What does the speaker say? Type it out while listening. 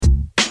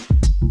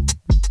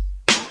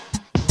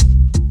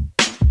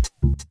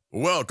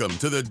Welcome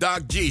to the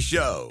Doc G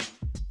Show,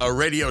 a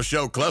radio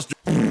show cluster.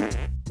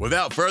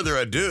 Without further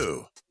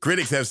ado,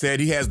 critics have said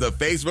he has the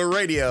face for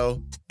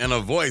radio and a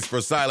voice for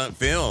silent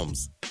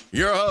films.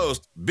 Your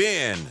host,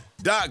 Ben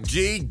Doc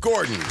G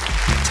Gordon.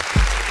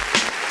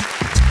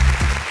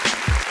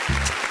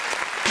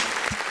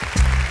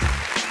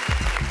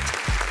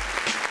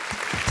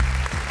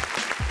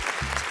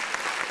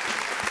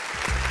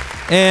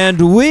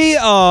 And we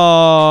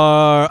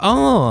are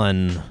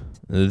on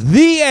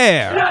the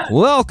air. Yes!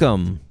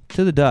 Welcome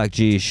to the Doc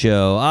G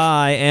Show.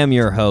 I am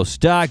your host,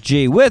 Doc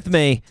G. With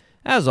me,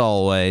 as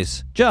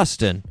always,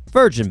 Justin,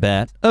 Virgin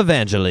Bat,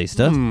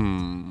 Evangelista.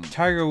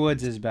 Tiger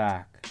Woods is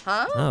back.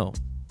 Huh? Oh.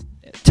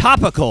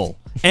 Topical.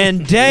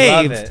 And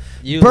Dave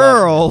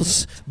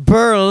Burles,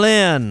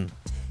 Berlin.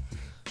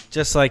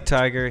 Just like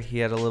Tiger, he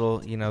had a little,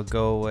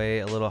 go away,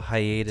 a little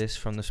hiatus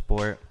from the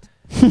sport.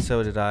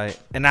 So did I.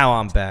 And now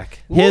I'm back.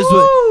 His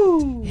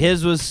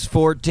was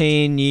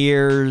 14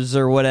 years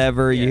or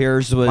whatever. Yeah.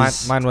 Yours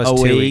was mine was a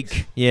 2 week.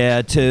 weeks.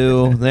 Yeah,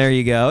 2. There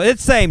you go.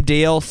 It's same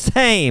deal.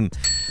 Same.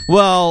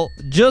 Well,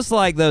 just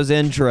like those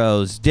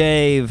intros,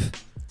 Dave,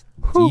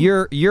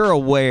 you're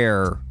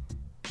aware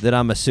that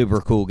I'm a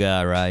super cool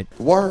guy, right?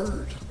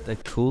 Word. The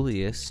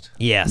coolest.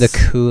 Yes. The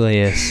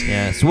coolest.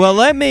 Yes. Well,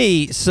 let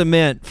me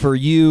cement for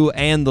you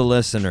and the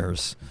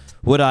listeners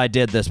what I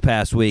did this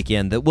past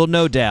weekend that will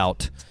no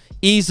doubt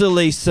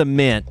easily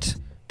cement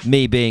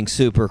me being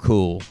super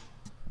cool.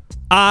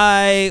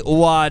 I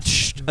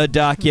watched a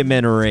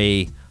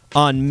documentary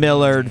on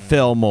Millard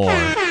Fillmore.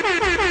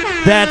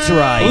 That's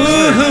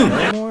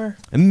right.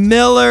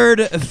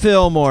 Millard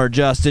Fillmore,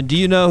 Justin. Do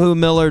you know who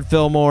Millard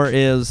Fillmore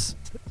is?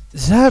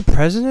 Is that a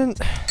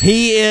president?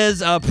 He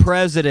is a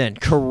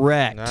president,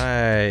 correct.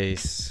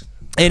 Nice.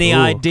 Any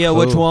idea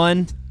which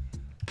one?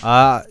 He's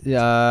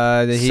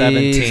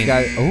 17.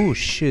 got, oh,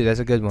 shoot,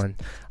 that's a good one.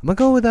 I'm going to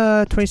go with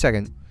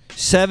 22nd.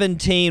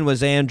 17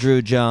 was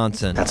Andrew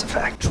Johnson. That's a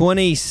fact.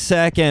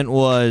 22nd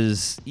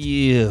was,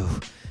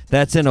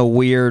 that's in a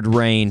weird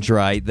range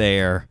right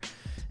there.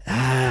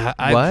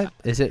 What?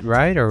 Is it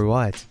right or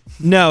what?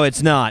 No,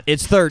 it's not.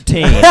 It's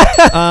 13.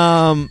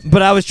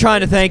 But I was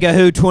trying to think of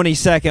who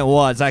 22nd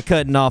was. I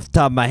couldn't off the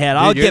top of my head.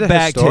 I'll get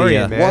back to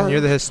you. Man.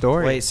 You're the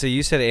historian. Wait, so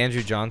you said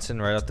Andrew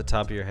Johnson right off the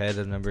top of your head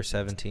of number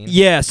 17?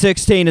 Yeah,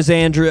 16 is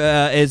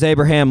is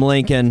Abraham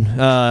Lincoln.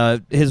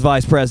 His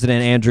vice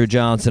president, Andrew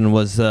Johnson,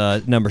 was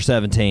number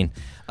 17.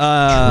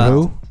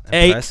 True.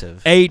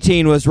 Impressive.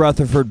 18 was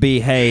Rutherford B.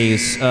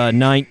 Hayes.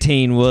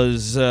 19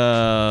 was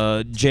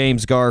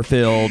James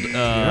Garfield. You're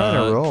on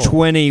a roll.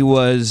 20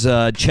 was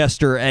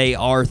Chester A.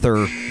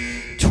 Arthur.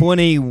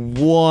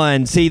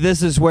 21. See,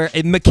 this is where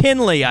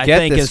McKinley, I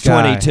think, is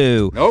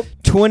 22. Nope.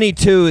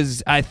 22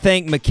 is, I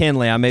think,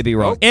 McKinley. I may be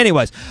wrong. Nope.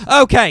 Anyways,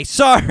 okay,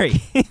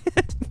 sorry.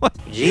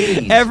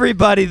 Jeez.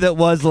 Everybody that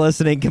was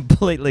listening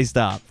completely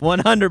stopped.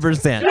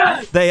 100%.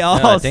 Yes! They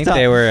all I think stopped.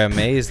 they were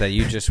amazed that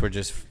you just were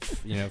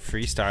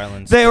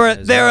freestyling. They were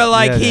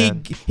like, Yeah,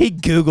 he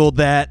Googled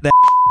that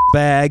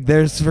bag.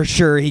 There's for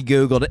sure he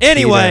Googled it.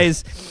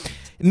 Anyways,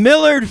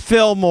 Millard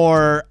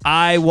Fillmore,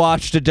 I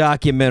watched a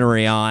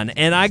documentary on,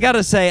 and I got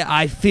to say,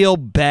 I feel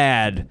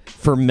bad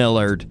for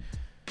Millard.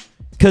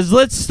 Because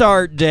let's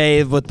start,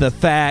 Dave, with the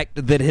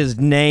fact that his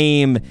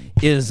name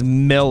is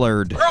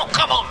Millard. Girl,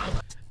 come on.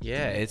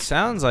 Yeah, it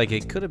sounds like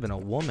it could have been a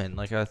woman.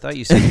 Like, I thought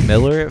you said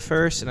Miller at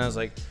first, and I was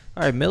like,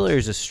 all right, Miller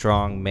is a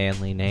strong,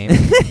 manly name.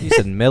 You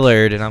said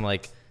Millard, and I'm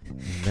like,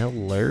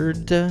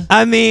 Millard?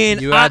 I mean,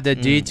 You add the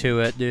D to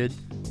it, dude.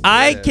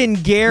 I can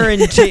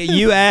guarantee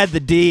you add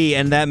the D,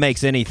 and that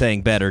makes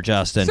anything better,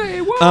 Justin.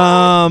 Say what?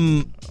 I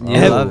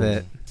love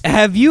it.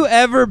 Have you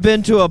ever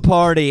been to a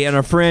party and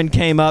a friend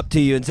came up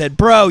to you and said,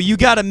 bro, you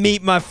got to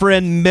meet my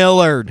friend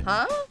Millard.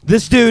 Huh?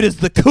 This dude is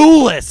the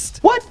coolest.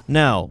 What?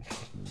 No,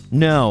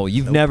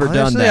 you've never done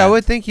Honestly, that. I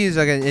would think he's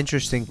like an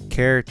interesting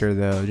character,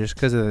 though, just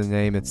because of the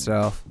name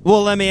itself.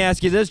 Well, let me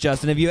ask you this,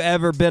 Justin. Have you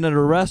ever been at a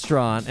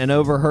restaurant and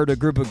overheard a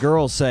group of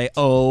girls say,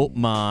 oh,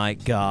 my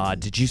God,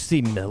 did you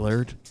see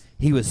Millard?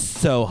 He was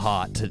so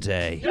hot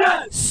today.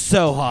 Yes!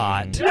 So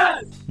hot.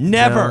 Yes!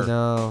 Never.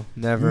 No,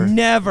 never.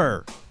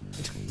 Never.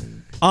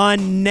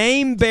 On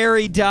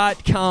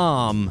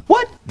Nameberry.com,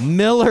 What?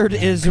 Millard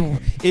is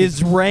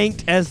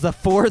ranked as the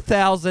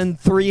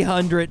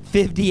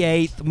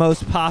 4,358th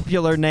most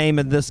popular name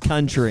in this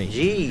country.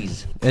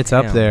 Jeez. It's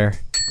up there.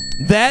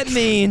 That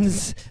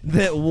means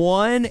that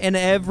 1 in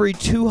every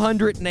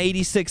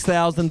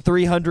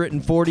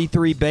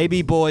 286,343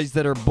 baby boys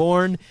that are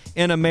born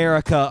in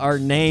America are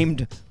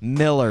named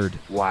Millard.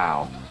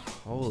 Wow.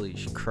 Holy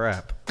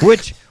crap.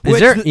 Which Is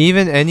there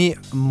even any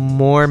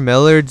more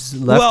Millards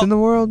left in the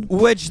world?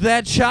 Which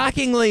that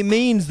shockingly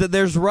means that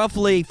there's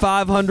roughly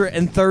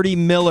 530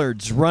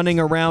 Millards running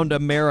around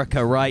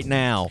America right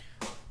now.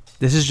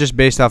 This is just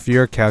based off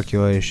your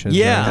calculations.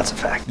 Yeah. Right? That's a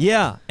fact.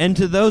 Yeah, and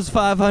to those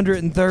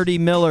 530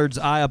 Millards,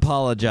 I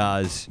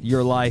apologize.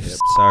 Your life.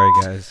 Sorry,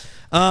 guys.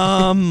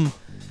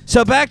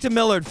 So back to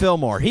Millard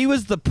Fillmore. He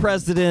was the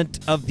president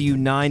of the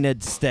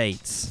United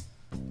States.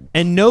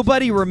 And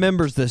nobody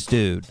remembers this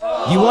dude.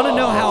 You want to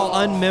know how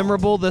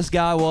unmemorable this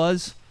guy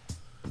was?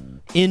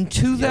 In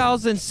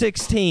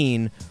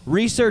 2016,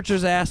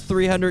 researchers asked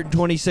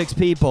 326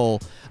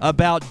 people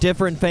about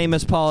different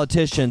famous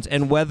politicians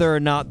and whether or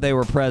not they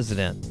were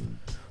president.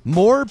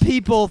 More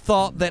people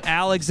thought that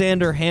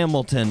Alexander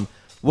Hamilton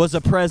was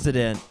a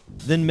president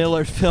than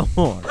Millard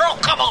Fillmore.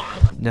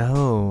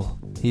 No,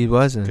 he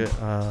wasn't. Good,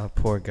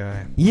 poor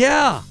guy.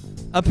 Yeah.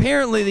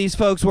 Apparently, these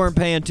folks weren't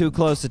paying too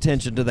close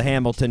attention to the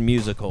Hamilton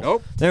musical.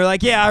 Nope. They were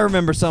like, yeah, I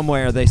remember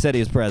somewhere they said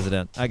he was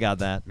president. I got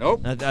that.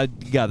 Nope. I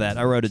got that.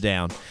 I wrote it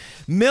down.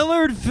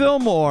 Millard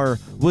Fillmore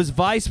was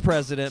vice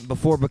president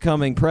before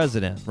becoming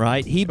president,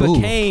 right? He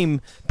became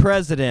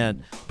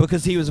president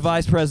because he was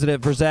vice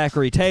president for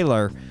Zachary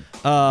Taylor.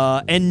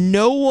 And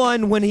no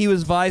one, when he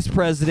was vice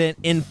president,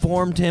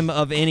 informed him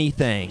of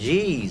anything.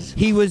 Jeez.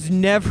 He was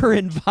never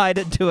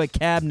invited to a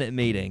cabinet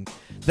meeting.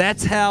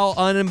 That's how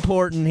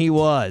unimportant he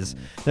was.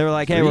 They were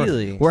like, hey,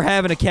 Really? we're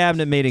having a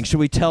cabinet meeting. Should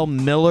we tell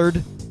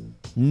Millard?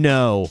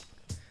 No.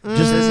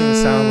 Just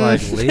doesn't sound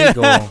like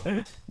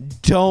legal.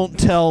 Don't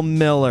tell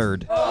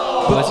Millard.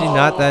 Was he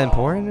not that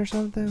important or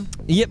something?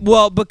 Yeah,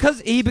 well, because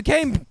he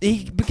became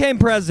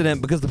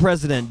president because the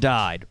president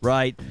died,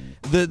 right?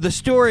 The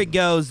story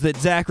goes that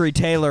Zachary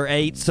Taylor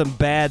ate some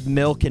bad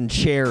milk and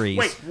cherries.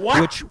 Wait,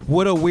 what? Which,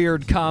 what a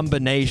weird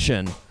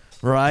combination,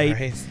 right?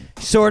 Right.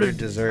 Sort Weird of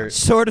dessert.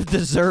 Sort of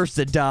deserves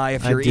to die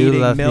if I you're do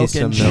eating love me milk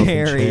some and milk and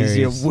cherries,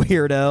 you cherries.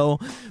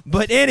 weirdo.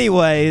 But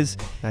anyways,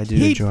 I do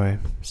he- enjoy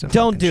some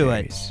don't fucking do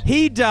cherries. it.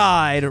 He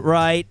died,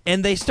 right?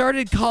 And they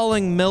started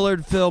calling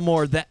Millard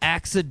Fillmore the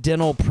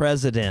accidental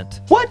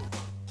president. What?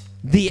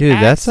 The Dude,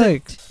 that's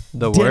like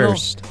accidental- the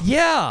worst.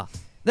 Yeah.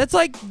 That's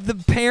like the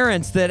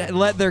parents that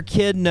let their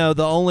kid know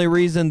the only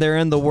reason they're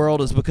in the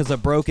world is because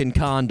of broken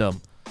condom.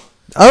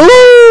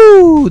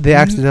 Oh, the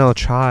accidental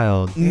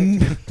child.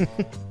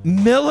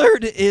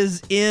 Millard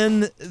is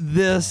in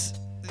this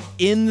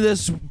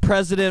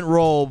president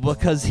role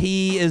because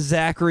he is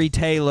Zachary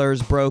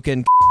Taylor's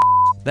broken.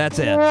 That's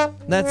it.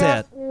 That's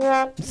it.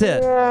 That's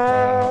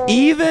it.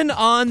 Even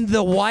on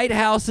the White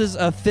House's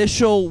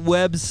official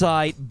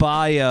website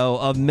bio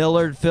of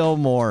Millard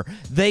Fillmore,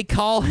 they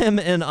call him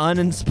an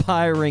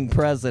uninspiring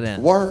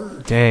president.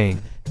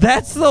 Dang.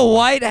 That's the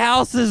White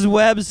House's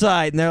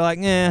website, and they're like,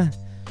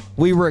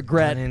 we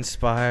regret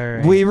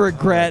Uninspiring. we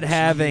regret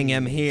having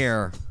him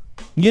here.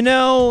 You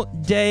know,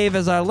 Dave,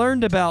 as I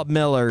learned about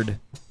Millard,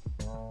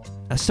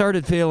 I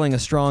started feeling a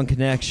strong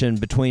connection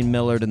between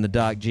Millard and the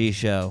Doc G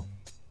Show.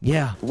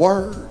 Yeah.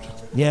 Word.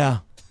 Yeah.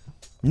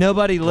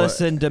 Nobody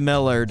listened to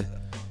Millard.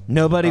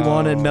 Nobody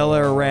wanted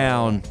Miller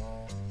around.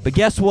 But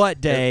guess what,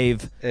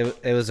 Dave? It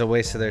was a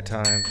waste of their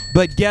time.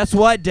 But guess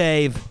what,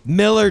 Dave?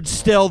 Millard's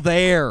still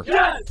there.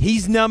 Yes!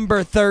 He's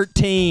number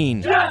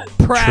 13. Yes!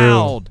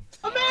 Proud.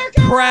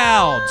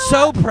 Proud.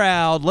 So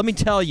proud. Let me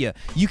tell you,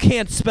 you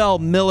can't spell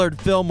Millard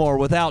Fillmore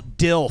without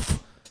DILF.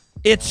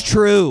 It's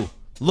true.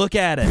 Look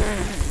at it.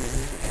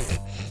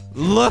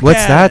 Look What's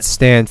at that it.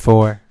 stand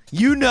for?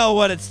 You know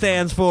what it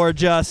stands for,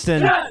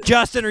 Justin. Yes!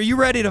 Justin, are you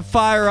ready to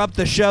fire up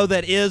the show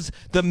that is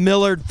the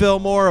Millard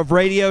Fillmore of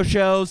radio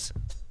shows?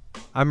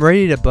 I'm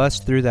ready to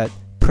bust through that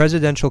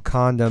presidential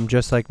condom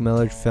just like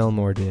Millard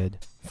Fillmore did.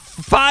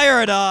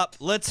 Fire it up.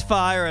 Let's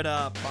fire it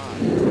up.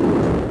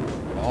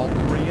 All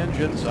 3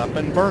 engines up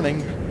and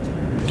burning.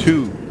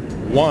 2,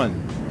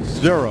 1,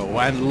 0,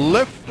 and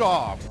lift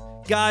off.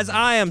 Guys,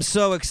 I am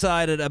so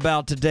excited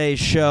about today's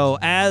show.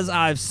 As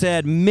I've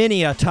said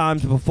many a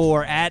times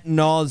before ad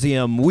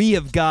nauseum, we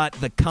have got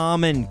the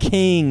Common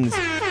Kings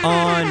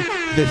on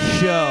the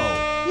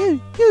show.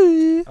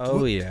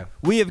 Oh, yeah.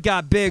 We have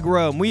got Big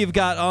Rome. We have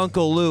got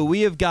Uncle Lou.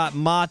 We have got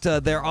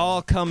Mata. They're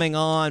all coming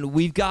on.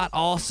 We've got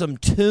awesome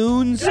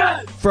tunes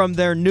from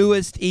their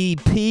newest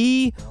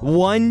EP,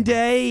 One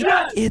Day.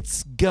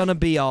 It's gonna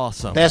be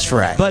awesome. That's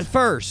right. But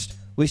first,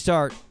 we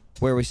start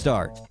where we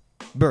start.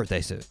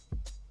 Birthday suit.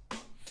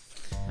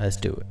 Let's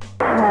do it.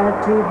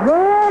 Happy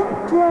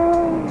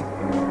birthday,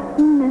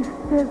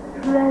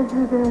 Mr.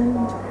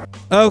 President.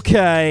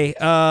 Okay,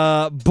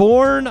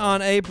 born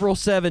on April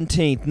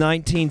 17th,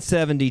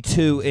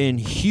 1972 in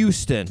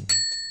Houston.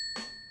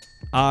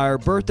 Our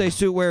birthday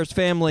suit wearer's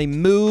family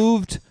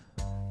moved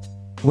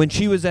when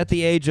she was at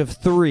the age of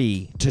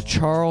 3 to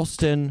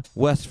Charleston,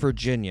 West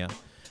Virginia.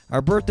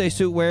 Our birthday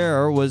suit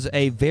wearer was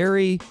a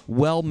very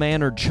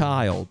well-mannered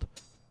child,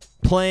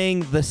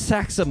 playing the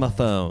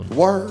saxophone.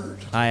 Word.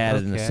 I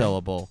added in a Okay.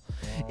 syllable.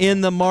 In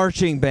the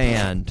marching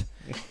band,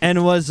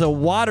 and was a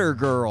water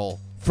girl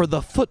for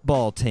the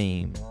football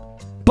team.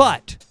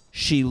 But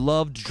she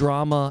loved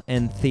drama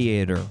and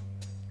theater.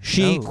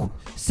 She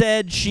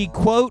said she,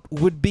 quote,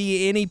 would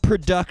be any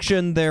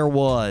production there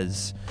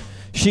was.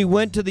 She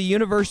went to the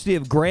University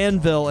of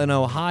Granville in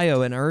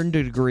Ohio and earned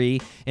a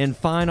degree in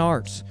fine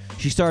arts.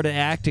 She started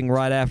acting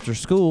right after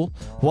school.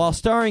 While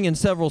starring in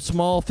several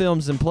small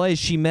films and plays,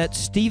 she met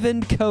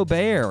Stephen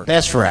Colbert.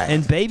 That's right.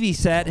 And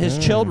babysat his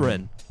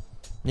children.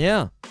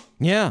 Yeah.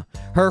 Yeah.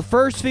 Her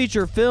first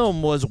feature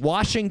film was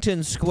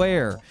Washington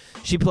Square.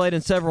 She played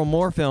in several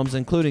more films,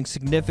 including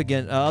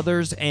Significant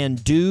Others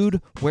and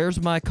Dude, Where's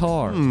My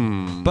Car?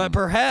 But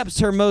perhaps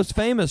her most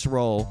famous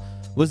role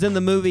was in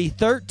the movie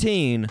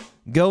 13,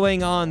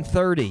 Going on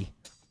 30.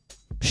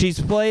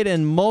 She's played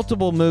in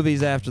multiple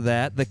movies after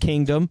that: The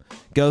Kingdom,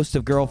 Ghost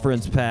of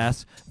Girlfriend's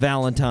Past,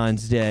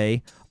 Valentine's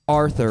Day,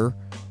 Arthur,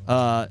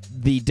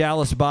 The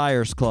Dallas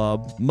Buyers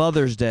Club,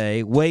 Mother's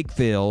Day,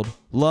 Wakefield,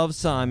 Love,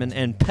 Simon,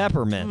 and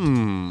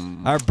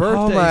Peppermint. Our Oh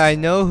birthday. my! I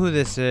know who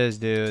this is,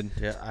 dude.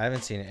 Yeah, I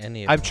haven't seen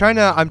any of I'm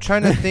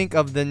trying to think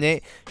of the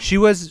name. She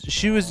was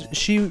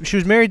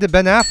married to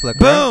Ben Affleck. Right?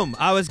 Boom!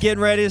 I was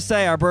getting ready to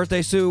say our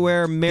birthday suit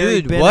wear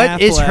married Dude, Ben what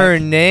Affleck. is her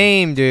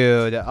name,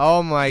 dude?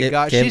 Oh my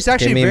god, Give- she's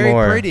actually give me very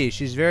more. pretty.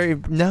 She's very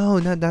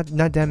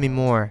not Demi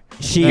Moore.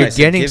 She You're I said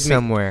getting give me-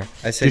 somewhere.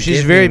 I said Dude, she's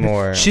give very me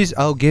more. She's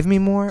give me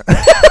more.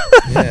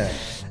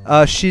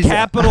 Yeah. She's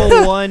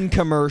Capital One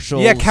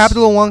commercials. Yeah,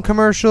 Capital One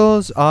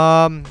commercials.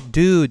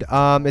 Dude,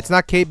 it's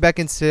not Kate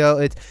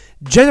Beckinsale. It's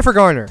Jennifer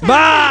Garner.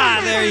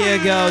 Bah! There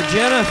you go,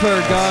 Jennifer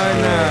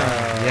Garner.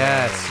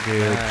 Yes,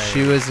 dude. Nice.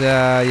 She was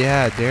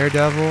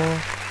Daredevil.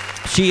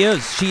 She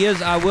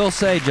is. I will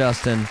say,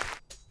 Justin,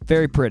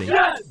 very pretty.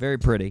 Very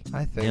pretty.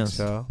 I think Yes.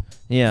 so.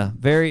 Yeah,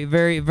 very,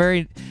 very,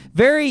 very,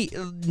 very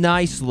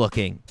nice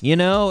looking. You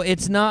know,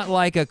 it's not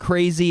like a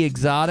crazy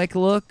exotic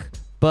look,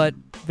 but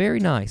very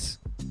nice.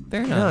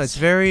 Very nice.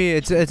 No,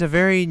 it's a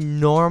very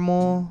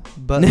normal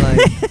but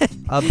like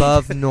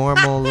above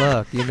normal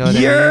look. You know what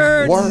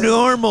You're I mean?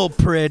 normal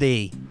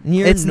pretty.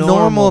 You're It's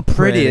normal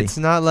pretty. It's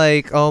not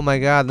like, oh my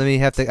god, I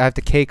have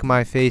to cake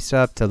my face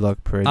up to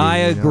look pretty. I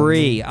you know what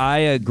agree. I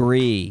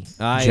agree.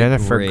 I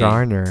Jennifer agree.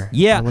 Garner.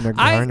 Yeah, I want to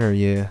garner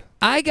you.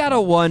 I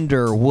gotta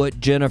wonder what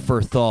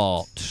Jennifer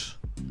thought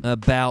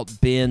about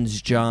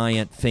Ben's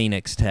giant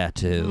phoenix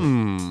tattoo.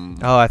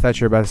 Oh, I thought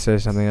you were about to say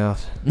something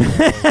else.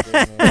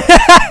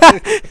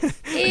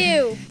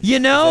 Ew. You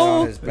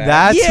know,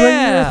 That's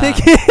yeah. what you were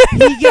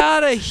thinking. he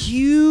got a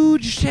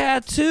huge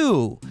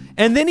tattoo.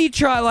 And then he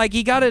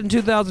got it in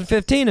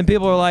 2015, and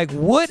people were like,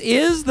 what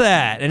is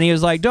that? And he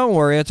was like, don't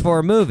worry, it's for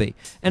a movie.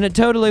 And it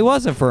totally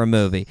wasn't for a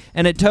movie.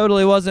 And it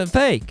totally wasn't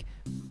fake.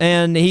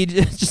 And he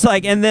just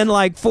and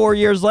then 4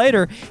 years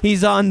later,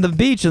 he's on the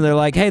beach, and they're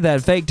like, hey,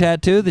 that fake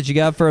tattoo that you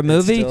got for a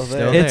movie,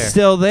 it's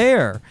still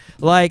there.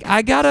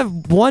 I gotta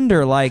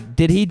wonder,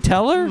 did he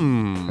tell her?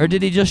 Or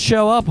did he just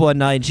show up one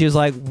night, and she was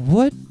like,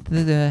 what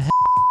the hell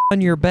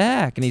on your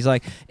back? And he's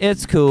like,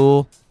 it's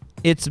cool.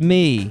 It's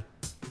me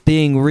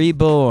being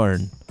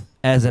reborn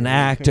as an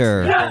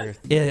actor.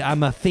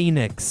 I'm a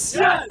phoenix.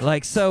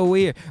 So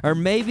weird. Or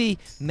maybe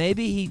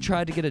he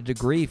tried to get a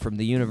degree from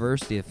the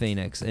University of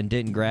Phoenix and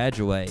didn't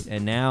graduate,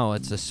 and now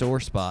it's a sore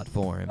spot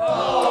for him.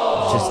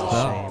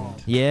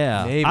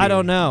 Yeah. Maybe. I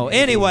don't know.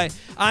 Anyway,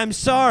 I'm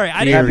sorry.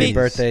 I didn't Happy mean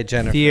birthday,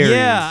 Jennifer. Theories.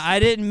 Yeah, I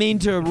didn't mean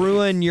to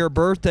ruin your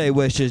birthday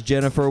wishes,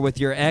 Jennifer, with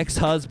your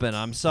ex-husband.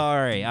 I'm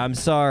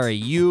sorry.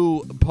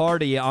 You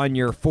party on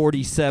your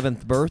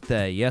 47th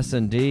birthday. Yes,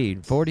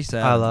 indeed.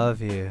 47. I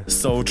love you.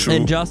 So true.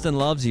 And Justin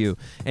loves you.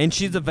 And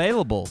she's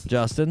available,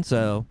 Justin.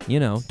 So,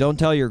 don't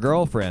tell your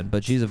girlfriend,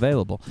 but she's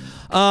available.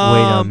 Wait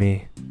on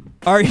me.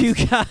 Are you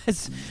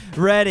guys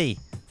ready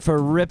for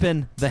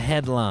ripping the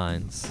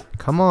headlines?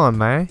 Come on,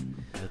 man.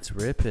 Let's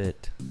rip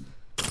it.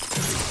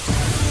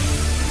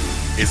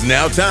 It's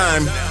now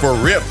time for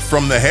Rip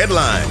from the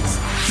Headlines.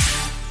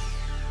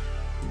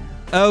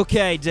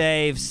 Okay,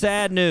 Dave.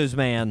 Sad news,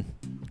 man.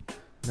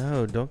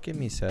 No, don't give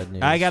me sad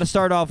news. I got to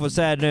start off with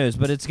sad news,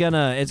 but it's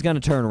gonna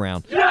turn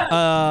around.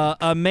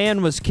 A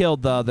man was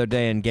killed the other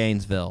day in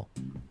Gainesville.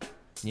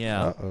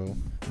 Yeah, Uh-oh.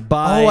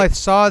 by I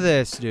saw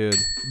this, dude.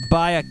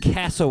 a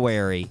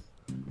cassowary.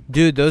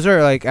 Dude, those are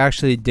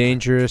actually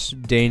dangerous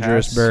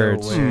birds.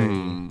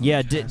 Cassowary.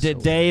 Yeah,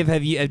 Dave,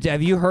 have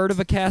you heard of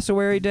a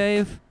cassowary,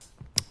 Dave?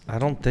 I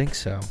don't think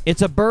so.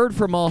 It's a bird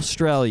from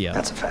Australia.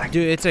 That's a fact.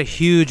 Dude, it's a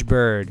huge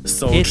bird.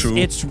 So it's true.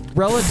 it's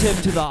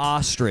relative to the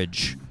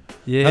ostrich.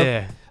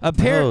 Yeah.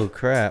 Oh,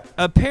 crap.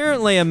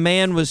 Apparently, a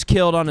man was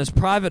killed on his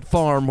private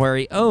farm where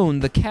he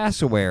owned the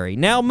cassowary.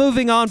 Now,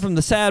 moving on from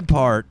the sad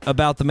part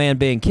about the man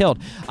being killed,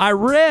 I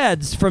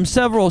read from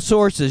several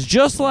sources,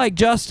 just like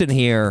Justin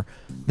here,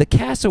 the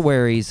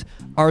cassowaries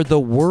are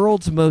the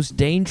world's most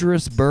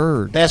dangerous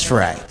bird. That's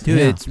right. Dude,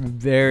 Yeah. it's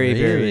very,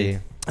 Really?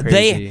 very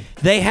crazy.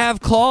 They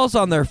have claws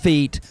on their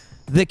feet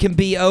that can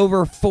be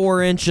over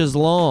 4 inches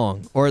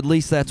long, or at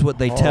least that's what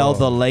they tell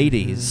the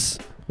ladies.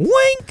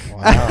 Wink.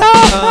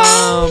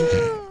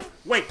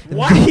 Wait,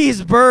 what?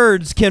 These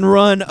birds can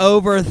run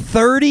over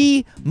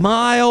 30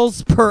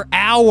 miles per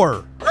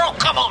hour. Oh,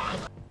 come on.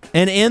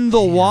 And in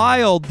the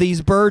wild,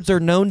 these birds are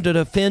known to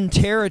defend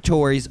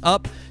territories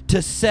up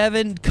to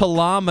 7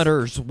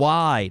 kilometers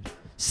wide.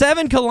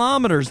 7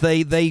 kilometers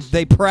they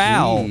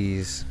prowl.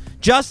 Jeez.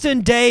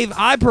 Justin, Dave,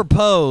 I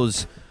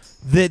propose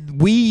that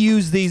we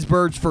use these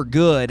birds for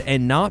good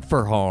and not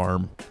for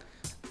harm.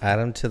 Add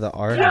them to the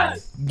army.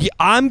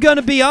 I'm going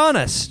to be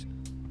honest.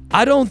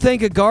 I don't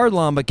think a guard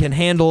llama can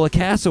handle a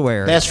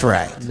cassowary. That's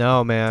right.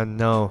 No, man,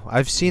 no.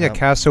 I've seen a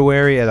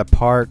cassowary at a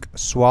park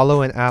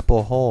swallow an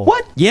apple whole.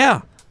 What?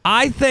 Yeah.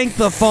 I think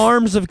the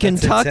farms of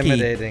Kentucky.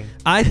 intimidating.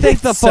 I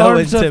think the So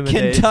farms of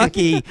intimidating.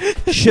 Kentucky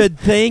should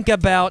think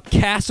about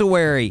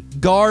cassowary,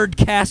 guard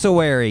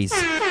cassowaries.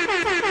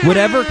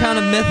 Whatever kind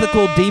of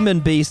mythical demon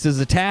beast is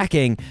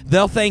attacking,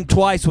 they'll think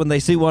twice when they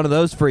see one of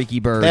those freaky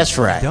birds. That's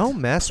right. Don't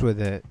mess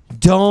with it.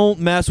 Don't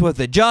mess with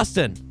it.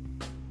 Justin,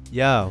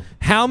 Yo.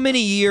 how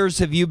many years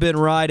have you been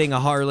riding a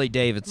Harley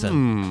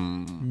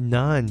Davidson?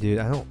 None, dude.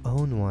 I don't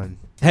own one.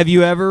 Have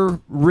you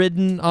ever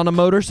ridden on a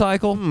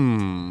motorcycle?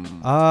 In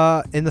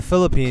the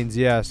Philippines,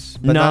 yes.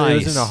 But not, it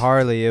Nice. wasn't a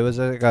Harley. It was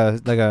like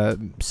a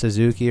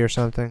Suzuki or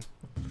something.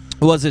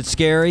 Was it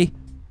scary?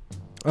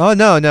 Oh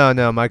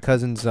no. My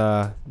cousins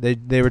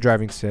they were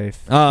driving safe.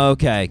 Oh,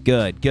 okay.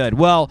 Good.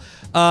 Well,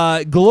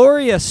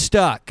 Gloria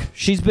Stuck,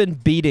 she's been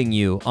beating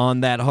you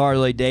on that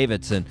Harley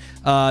Davidson.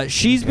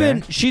 She's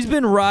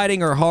been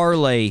riding her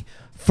Harley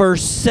for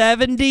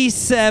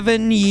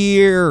 77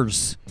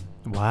 years.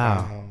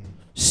 Wow.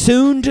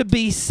 Soon to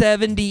be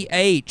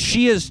 78.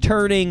 She is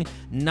turning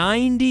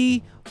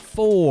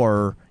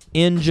 94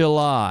 in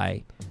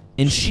July.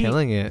 And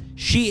Killing it.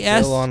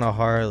 Still on a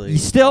Harley.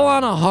 Still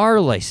on a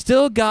Harley.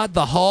 Still got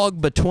the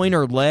hog between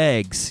her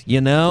legs, you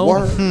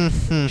know?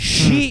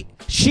 She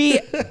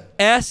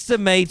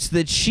estimates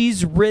that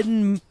she's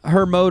ridden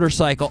her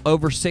motorcycle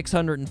over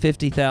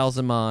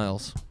 650,000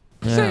 miles.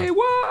 Yeah. Say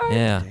what?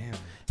 Yeah. Damn.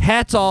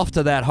 Hats off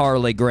to that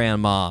Harley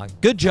grandma.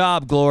 Good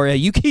job, Gloria.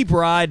 You keep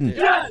riding.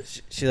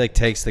 She like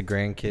takes the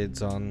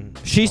grandkids on.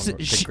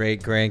 The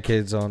great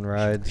grandkids on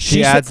rides.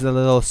 She adds the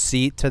little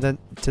seat to the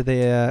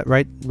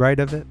right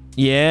of it.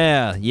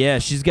 Yeah.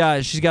 She's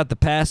got the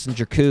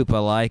passenger coupe. I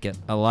like it.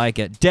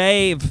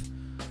 Dave,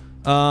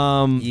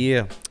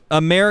 Yeah.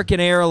 American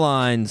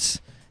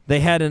Airlines, they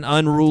had an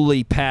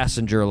unruly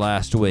passenger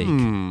last week.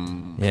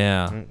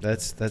 Yeah.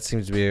 That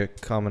seems to be a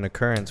common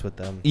occurrence with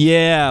them.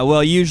 Yeah,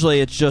 well,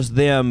 usually it's just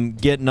them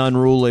getting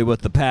unruly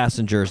with the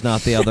passengers,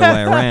 not the other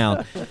way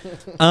around.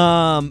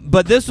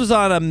 But this was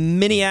on a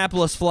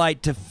Minneapolis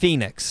flight to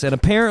Phoenix, and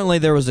apparently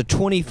there was a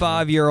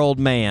 25-year-old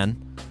man.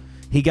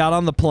 He got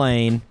on the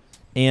plane,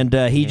 and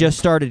he just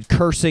started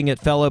cursing at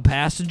fellow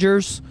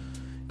passengers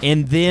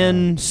and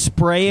then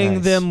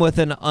spraying them with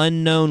an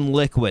unknown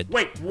liquid.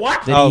 Wait,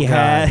 what?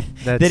 God,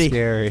 that's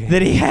scary.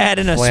 That he had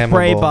in a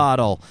spray Flammable.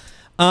 bottle.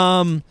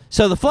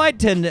 So the flight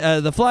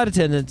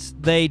attendants,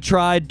 they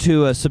tried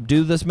to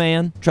subdue this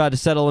man, tried to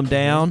settle him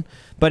down,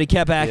 but he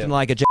kept acting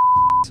like a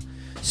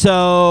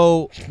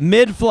So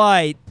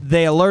mid-flight,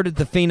 they alerted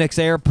the Phoenix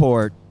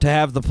airport to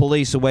have the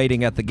police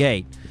awaiting at the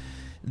gate.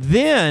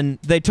 Then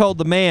they told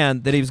the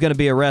man that he was going to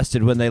be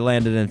arrested when they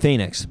landed in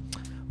Phoenix.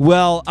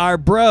 Well, our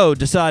bro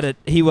decided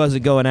he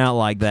wasn't going out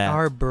like that.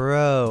 Our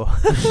bro.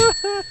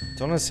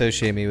 Don't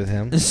associate me with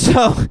him.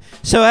 So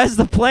as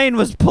the plane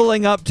was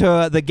pulling up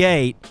to the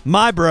gate,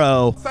 my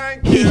bro,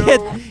 he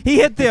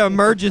hit the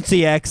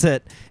emergency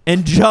exit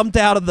and jumped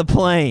out of the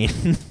plane.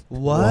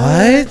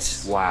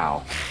 What?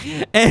 Wow.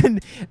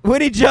 And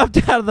when he jumped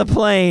out of the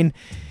plane,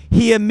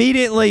 he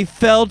immediately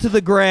fell to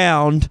the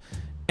ground,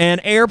 and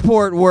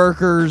airport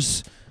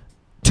workers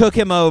took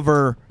him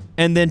over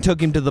and then took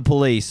him to the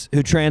police,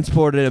 who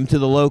transported him to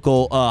the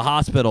local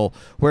hospital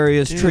where he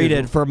was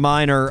treated for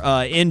minor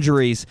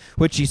injuries,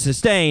 which he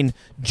sustained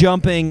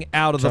jumping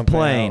out of the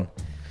plane.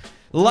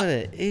 What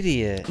an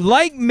idiot.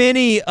 Like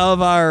many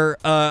of our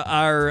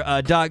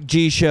Doc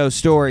G show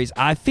stories,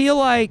 I feel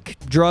like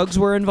drugs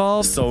were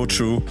involved. So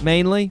true.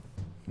 Mainly.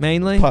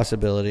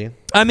 Possibility.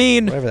 I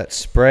mean, Whatever that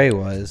spray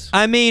was.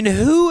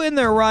 who in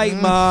their right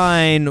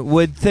mind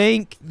would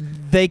think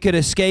they could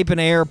escape an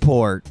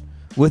airport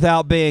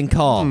without being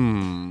caught?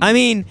 I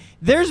mean,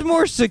 there's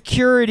more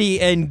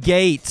security and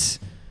gates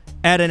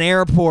at an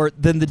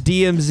airport than the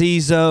DMZ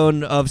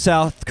zone of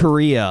South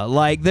Korea.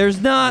 Like,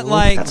 there's not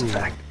That's a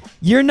fact.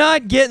 You're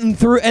not getting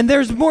through, and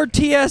there's more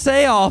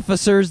TSA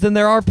officers than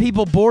there are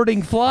people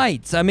boarding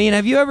flights. I mean,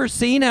 have you ever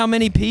seen how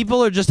many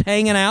people are just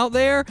hanging out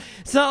there?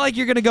 It's not like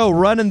you're going to go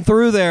running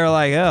through there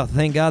like, oh,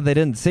 thank God they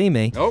didn't see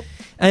me. Nope.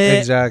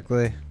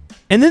 Exactly.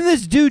 And then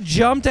this dude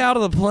jumped out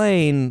of the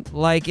plane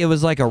like it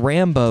was like a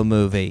Rambo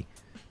movie.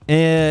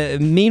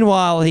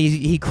 Meanwhile,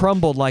 he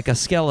crumbled like a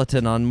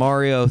skeleton on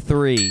Mario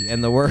 3,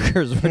 and the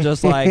workers were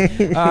just like,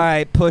 all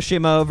right, push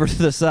him over to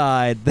the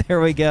side. There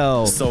we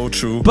go. So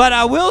true. But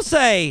I will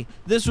say,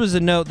 this was a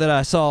note that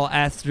I saw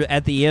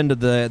at the end of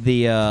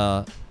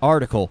the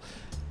article.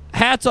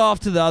 Hats off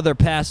to the other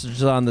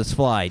passengers on this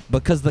flight,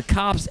 because the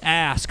cops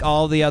asked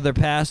all the other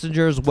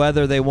passengers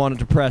whether they wanted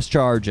to press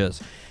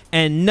charges,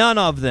 and none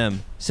of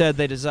them said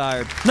they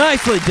desired.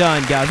 Nicely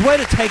done, guys. Way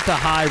to take the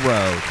high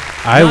road.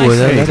 I would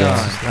Nicely have.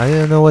 done. I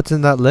didn't know what's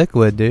in that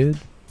liquid, dude.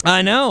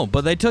 I know,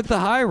 but they took the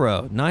high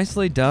road.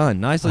 Nicely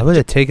done. I would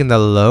have taken the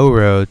low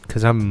road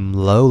because I'm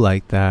low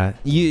like that.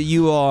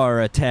 You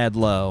are a tad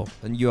low.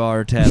 You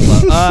are a tad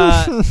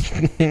low.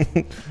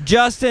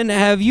 Justin,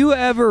 have you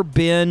ever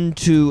been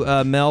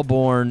to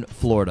Melbourne,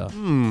 Florida?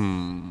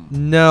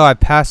 No, I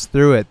passed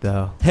through it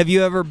though. Have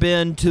you ever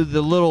been to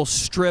the little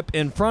strip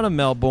in front of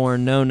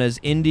Melbourne known as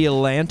India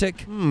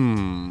Atlantic?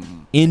 India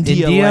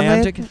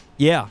Atlantic? Atlantic?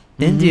 Yeah.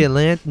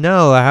 Indialand?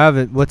 No, I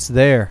haven't. What's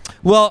there?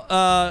 Well,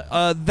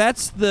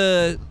 that's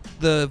the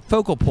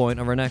focal point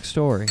of our next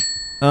story.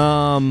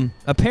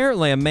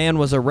 Apparently, a man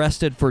was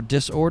arrested for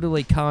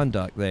disorderly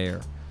conduct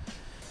there.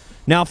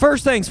 Now,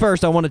 first things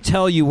first, I want to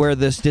tell you where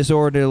this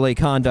disorderly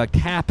conduct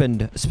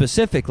happened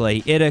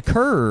specifically. It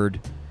occurred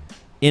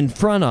in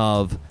front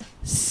of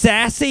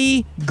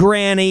Sassy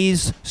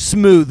Granny's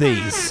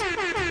Smoothies.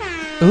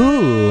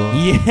 Ooh.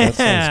 Yeah. That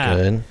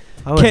sounds good.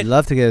 I would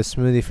love to get a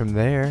smoothie from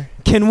there.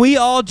 Can we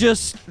all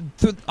just,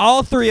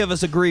 all three of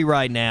us agree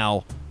right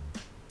now,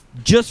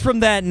 just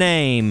from that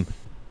name,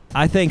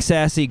 I think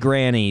Sassy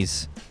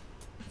Granny's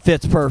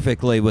fits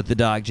perfectly with the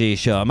Doc G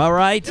Show. Am I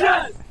right?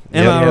 Am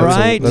I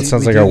right? That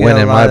sounds We like do a get win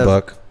a in lot my of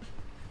book.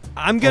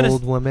 I'm gonna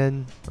Old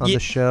women on Ye- the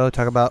show.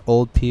 Talk about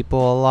old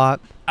people a lot.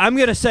 I'm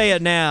gonna say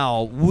it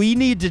now. We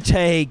need to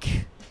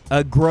take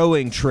a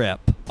growing trip,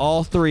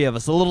 all three of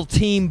us, a little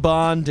team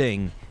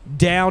bonding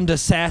down to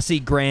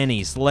Sassy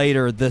Granny's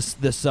later this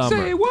summer.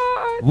 Say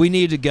what? We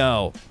need to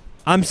go.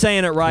 I'm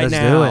saying it right Let's do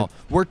now. it.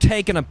 We're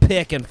taking a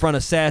pic in front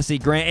of Sassy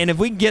Granny, and if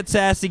we can get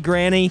Sassy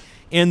Granny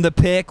in the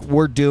pic,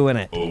 we're doing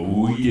it. I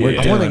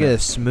want to get a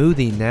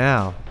smoothie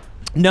now.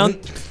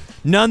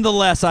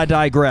 Nonetheless, I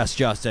digress,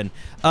 Justin.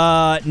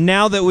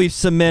 Now that we've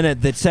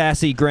cemented that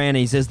Sassy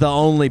Granny's is the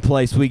only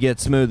place we get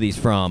smoothies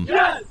from,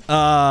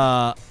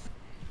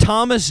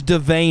 Thomas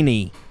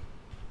Devaney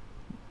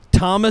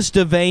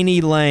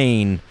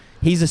Lane,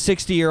 he's a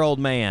 60-year-old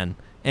man,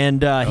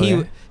 and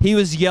he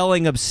was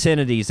yelling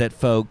obscenities at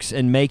folks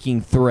and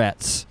making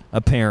threats,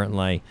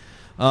 apparently.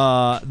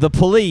 The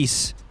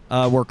police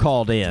were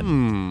called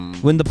in.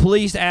 When the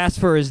police asked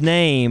for his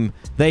name,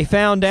 they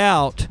found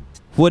out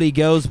what he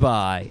goes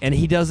by, and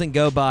he doesn't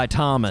go by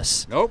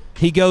Thomas. Nope.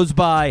 He goes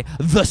by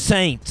the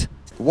Saint.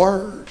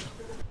 Word.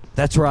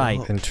 That's right.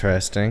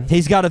 Interesting.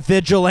 He's got a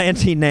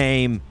vigilante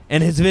name,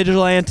 and his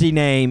vigilante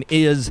name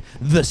is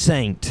the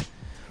Saint.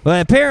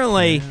 Well,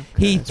 apparently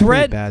he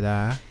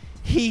threatened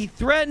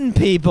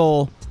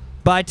people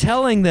by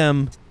telling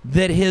them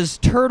that his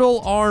turtle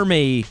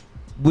army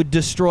would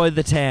destroy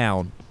the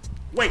town.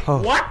 Wait,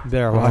 what?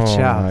 Better watch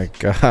out. Oh my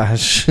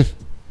gosh.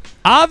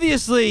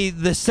 Obviously,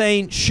 the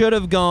Saint should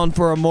have gone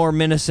for a more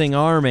menacing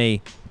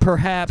army,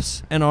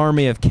 perhaps an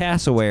army of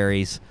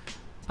cassowaries.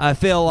 I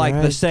feel like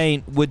the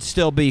Saint would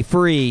still be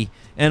free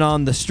and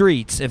on the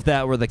streets if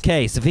that were the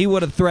case. If he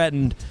would have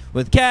threatened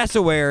with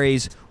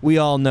cassowaries, we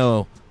all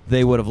know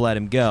they would have let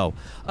him go.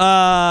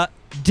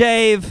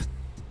 Dave,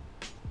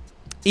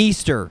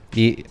 Easter,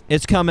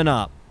 it's coming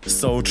up.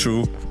 So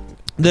true.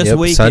 This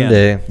weekend.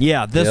 Sunday.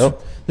 Yeah,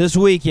 this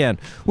weekend.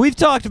 We've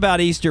talked about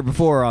Easter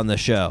before on the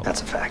show.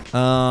 That's a fact.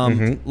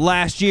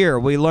 Last year,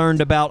 we learned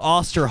about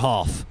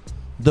Osterhof,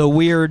 the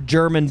weird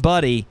German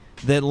buddy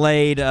that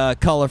laid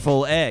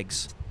colorful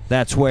eggs.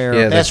 That's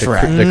where... That's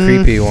right. The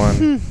creepy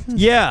one.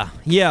 Yeah.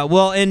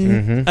 Well,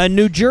 a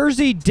New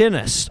Jersey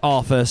dentist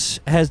office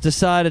has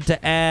decided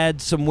to add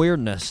some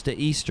weirdness to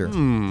Easter.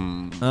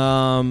 What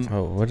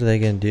are they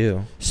going to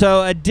do?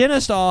 So a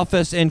dentist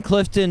office in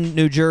Clifton,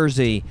 New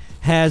Jersey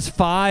has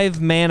 5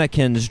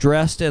 mannequins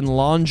dressed in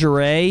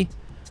lingerie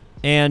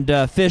and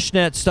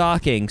fishnet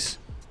stockings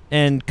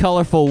and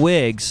colorful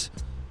wigs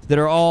that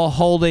are all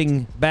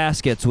holding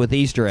baskets with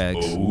Easter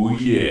eggs. Oh,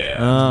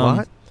 yeah.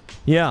 What?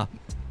 Yeah.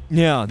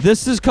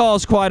 This has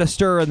caused quite a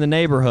stir in the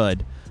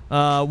neighborhood.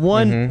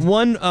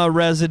 One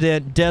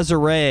resident,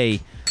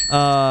 Desiree,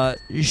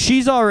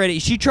 she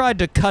tried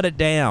to cut it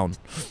down.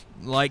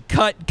 Like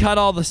cut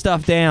all the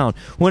stuff down.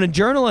 When a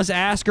journalist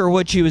asked her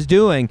what she was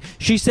doing,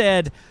 she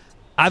said,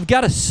 "I've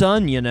got a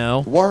son, you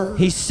know. Word.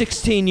 He's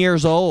 16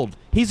 years old.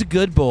 He's a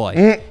good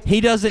boy.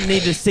 He doesn't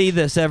need to see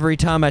this every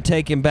time I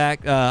take him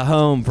back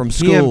home from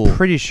school." Yeah, I'm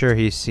pretty sure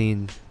he's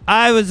seen.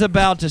 I was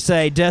about to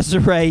say,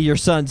 Desiree, your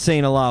son's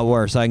seen a lot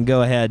worse. I can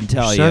go ahead and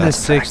tell Son you. is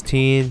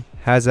 16,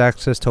 has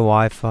access to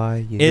Wi-Fi.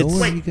 You know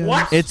what, you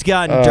guys? It's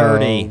gotten Oh,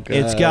 dirty.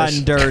 It's gosh.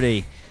 gotten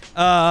dirty.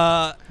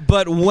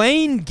 But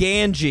Wayne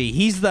Ganji,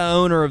 he's the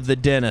owner of the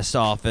dentist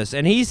office,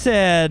 and he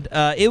said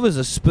it was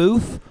a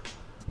spoof.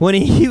 When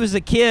he was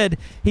a kid,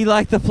 he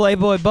liked the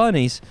Playboy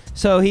bunnies,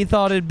 so he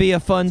thought it'd be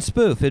a fun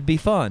spoof. It'd be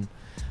fun.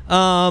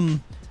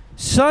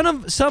 Some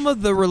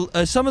of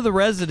the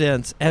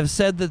residents have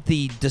said that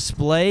the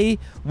display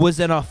was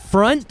an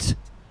affront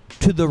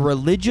to the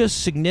religious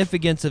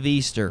significance of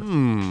Easter.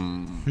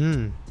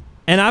 And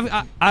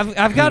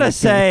I've got to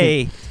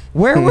say,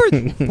 where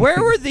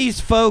were these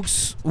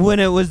folks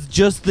when it was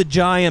just the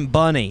giant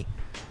bunny?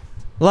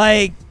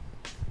 Like,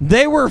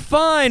 they were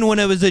fine when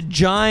it was a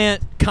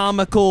giant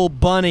comical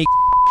bunny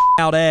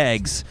out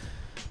eggs.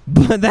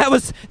 But that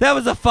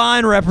was a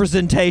fine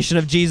representation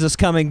of Jesus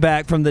coming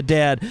back from the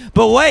dead.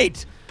 But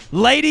wait,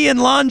 lady in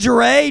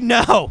lingerie?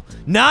 No,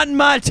 not in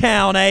my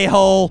town,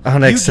 a-hole.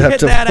 Unacceptable. You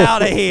get that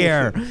out of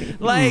here.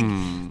 Like,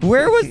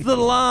 where was the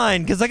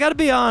line? Because I got to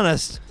be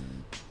honest,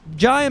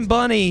 giant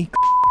bunny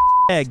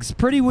eggs,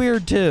 pretty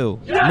weird too.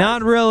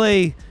 Not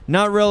really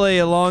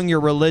along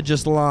your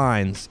religious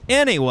lines.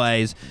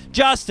 Anyways,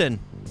 Justin,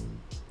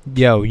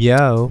 Yo,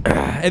 yo.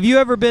 Have you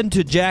ever been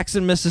to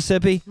Jackson,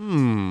 Mississippi?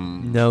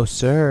 No,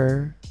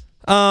 sir.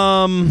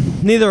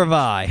 Neither have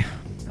I.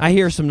 I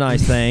hear some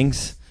nice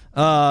things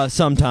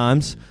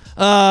sometimes.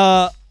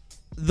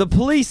 The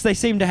police, they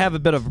seem to have a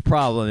bit of a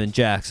problem in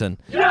Jackson.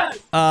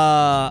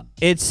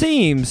 It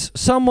seems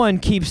someone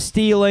keeps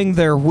stealing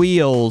their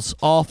wheels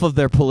off of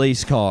their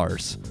police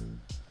cars.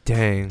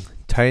 Dang.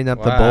 Tighten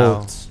up the Wow.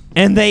 bolts.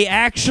 And they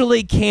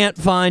actually can't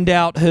find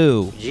out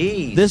who.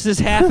 Jeez. This has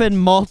happened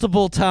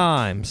multiple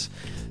times.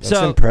 That's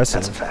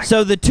impressive.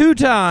 So the two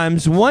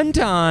times, one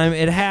time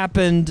it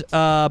happened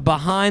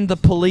behind the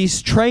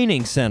police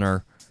training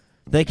center.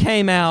 They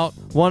came out,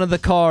 one of the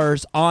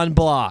cars on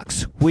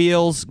blocks,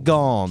 wheels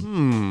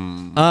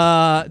gone.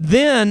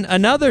 Then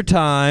another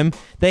time,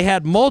 they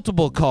had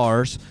multiple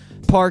cars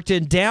parked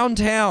in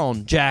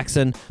downtown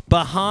Jackson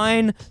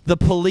behind the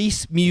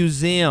police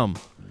museum.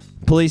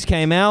 Police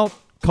came out,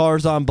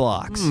 cars on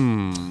blocks.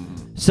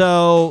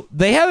 So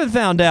they haven't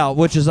found out,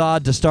 which is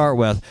odd to start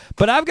with.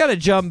 But I've got to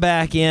jump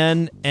back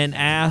in and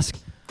ask,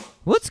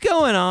 what's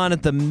going on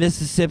at the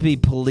Mississippi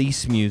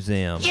Police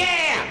Museum?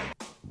 Yeah!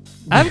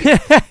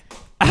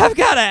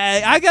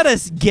 I gotta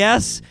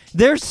guess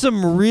there's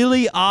some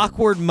really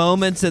awkward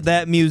moments at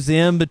that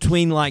museum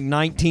between like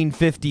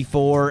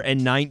 1954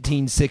 and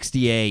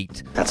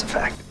 1968. That's a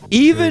fact.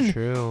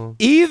 True.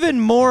 Even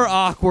more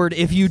awkward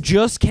if you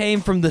just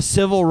came from the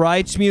Civil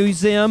Rights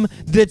Museum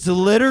that's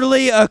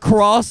literally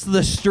across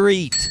the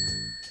street.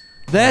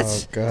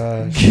 That's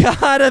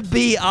gotta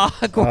be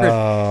awkward.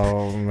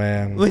 Oh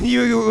man.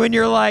 When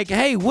you're like,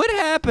 hey, what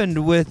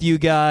happened with you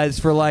guys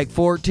for like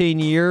 14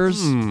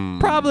 years?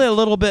 Probably a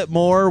little bit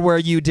more where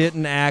you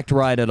didn't act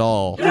right at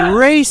all.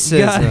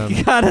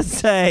 Racism. Gotta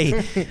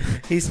say,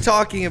 He's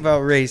talking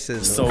about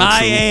racism. So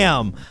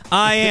I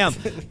true.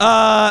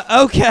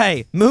 am.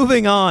 Okay,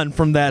 moving on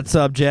from that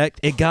subject.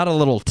 It got a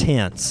little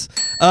tense.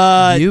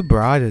 You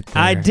brought it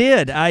there. I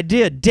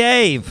did.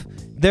 Dave,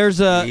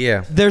 there's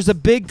a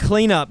big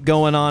cleanup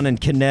going on in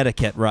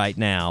Connecticut right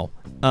now.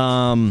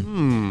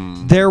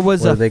 There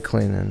was What are they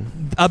cleaning?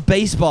 a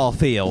baseball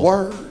field.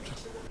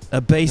 A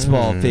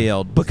baseball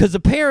field. Because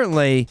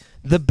apparently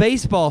the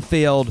baseball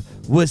field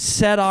was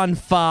set on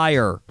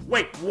fire.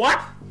 Wait,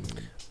 what?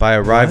 By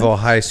a rival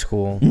high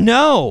school.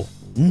 No.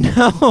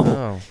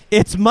 Oh.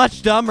 It's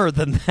much dumber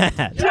than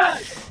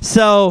that.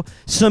 So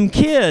some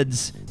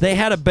kids, they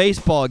had a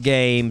baseball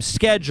game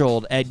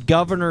scheduled at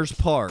Governor's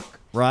Park,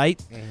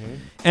 right?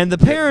 And the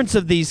parents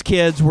of these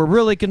kids were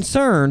really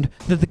concerned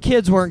that the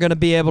kids weren't going to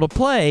be able to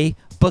play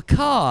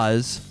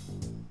because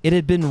it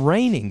had been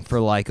raining for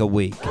like a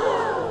week.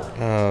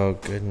 Oh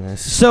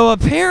goodness. So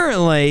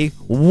apparently,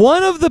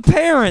 one of the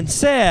parents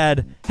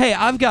said, hey,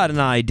 I've got an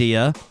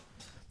idea.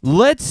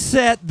 Let's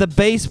set the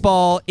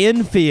baseball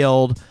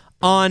infield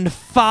on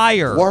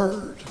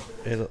fire.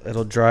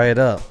 It'll dry it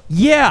up.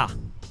 Yeah.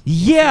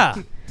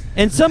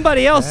 And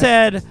somebody else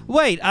said,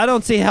 wait, I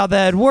don't see how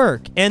that'd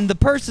work. And the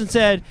person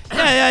said,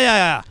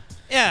 yeah.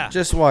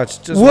 Just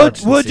watch.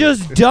 We'll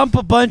just dump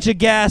a bunch of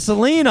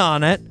gasoline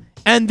on it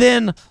and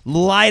then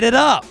light it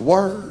up.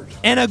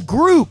 And a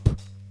group,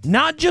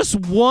 not just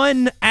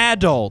one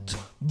adult,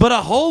 but a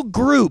whole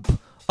group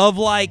of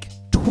like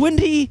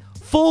 20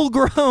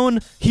 full-grown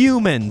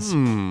humans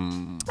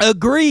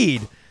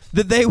agreed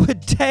that they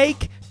would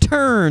take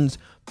turns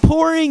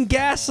pouring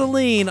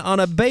gasoline on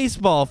a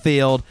baseball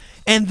field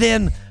and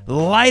then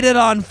light it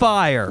on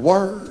fire.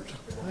 What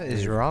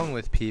is wrong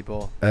with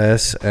people?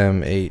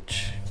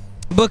 SMH.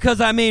 Because,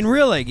 I mean,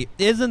 really,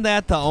 isn't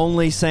that the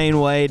only sane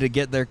way to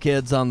get their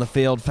kids on the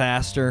field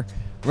faster?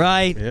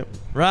 Right? Yep.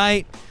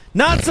 Right?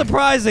 Not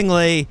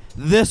surprisingly,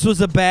 this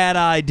was a bad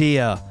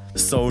idea.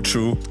 So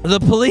true.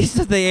 The police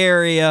of the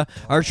area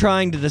are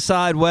trying to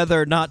decide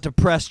whether or not to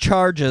press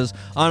charges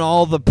on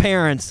all the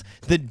parents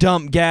that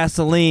dump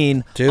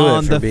gasoline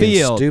on the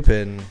field.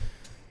 Stupid.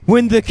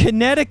 When the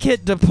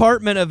Connecticut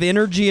Department of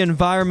Energy and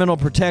Environmental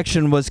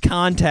Protection was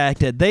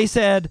contacted, they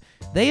said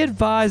they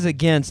advise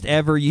against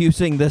ever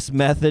using this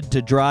method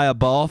to dry a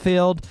ball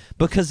field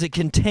because it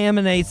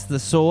contaminates the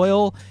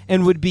soil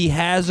and would be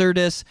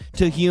hazardous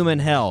to human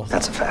health.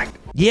 That's a fact.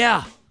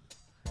 Yeah.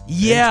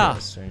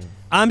 Interesting.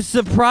 I'm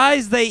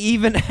surprised they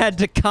even had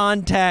to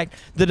contact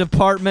the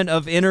Department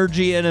of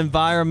Energy and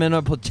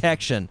Environmental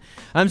Protection.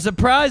 I'm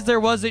surprised there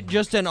wasn't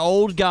just an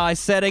old guy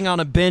sitting on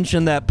a bench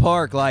in that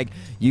park like,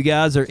 you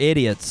guys are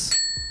idiots.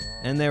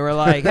 And they were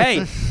like, hey,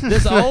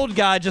 this old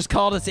guy just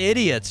called us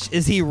idiots.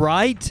 Is he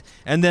right?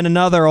 And then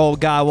another old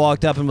guy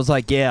walked up and was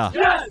like, yeah,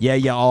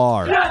 you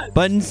are.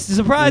 But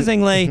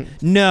surprisingly,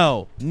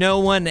 no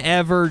one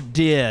ever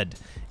did.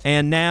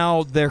 And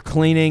now they're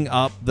cleaning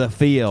up the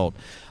field.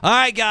 All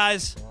right,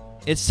 guys.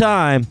 It's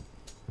time.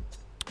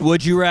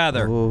 Would you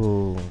rather?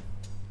 Ooh.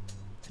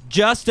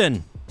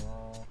 Justin,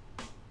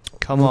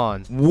 Come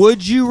on.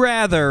 would you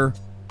rather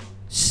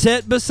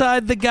sit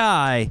beside the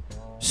guy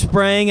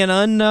spraying an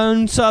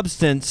unknown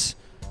substance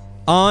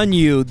on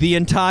you the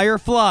entire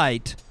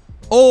flight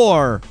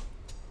or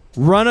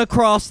run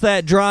across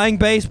that drying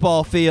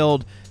baseball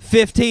field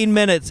 15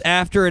 minutes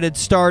after it had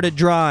started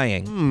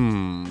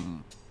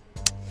drying?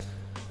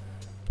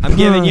 I'm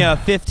giving you a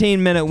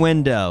 15-minute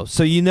window,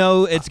 so you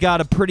know it's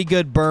got a pretty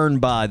good burn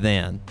by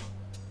then.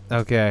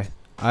 Okay.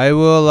 I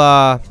will,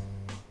 I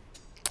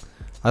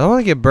don't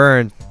want to get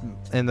burned,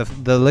 and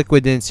the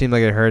liquid didn't seem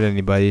like it hurt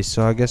anybody,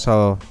 so I guess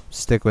I'll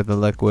stick with the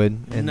liquid.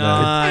 And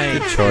Nice.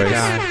 Good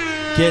choice.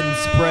 Getting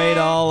sprayed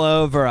all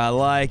over. I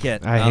like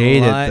it. I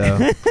hate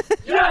it,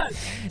 though.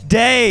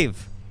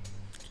 Dave,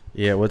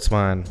 Yeah, what's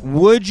mine?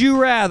 would you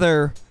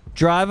rather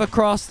drive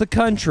across the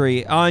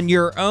country on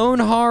your own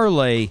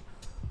Harley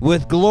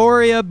with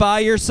Gloria by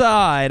your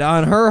side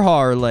on her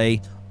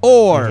Harley,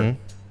 or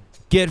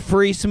get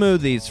free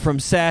smoothies from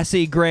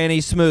Sassy Granny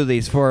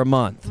Smoothies for a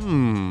month?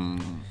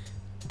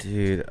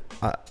 Dude,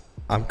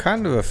 I'm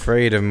kind of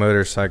afraid of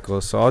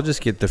motorcycles, so I'll just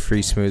get the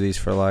free smoothies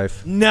for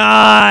life.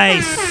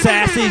 Nice.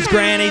 Sassy's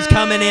Granny's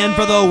coming in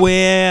for the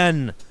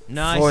win.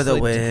 Nice. For the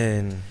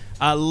win.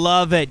 I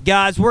love it.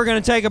 Guys, we're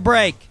going to take a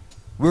break.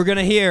 We're going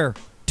to hear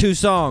 2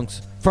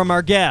 songs from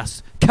our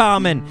guests,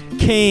 Common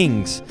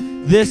Kings.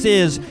 This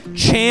is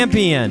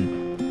Champion.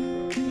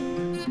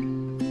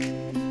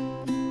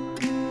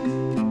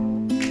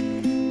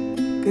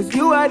 Cause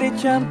you are the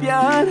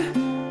champion.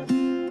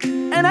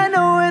 And I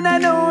know, and I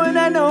know, and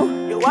I know,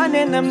 you're 1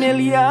 in a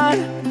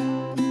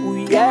million. Ooh,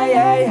 yeah,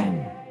 yeah, yeah.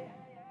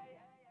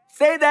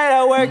 Say that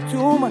I work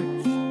too much.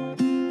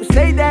 You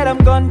say that I'm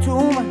gone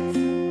too much.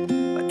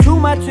 But too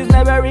much is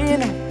never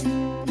enough.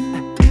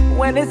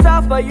 When it's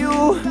all for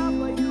you,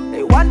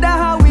 they wonder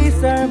how we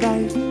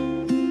survive.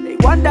 They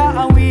wonder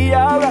how we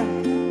alright.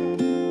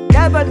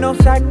 Never no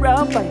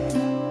sacrifice.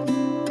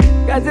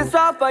 Cause it's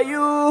all for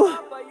you.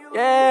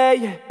 Yeah,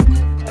 yeah.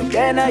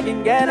 Again, I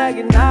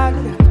get knocked out.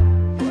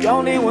 The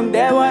only one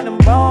there when I'm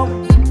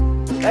born.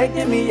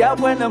 Waking me up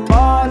when I'm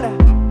all out.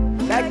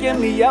 Backing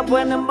me up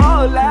when I'm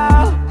all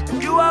out.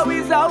 You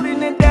always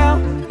holding it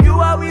down. You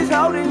always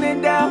holding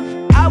it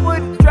down. I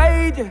wouldn't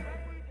trade you,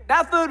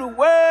 not for the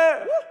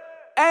world.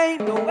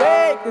 Ain't no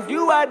way, cause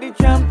you are the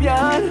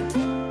champion.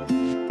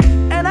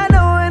 And I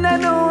know, and I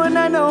know, and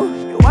I know,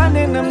 you're 1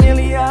 in a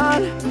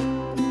million.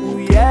 Ooh,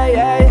 yeah,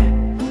 yeah, yeah.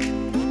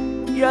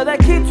 You're the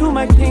key to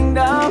my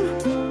kingdom.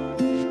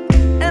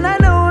 And I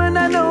know, and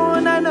I know,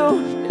 and I know,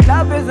 your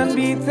love is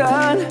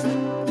unbeaten.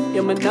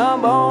 You're my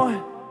number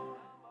 1.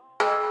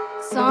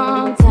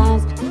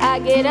 Sometimes I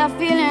get a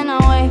feeling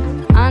away.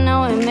 I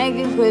know it make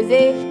you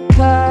crazy.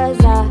 Cause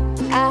I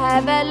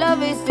have that love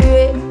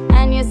history.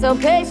 And you're so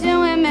patient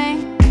with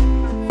me.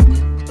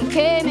 You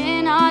came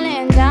in all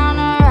in down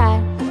the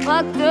right.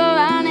 Fucked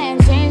around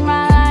and changed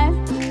my life.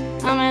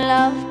 I'm in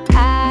love,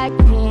 I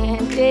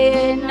can't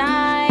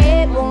deny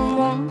it. Boom,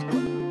 boom.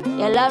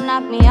 Your love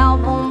knocked me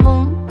out, boom,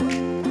 boom.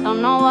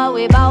 Don't know what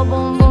we bout,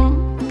 boom, boom.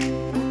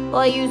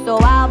 Boy, you so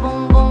wild,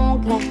 boom,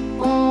 boom,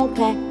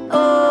 clap,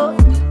 oh.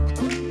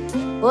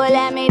 Boy,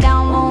 let me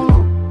down, boom,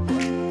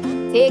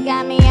 boom. Take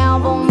on me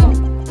out, boom, boom.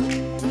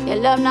 Your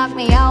love knocked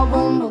me out,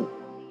 boom, boom.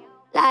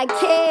 Like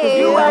hey,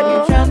 you are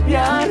the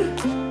champion.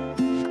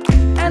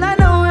 And I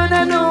know, and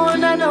I know,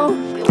 and I know,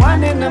 you're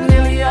 1 in a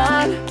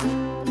million.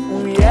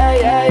 Ooh, yeah,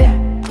 yeah, yeah.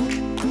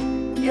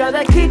 You're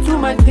the key to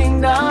my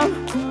kingdom.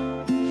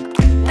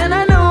 And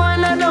I know,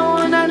 and I know,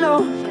 and I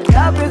know, your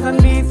love is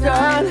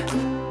unbeaten.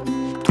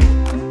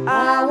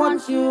 I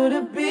want you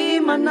to be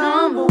my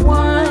number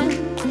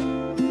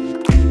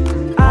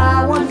 1.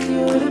 I want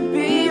you to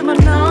be my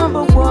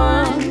number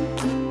 1.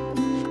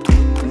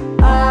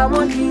 I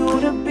want you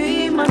to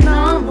be my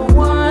number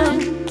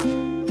 1.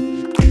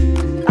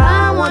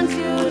 I want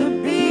you to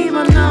be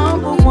my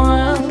number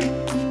 1.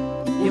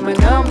 You're my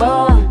number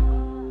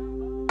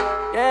 1.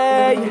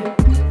 Yeah, yeah.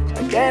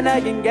 Again, I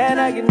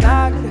get knocked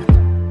out.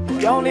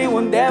 The only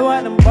one there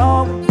when I'm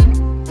born.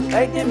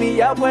 Waking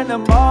me up when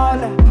I'm all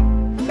out.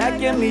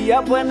 Backing me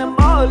up when I'm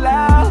all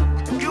out.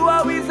 You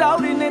always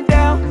holding it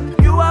down.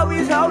 You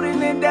always holding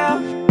it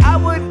down. I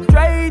wouldn't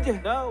trade you,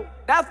 no,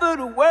 not for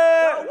the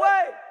world.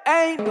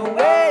 Ain't no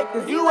way,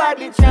 cause you are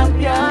the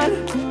champion.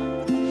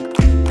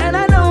 And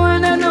I know,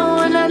 and I know,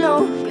 and I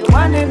know, you're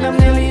 1 in a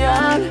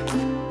million.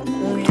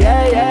 Ooh,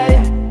 yeah, yeah,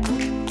 yeah.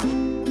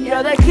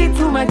 You're the key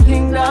to my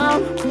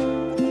kingdom.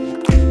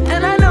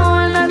 And I know,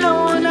 and I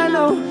know, and I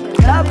know,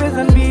 your love is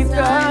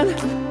unbeaten.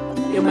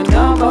 You're my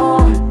number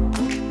 1.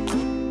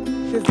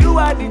 Cause you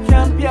are the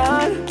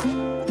champion.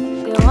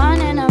 you're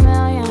 1 in a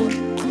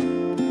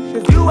million.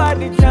 Cause you are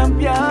the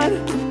champion.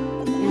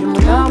 You're my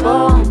number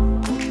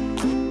 1.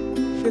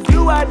 Cause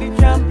you are the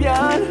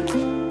champion.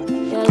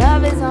 Your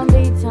love is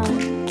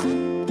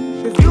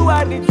unbeaten. Cause you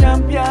are the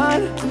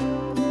champion.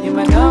 You're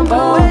my number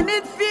 1. When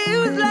it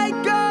feels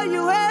like all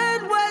you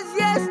had was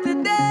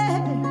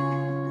yesterday,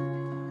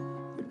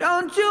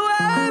 don't you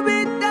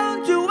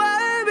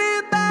worry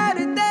about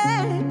it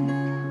then.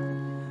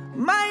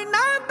 Might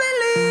not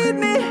believe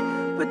me,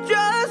 but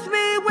trust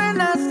me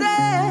when I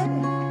say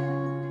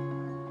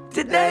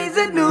today's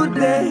a new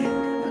day,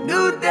 a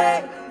new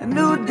day, a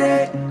new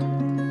day.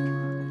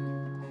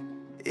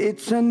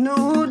 It's a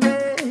new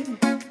day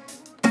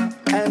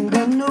and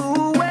a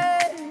new way.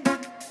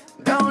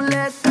 Don't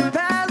let the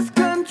past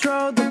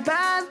control the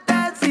path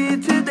that's here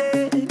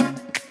today.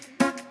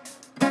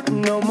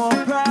 No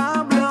more pride.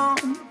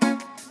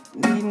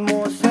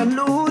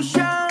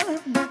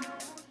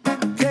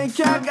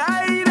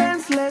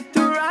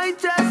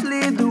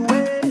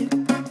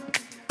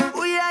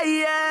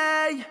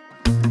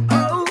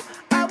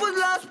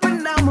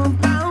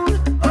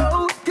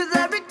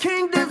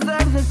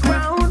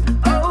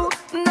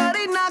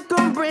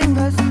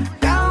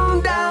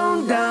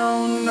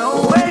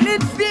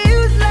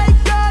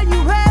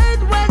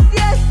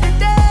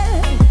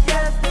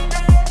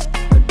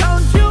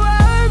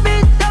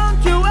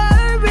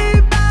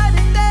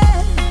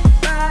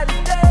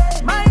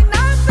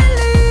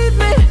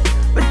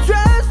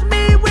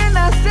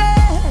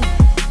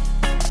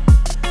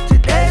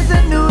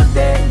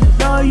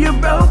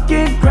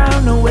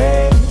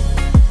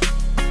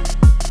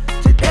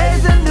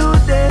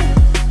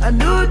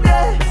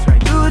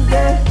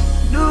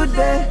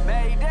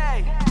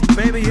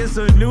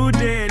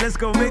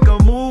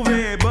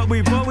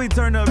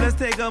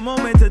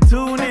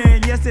 tune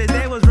in.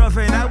 Yesterday was rough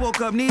and I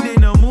woke up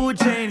needing a mood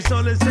change.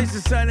 Solar chase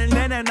the sun and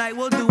then at night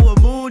we'll do a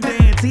moon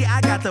dance. See,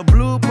 I got the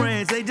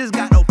blueprints, they just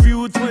got a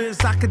few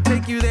twists. I could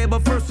take you there,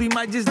 but first we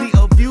might just need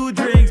a few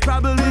drinks.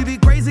 Probably be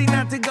crazy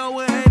not to go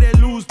ahead and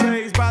lose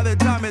pace. By the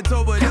time it's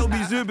over, they'll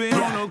be zipping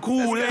on a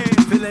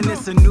Kool-Aid. Feeling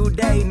it's a new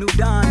day, new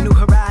dawn, new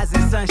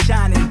horizon, sun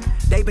shining.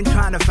 They've been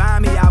trying to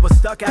find me, I was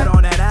stuck out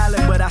on that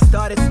island, but I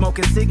started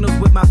smoking signals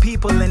with my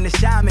people in the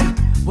shaman.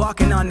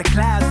 Walking on the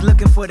clouds,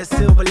 looking for the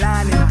silver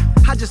lining.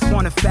 I just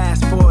wanna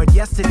fast forward,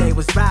 yesterday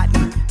was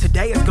rotten.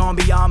 Today is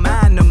gonna be all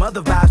mine, them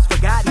other vibes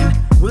forgotten.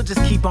 We'll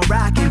just keep on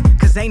rocking,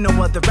 cause ain't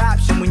no other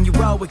option. When you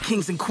roll with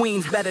kings and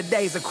queens, better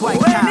days are quite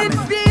common. When it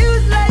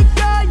feels like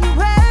all you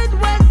had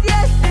was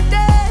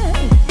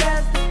yesterday.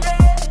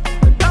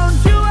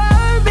 Don't you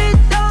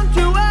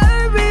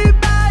worry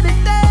about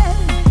it then.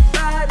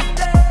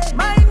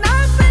 Might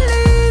not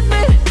believe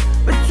me,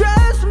 but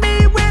trust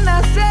me when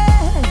I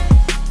say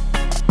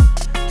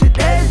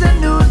today's a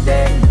new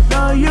day.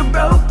 Throw your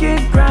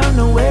broken crown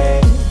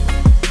away.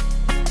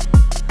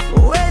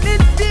 When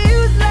it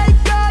feels like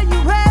all you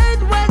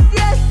had was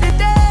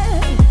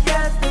yesterday.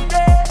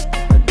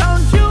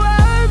 Don't you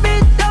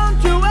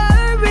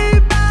worry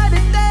about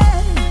it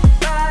then.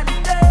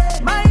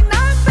 Might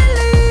not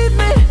believe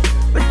me,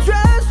 but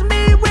trust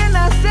me when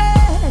I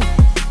say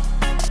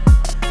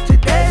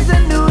today's a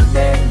new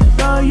day.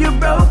 Throw your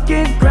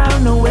broken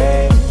crown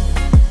away.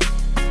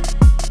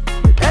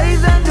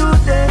 Today's a new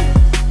day,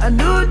 a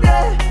new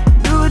day,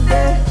 new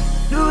day,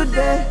 new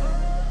day.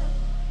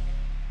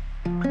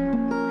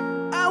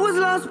 I was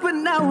lost but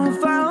now I'm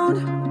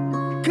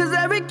found, cause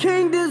every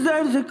king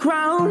deserves a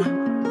crown.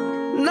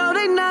 No,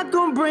 they not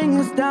gonna bring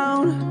us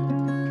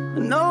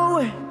down. No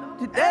way,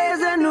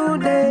 today's a new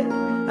day,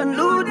 a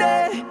new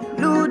day,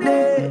 new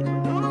day.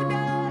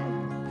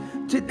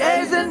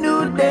 Today's a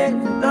new day,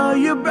 throw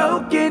your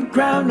broken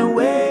crown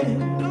away.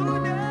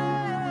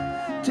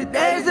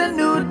 Today's a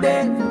new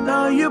day,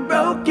 throw your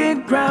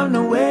broken crown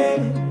away.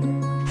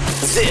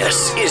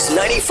 This is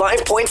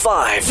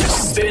 95.5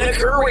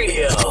 Spinnaker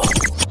Radio.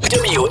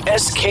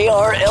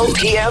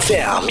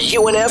 WSKR-LP-FM,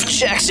 UNF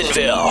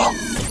Jacksonville.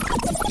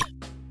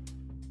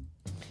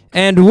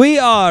 And we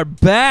are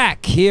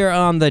back here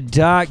on the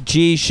Doc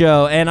G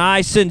Show, and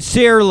I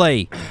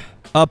sincerely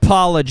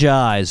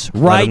apologize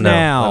right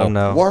now. Let 'em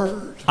know.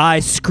 Word.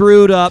 I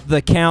screwed up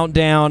the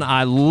countdown.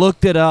 I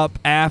looked it up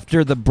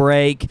after the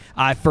break.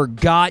 I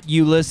forgot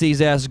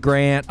Ulysses S.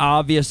 Grant,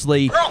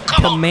 obviously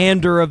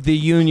commander of the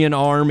Union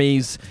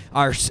armies,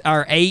 our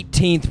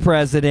 18th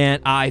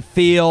president. I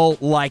feel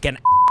like a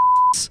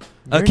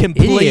You're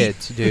complete an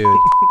idiot, dude. You're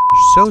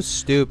so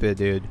stupid,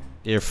 dude.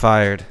 You're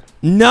fired.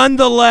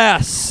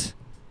 Nonetheless,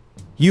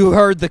 you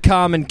heard the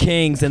Common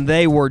Kings, and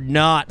they were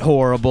not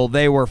horrible.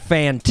 They were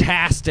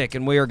fantastic,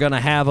 and we are going to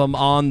have them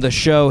on the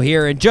show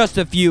here in just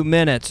a few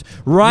minutes,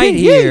 right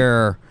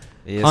here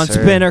Yes, on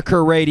sir.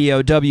 Spinnaker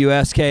Radio,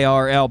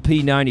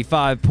 WSKR-LP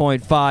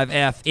 95.5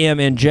 FM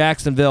in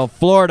Jacksonville,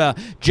 Florida.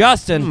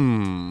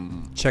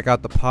 Justin. Check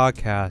out the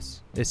podcast.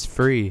 It's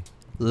free.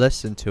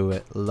 Listen to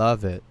it.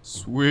 Love it.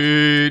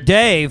 Sweet.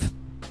 Dave.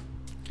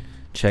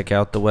 Check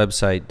out the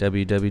website,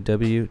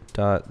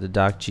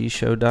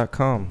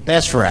 www.thedocgshow.com.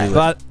 That's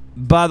right.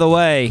 By the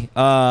way,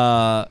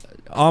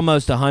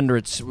 almost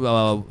 100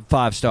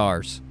 5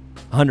 stars.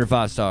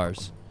 105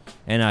 stars.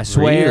 And I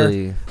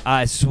swear,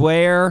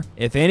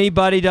 if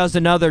anybody does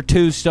another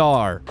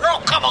 2-star,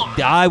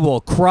 I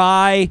will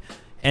cry,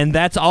 and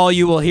that's all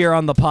you will hear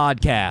on the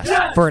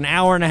podcast for an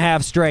hour and a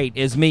half straight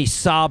is me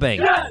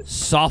sobbing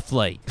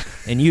softly.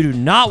 And you do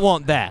not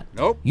want that.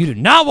 Nope. You do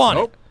not want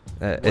it.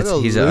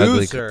 He's an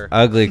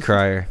ugly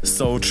crier.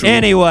 So true.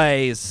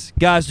 Anyways,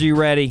 guys, are you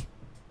ready?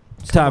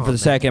 It's time for the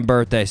second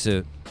birthday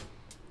suit.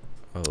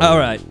 Oh. All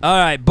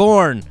right.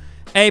 Born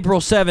April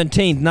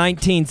 17th,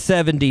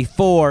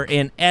 1974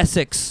 in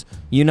Essex,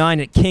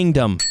 United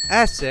Kingdom.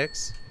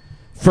 Essex.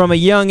 From a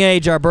young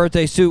age, our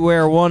birthday suit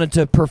wearer wanted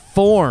to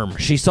perform.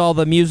 She saw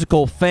the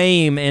musical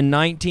Fame in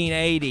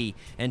 1980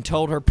 and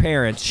told her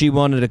parents she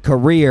wanted a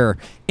career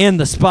in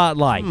the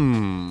spotlight.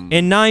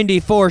 In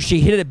 94,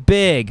 she hit it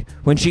big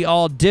when she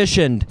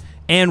auditioned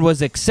and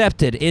was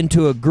accepted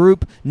into a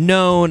group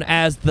known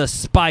as the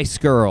Spice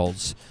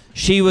Girls.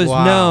 She was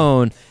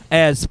known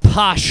as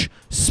Posh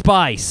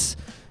Spice.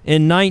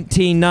 In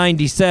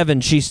 1997,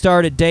 she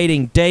started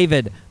dating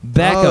David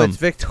Beckham. Oh, it's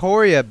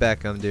Victoria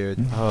Beckham, dude.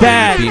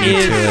 That you beat me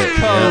is to it.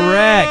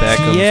 correct. Yeah,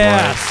 Beckham's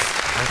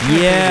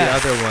Yes.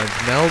 The other ones.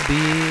 Mel B.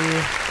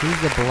 Who's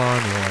the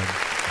blonde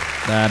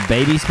one?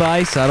 Baby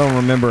Spice? I don't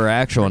remember her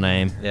actual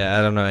name. Yeah,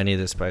 I don't know any of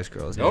the Spice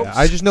Girls. Nope. Yeah,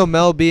 I just know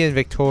Mel B and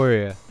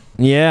Victoria.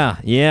 Yeah.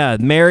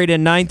 Married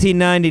in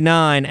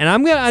 1999. And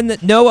I'm going to,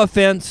 no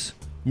offense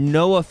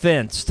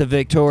to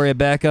Victoria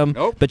Beckham,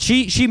 Nope. but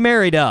she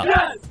married up.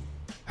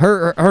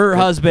 Her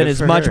husband is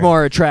for much her.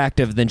 more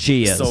attractive than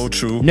she is. So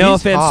true. No He's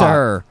offense to hot.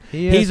 her.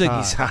 He's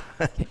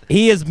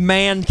He is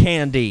man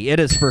candy. It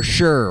is for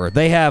sure.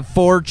 They have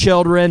 4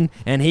 children,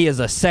 and he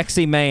is a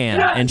sexy man.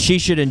 And she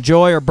should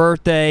enjoy her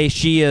birthday.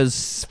 She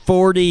is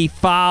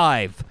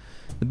 45.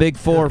 The big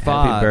 4 or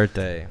 5. Happy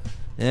birthday.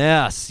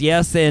 Yes,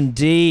 yes,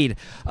 indeed.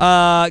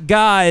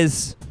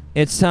 Guys,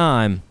 it's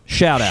time.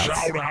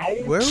 Shout-outs.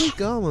 Where are we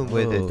going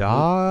with it,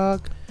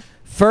 dog?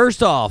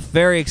 First off,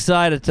 very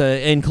excited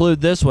to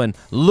include this one.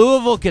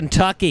 Louisville,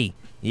 Kentucky.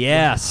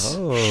 Yes.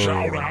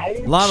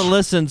 A lot of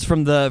listens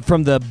from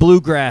the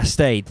Bluegrass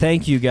State.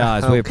 Thank you,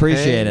 guys. We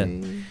appreciate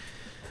it.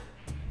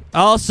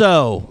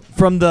 Also,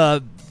 from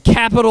the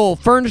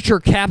furniture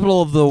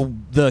capital of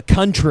the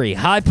country,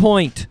 High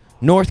Point,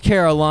 North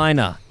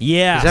Carolina.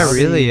 Yes. Is that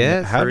really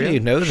it? How do you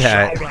know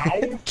that?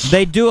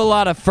 They do a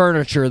lot of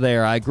furniture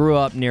there. I grew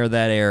up near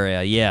that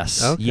area.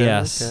 Yes. Okay,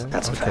 yes. okay.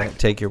 That's okay.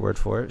 Take your word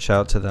for it. Shout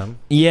out to them.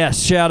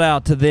 Yes, shout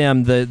out to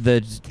them,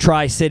 the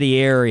Tri-City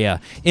area.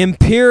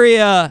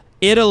 Imperia,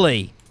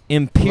 Italy.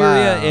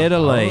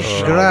 Italy.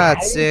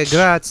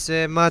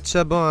 Grazie, much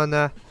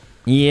buona.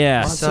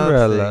 Yes.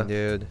 Something,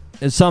 dude.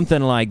 It's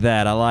something like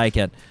that. I like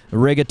it.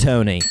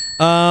 Rigatoni.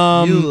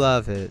 You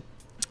love it.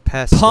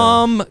 Pesto.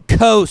 Palm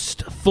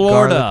Coast,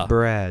 Florida. Garlic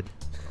bread.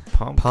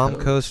 Palm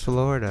Coast,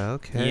 Florida.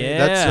 Okay.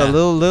 Yeah. That's a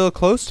little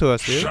close to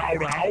us, dude.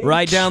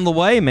 Right down the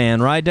way,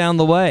 man. Right down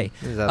the way.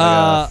 Is that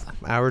like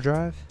an hour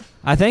drive?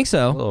 I think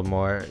so. A little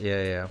more.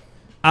 Yeah.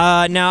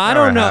 Now I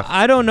don't know.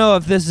 I don't know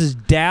if this is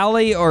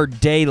Daly or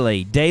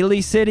Daly.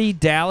 Daly City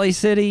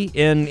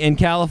in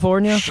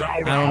California.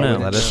 I don't know.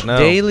 Let us know.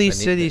 Daly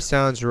City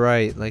sounds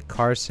right. Like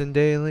Carson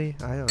Daly?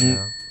 I don't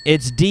know.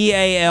 It's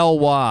Daly.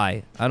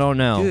 I don't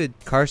know. Dude,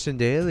 Carson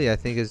Daly, I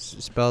think is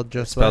spelled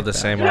just spelled like the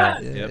same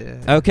that. way.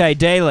 Yep. Okay,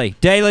 Daly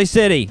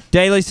City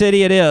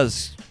it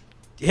is.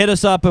 Hit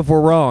us up if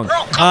we're wrong.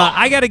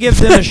 I got to give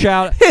them a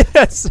shout. Hit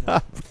us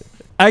up.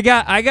 I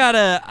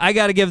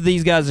gotta give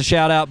these guys a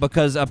shout out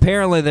because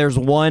apparently there's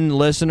one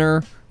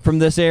listener from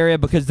this area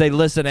because they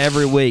listen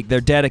every week. They're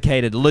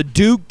dedicated.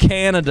 Leduc,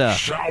 Canada.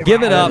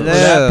 Give it up for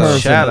that person.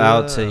 Shout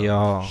out to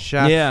y'all.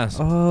 Yes.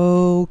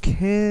 Oh,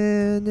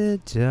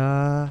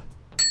 Canada.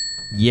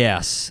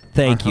 Yes.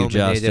 Thank you, Our home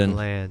and Justin. native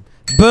land.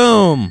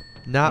 Boom.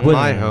 Not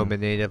my home and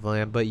native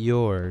land, but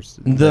yours,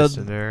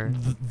 listener.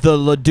 The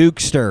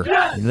Ledukster.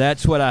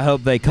 That's what I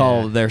hope they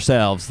call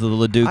themselves, the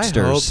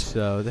Leduksters. I hope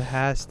so. That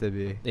has to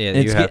be. Yeah,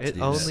 it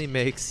only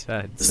makes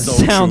sense.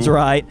 Sounds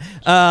right.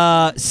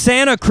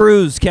 Santa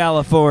Cruz,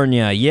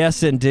 California.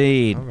 Yes,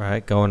 indeed. All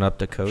right, going up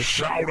the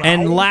coast.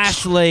 And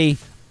lastly,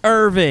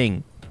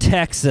 Irving,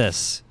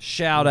 Texas.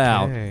 Shout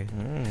out.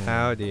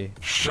 Howdy.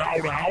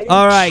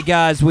 All right,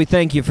 guys, we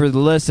thank you for the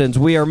listens.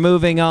 We are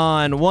moving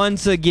on.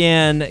 Once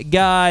again,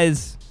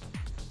 guys,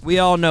 we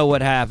all know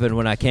what happened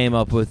when I came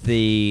up with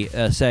the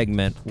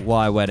segment,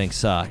 Why Weddings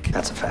Suck.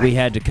 That's a fact. We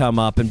had to come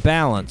up and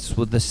balance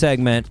with the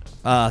segment,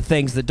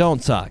 Things That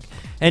Don't Suck.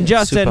 And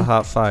Justin, Super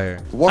hot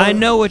fire. I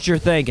know what you're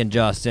thinking,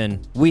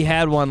 Justin. We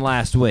had one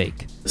last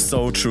week.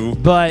 So true.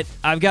 But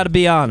I've got to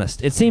be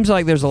honest. It seems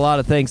like there's a lot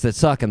of things that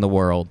suck in the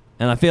world,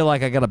 and I feel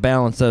like I got to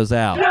balance those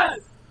out. Yes!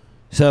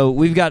 So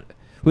we got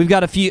to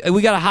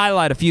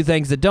highlight a few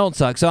things that don't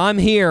suck. So I'm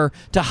here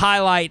to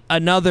highlight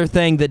another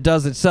thing that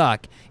doesn't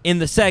suck in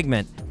the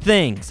segment,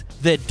 Things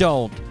That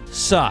Don't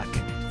Suck.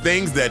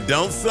 Things that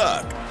don't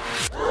suck.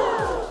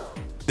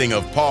 Thing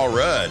of Paul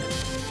Rudd.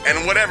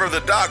 And whatever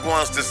the doc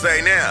wants to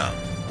say now.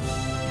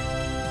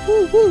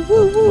 What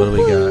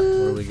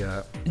do we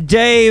got?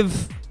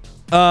 Dave,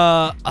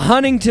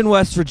 Huntington,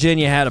 West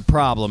Virginia had a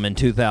problem in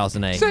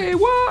 2008. Say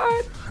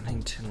what?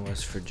 Huntington,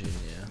 West Virginia.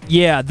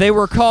 Yeah, they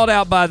were called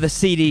out by the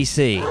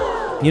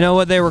CDC. You know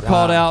what they were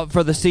called out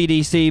for the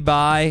CDC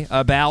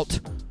about?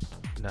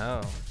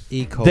 No.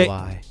 E.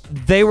 coli.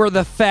 They were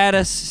the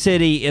fattest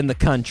city in the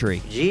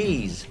country.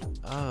 Jeez.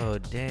 Oh,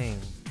 dang.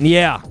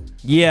 Yeah.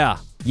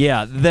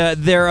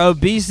 Their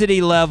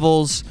obesity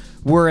levels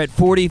were at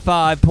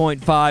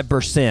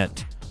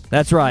 45.5%.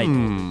 That's right.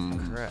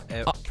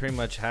 Pretty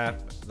much half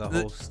the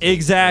whole state.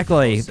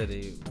 Exactly. The whole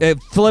city.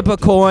 Flip a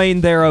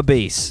coin, they're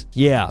obese.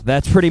 Yeah,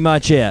 that's pretty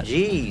much it.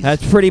 Jeez.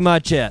 That's pretty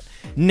much it.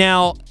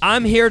 Now,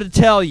 I'm here to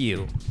tell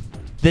you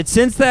that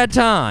since that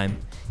time,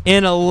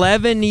 in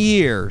 11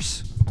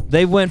 years,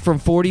 they went from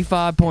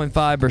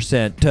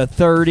 45.5% to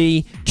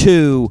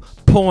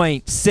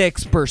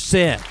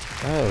 32.6%.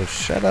 Oh,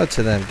 shout out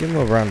to them. Give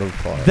them a round of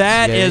applause.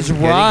 That is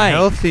right.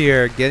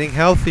 Getting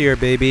healthier,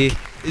 baby.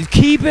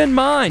 Keep in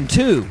mind,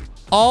 too,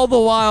 all the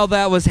while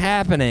that was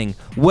happening,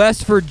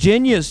 West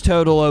Virginia's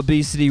total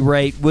obesity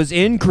rate was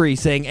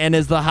increasing and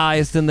is the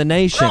highest in the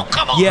nation. Oh,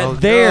 come on.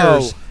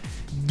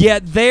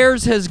 Yet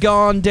theirs has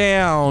gone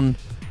down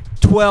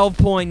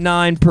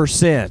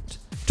 12.9%.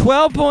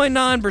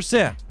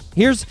 12.9%.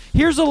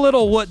 Here's a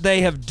little what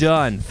they have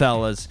done,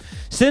 fellas.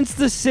 Since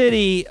the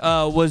city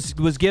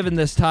was given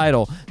this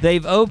title,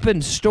 they've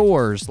opened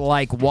stores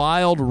like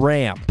Wild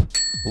Ramp.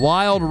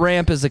 Wild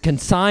Ramp is a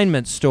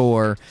consignment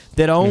store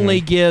that only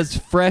gives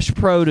fresh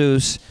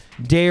produce,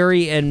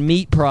 dairy, and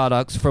meat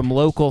products from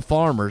local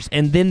farmers,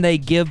 and then they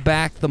give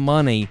back the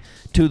money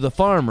to the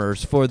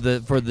farmers for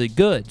the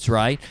goods,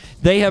 right?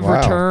 They have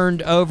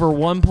returned over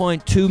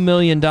 $1.2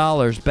 million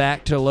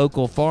back to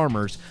local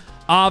farmers,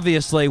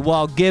 obviously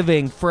while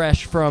giving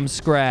fresh from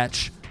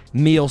scratch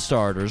meal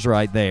starters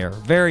right there.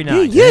 Very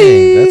nice.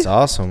 Dang, that's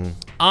awesome.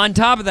 On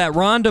top of that,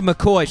 Rhonda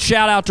McCoy.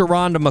 Shout out to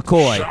Rhonda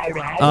McCoy.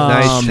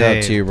 Nice Shout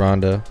out to you,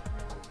 Rhonda.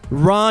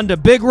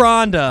 Big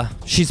Rhonda.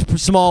 She's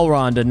small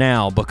Rhonda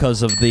now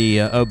because of the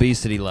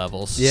obesity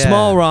levels. Yeah.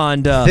 Small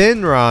Rhonda.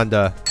 Thin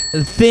Rhonda.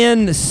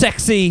 Thin,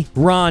 sexy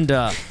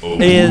Rhonda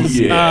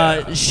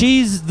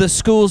she's the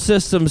school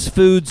system's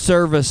food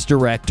service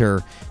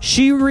director.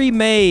 She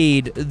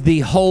remade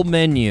the whole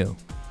menu.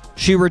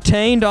 She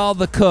retained all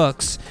the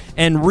cooks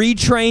and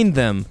retrained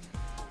them.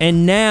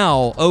 And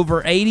now,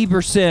 over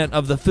 80%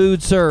 of the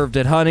food served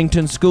at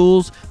Huntington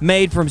schools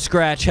made from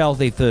scratch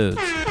healthy foods.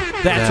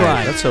 That's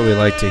right. That's what we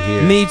like to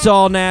hear. Meets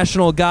all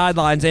national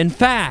guidelines. In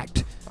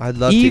fact, I'd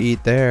love to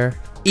eat there.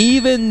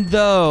 even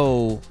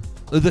though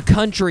the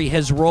country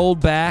has rolled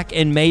back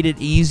and made it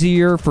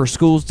easier for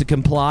schools to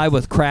comply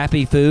with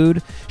crappy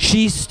food,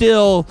 she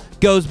still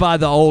goes by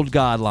the old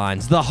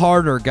guidelines, the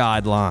harder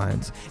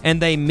guidelines,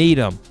 and they meet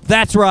them.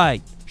 That's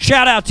right.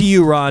 Shout out to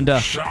you, Rhonda.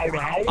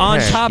 On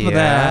top of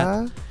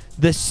that,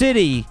 the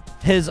city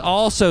has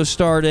also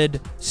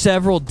started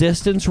several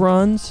distance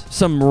runs,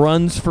 some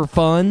runs for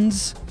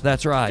funds.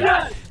 That's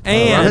right.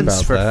 And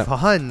Runs for that.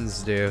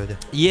 funds, dude.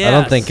 yes, I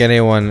don't think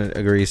anyone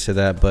agrees to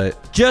that,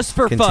 but just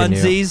for continue.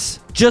 funsies.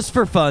 Just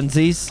for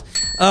funsies.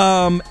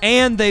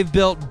 And they've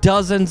built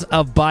dozens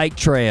of bike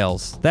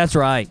trails. That's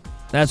right.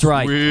 That's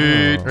right.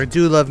 I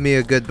do love me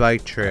a good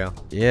bike trail.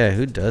 yeah,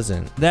 who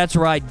doesn't? That's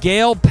right.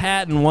 Gail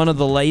Patton, one of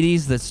the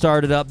ladies that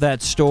started up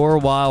that store,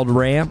 Wild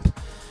Ramp,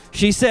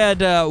 she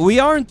said, we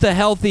aren't the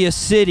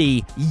healthiest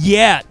city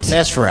yet.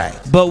 That's right.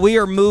 But we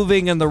are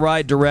moving in the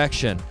right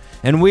direction.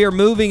 And we are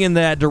moving in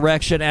that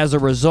direction as a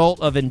result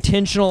of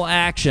intentional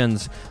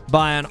actions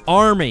by an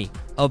army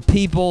of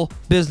people,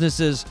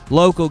 businesses,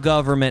 local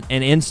government,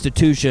 and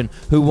institution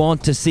who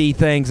want to see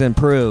things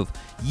improve.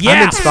 Yes!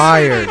 I'm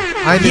inspired.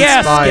 I'm Yes,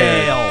 inspired.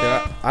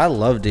 Gail. I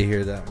love to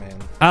hear that, man.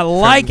 I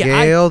like From it.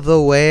 Gail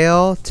the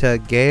whale to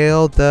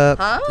Gail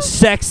the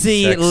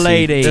Sexy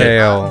lady.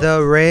 Tail.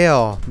 the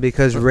rail,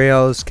 because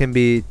rails can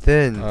be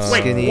thin,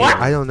 skinny. what?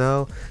 I don't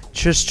know.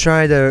 Just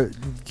trying to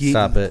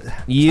Stop it.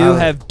 You Oh,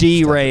 have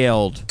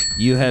derailed.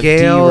 You have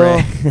Gail,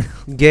 derailed.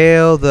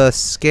 Gail the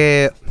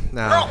scale.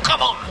 No,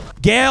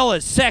 Gail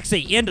is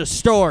sexy. End of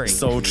story.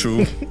 So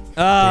true.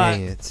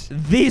 dang it.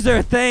 These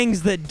are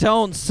things that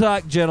don't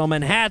suck,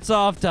 gentlemen. Hats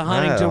off to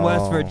Huntington,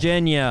 West all.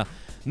 Virginia.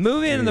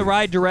 Moving in the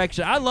right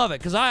direction. I love it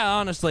because I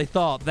honestly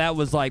thought that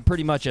was like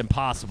pretty much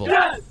impossible.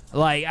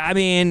 Like, I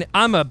mean,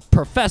 I'm a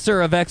professor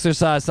of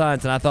exercise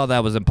science, and I thought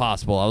that was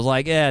impossible. I was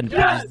like,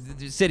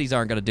 cities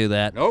aren't going to do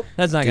that. Nope.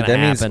 That's not Dude, going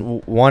to that happen.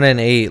 means 1 in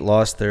 8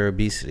 lost their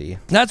obesity.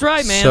 That's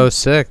right, man. So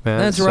sick, man.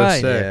 That's So right.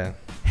 sick. Yeah.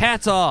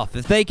 Hats off.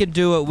 If they can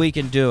do it, we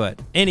can do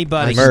it.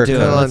 Anybody can America. do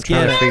it. I'm Let's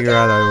trying get to it. figure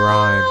out a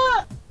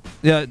rhyme.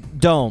 Yeah,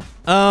 don't.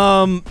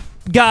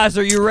 Guys,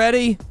 are you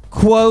ready?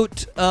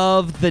 Quote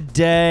of the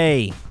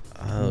day.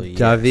 Oh, yes.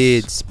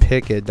 David's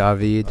pick it,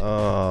 David.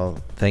 Oh,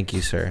 thank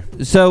you, sir.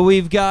 So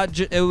we've got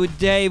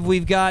Dave.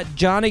 We've got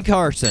Johnny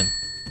Carson.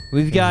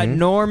 We've got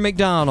Norm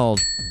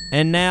Macdonald,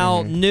 and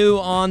now new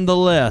on the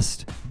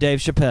list, Dave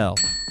Chappelle.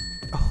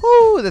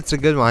 Oh, that's a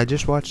good one. I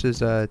just watched his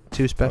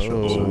 2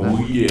 specials. on Oh,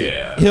 that.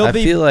 yeah. I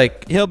feel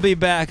like He'll be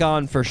back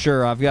on for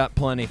sure. I've got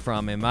plenty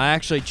from him. I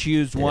actually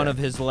choose one of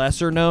his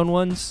lesser known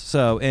ones.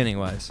 So,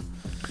 anyways,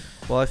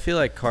 well, I feel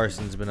like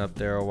Carson's been up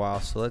there a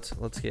while, so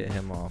let's get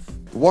him off.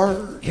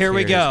 here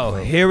we Here's go.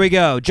 quote. Here we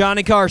go.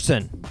 Johnny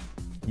Carson.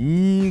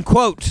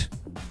 Quote: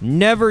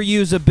 "Never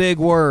use a big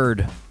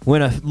word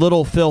when a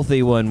little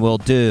filthy one will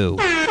do."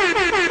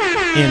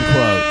 End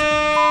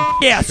quote.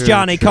 Yes, True,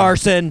 Johnny true.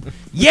 Carson.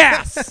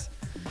 Yes.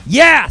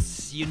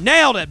 Yes, you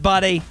nailed it,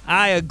 buddy.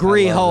 I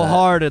agree I love that.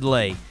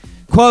 wholeheartedly.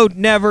 Quote,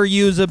 never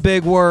use a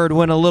big word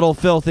when a little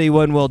filthy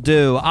one will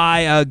do.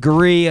 I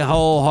agree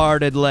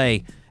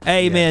wholeheartedly.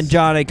 Amen, Yes.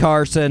 Johnny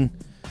Carson.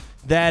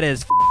 That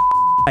is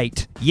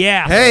right.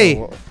 Yeah.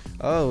 Hey,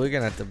 Oh, we're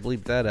gonna have to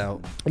bleep that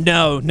out.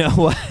 No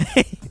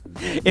way.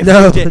 If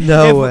No- we did-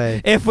 no if-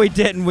 way. If we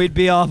didn't, we'd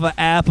be off of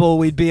Apple.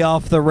 We'd be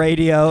off the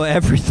radio.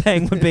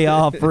 Everything would be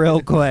off real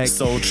quick.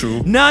 So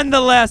true.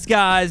 Nonetheless,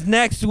 guys,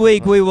 next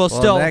week we will Well,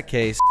 still... in that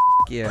case,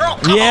 yeah.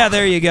 Yeah,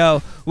 there you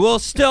go. We'll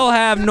still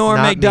have Norm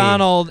Not me.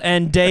 Macdonald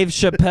and Dave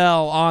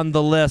Chappelle on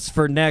the list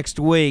for next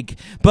week.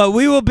 But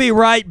we will be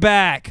right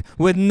back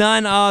with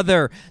none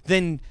other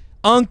than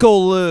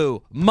Uncle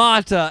Lou,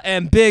 Mata,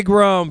 and Big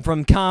Rome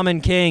from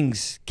Common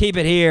Kings. Keep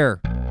it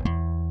here.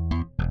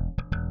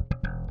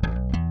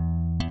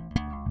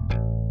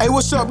 Hey,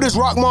 what's up? This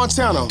Rock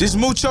Montana. This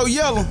Mucho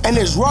Yellow. And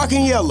this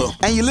Rockin' Yellow.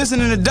 And you're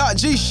listening to Doc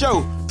G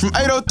Show from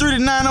 803 to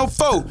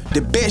 904.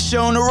 The best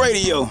show on the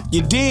radio.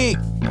 You dig?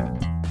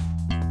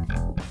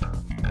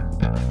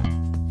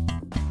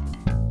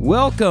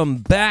 Welcome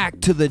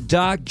back to the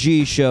Doc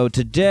G Show.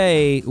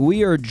 Today,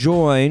 we are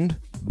joined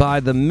by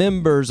the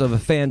members of a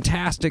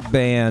fantastic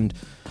band,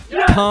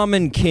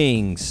 Common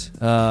Kings,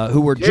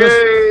 who were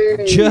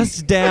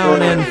just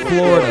down in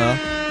Florida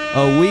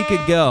a week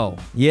ago.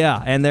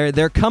 Yeah, and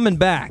they're coming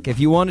back. If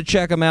you want to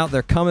check them out,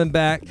 they're coming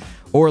back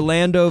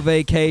Orlando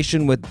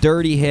Vacation with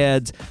Dirty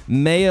Heads,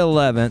 May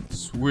 11th.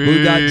 Sweet.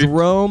 We've got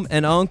Jerome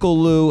and Uncle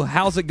Lou.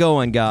 How's it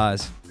going,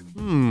 guys?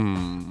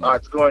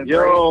 It's going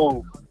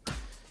great.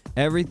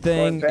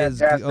 Everything is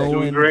fantastic. going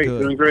Doing great,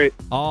 good. doing great.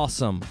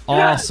 Awesome.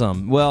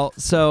 Well,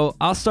 so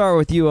I'll start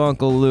with you,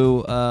 Uncle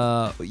Lou.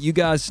 You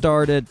guys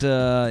started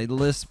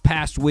this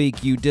past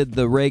week. You did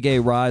the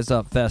Reggae Rise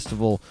Up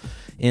Festival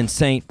in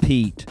St.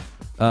 Pete.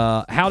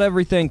 How'd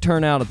everything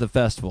turn out at the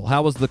festival?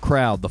 How was the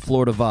crowd, the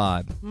Florida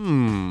vibe?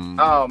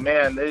 Oh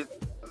man,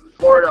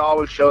 Florida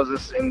always shows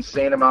us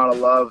insane amount of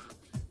love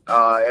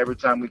every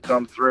time we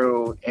come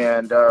through,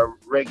 and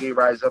Reggae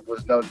Rise Up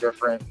was no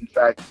different. In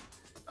fact,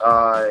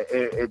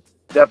 it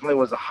definitely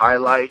was a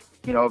highlight,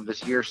 of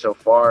this year so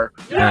far.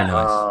 Very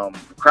nice.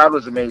 The crowd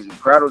was amazing.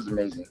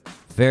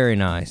 Very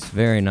nice.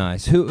 Very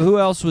nice. Who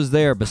else was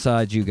there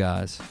besides you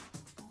guys?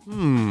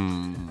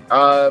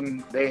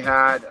 They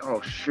had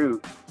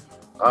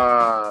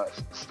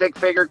Stick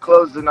Figure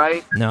closed the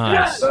night.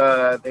 Nice.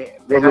 They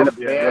had a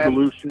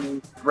band.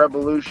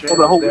 Revolution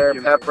was there.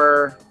 Weekend.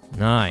 Pepper.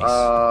 Nice.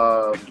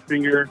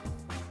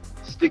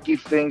 Sticky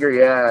Finger.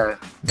 Yeah.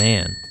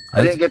 Man.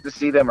 I didn't get to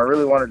see them. I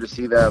really wanted to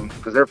see them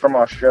because they're from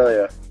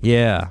Australia.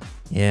 Yeah,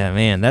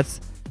 man,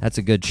 that's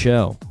a good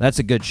show. That's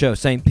a good show.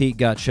 St. Pete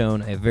got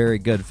shown a very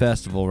good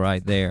festival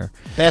right there.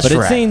 That's but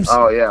right. It seems,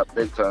 oh yeah,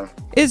 big time.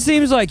 It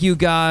seems like you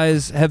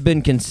guys have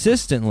been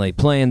consistently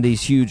playing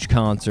these huge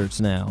concerts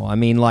now. I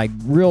mean, like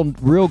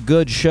real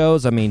good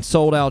shows. I mean,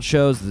 sold out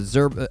shows.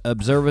 The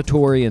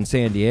Observatory in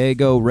San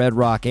Diego, Red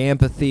Rock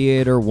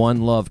Amphitheater,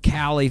 One Love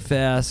Cali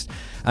Fest.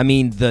 I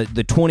mean,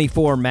 the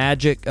 24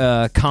 Magic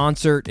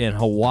concert in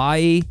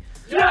Hawaii.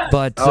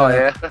 But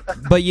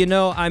but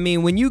I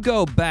mean, when you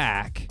go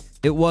back,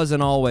 it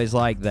wasn't always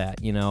like that.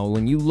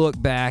 When you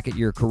look back at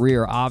your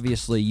career,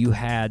 obviously you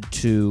had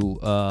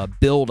to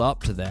build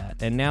up to that.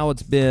 And now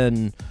it's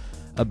been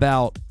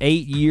about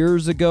 8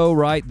 years ago,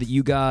 right, that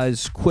you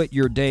guys quit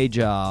your day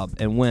job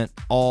and went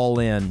all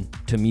in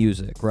to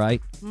music,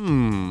 right?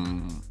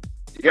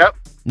 Yep.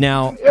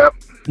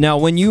 Now,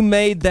 when you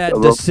made that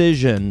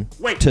decision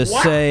to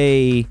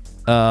say,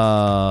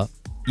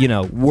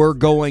 we're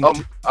going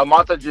to...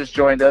 Amata just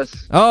joined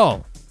us.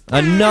 Oh,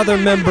 another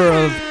member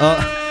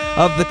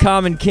of the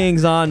Common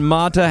Kings on.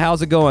 Mata,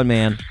 how's it going,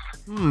 man?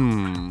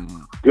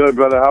 Good,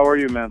 brother. How are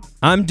you, man?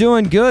 I'm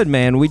doing good,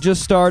 man. We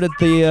just started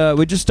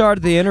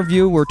the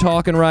interview. We're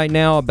talking right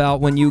now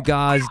about when you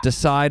guys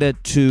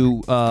decided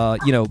to,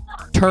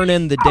 turn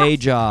in the day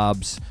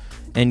jobs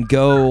and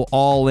go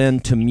all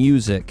into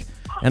music.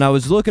 And I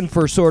was looking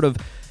for sort of,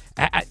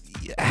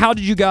 how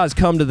did you guys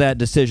come to that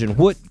decision?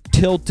 What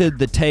tilted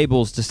the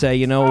tables to say,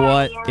 you know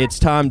what, it's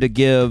time to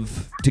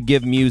give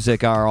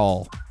music our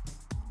all?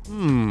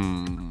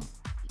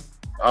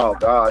 Oh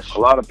gosh, a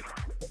lot of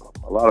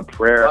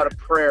prayer.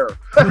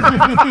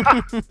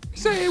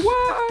 Say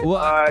what? Well,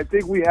 I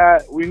think we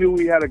knew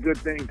we had a good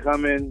thing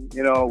coming.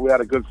 We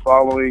had a good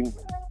following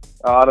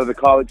out of the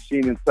college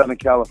scene in Southern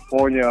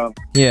California.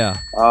 Yeah.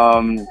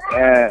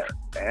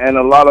 And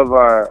a lot of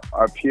our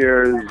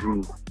peers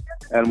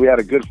and we had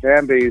a good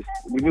fan base.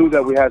 We knew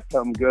that we had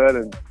something good,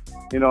 and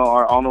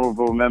our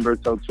honorable member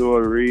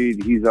Totua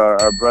Reed, he's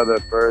our brother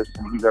first,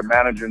 and he's our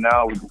manager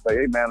now. We just like,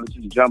 hey man, let's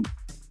just jump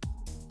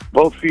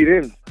both feet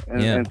in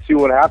and see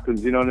what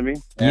happens. You know what I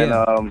mean?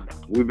 Yeah. And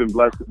we've been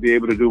blessed to be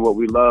able to do what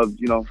we love.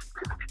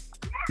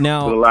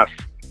 Now, for the last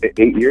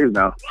 8 years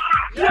now.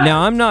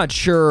 Now, I'm not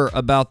sure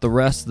about the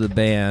rest of the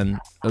band,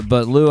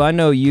 but Lou, I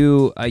know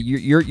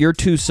your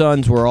two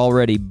sons were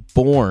already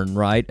born,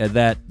 right, at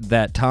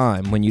that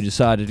time when you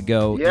decided to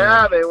go.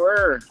 Yeah, they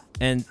were.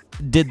 And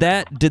did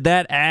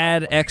that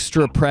add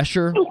extra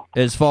pressure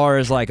as far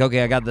as like,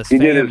 okay, I got this He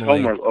family. did his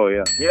homework. Oh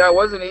yeah. Yeah, it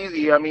wasn't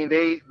easy. I mean,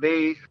 they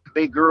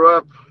grew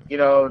up.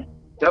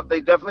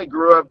 They definitely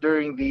grew up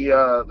during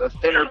the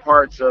thinner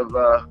parts of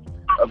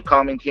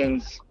Common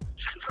Kings,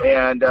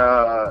 and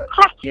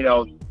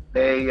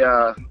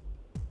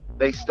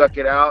they stuck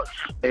it out.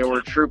 They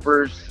were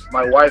troopers.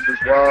 My wife as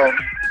well.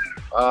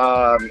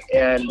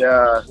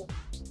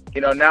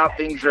 Now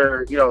things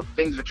are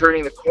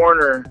turning the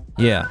corner.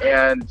 Yeah.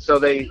 And so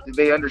they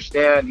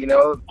understand. They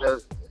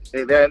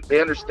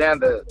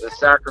understand the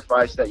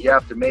sacrifice that you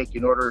have to make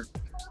in order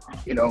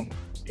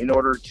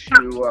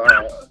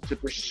to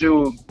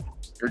pursue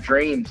your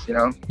dreams.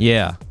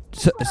 Yeah.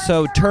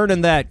 So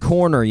turning that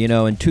corner,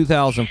 in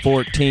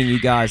 2014, you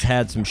guys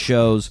had some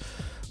shows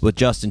with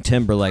Justin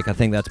Timberlake. I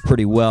think that's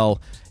pretty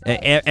well.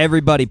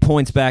 Everybody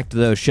points back to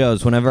those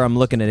shows. Whenever I'm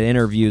looking at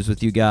interviews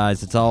with you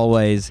guys, it's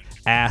always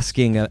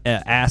asking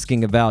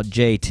about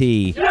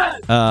JT.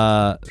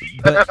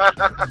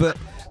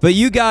 But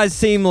you guys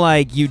seem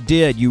like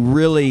you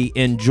really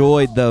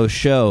enjoyed those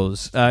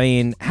shows. I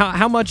mean,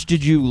 how much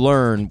did you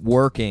learn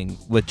working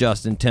with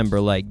Justin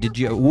Timberlake?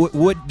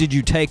 What did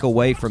you take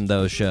away from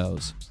those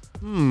shows?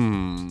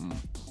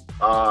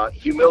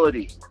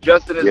 Humility.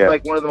 Justin is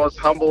like one of the most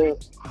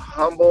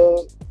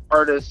humble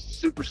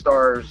artists,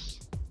 superstars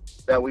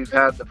that we've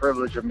had the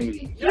privilege of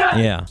meeting.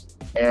 Yeah.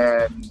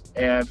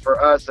 And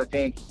for us, I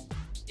think,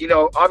 you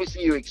know,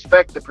 obviously you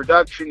expect the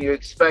production, you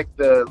expect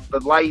the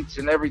lights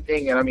and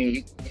everything, and I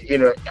mean, you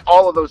know,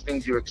 all of those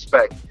things you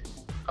expect.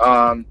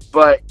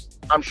 But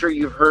I'm sure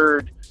you've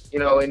heard, you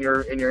know, in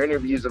your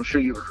interviews, I'm sure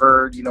you've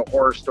heard, you know,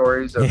 horror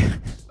stories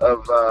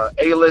of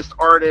A-list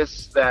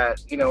artists that,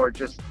 you know, are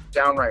just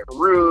downright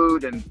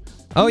rude and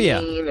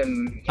mean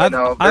and you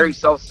know, very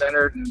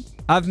self-centered. And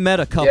I've met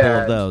a couple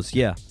of those.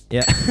 Yeah.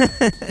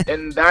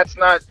 And that's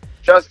not,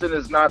 Justin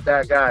is not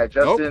that guy.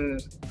 Justin,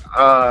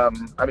 I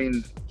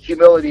mean,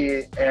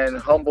 humility and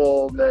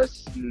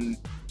humbleness and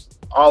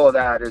all of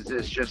that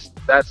is just,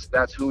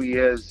 that's who he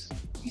is.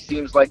 He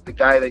seems like the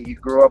guy that you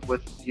grew up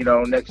with, you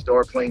know, next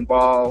door playing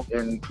ball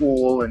and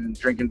pool and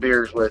drinking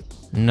beers with.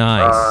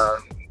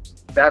 Nice.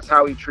 That's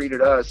how he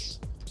treated us.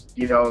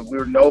 You know, we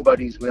were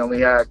nobodies. We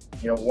only had,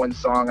 you know, one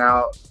song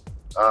out.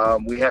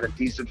 We had a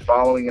decent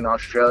following in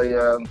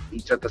Australia. He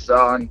took us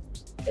on.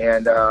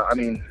 And, I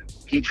mean,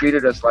 he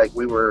treated us like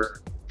we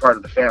were part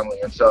of the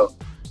family. And so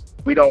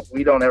we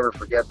don't ever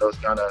forget those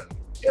kind of,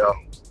 you know,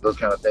 those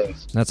kind of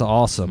things. That's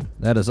awesome.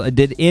 That is.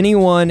 Did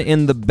anyone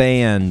in the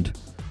band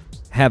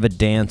have a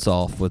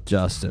dance-off with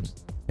Justin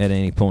at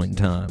any point in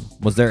time?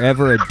 Was there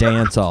ever a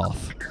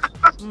dance-off?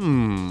 I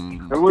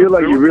feel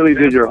like you really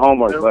did your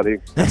homework, buddy.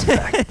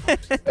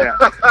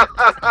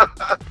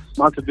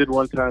 Monta did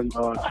one time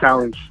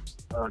challenge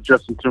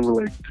Justin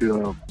Timberlake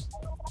to a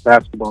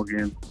basketball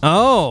game.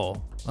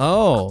 Oh,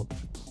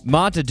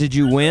 Monta, did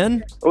you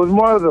win? It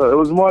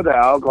was more the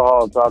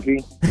alcohol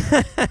talking.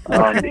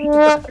 Apparently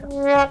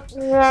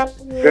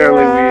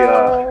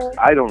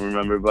I don't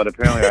remember, but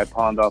apparently I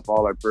pawned off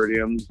all our per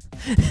diems,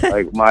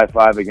 like my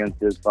 5 against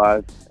his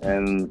 5,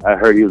 and I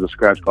heard he was a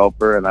scratch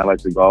golfer, and I like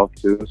to golf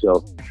too.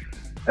 So,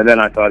 and then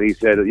I thought he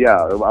said, "Yeah,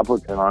 I'll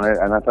put 10 on it,"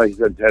 and I thought he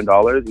said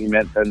 $10. He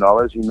meant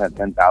 $10. He meant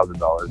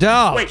 $10,000.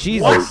 Oh,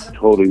 Jesus!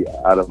 Totally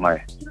out of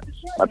my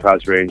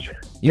price range.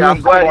 Yeah,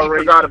 I'm glad he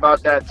forgot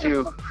about that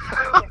too.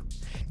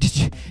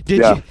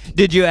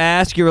 Did you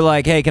ask? You were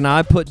like, "Hey, can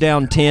I put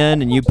down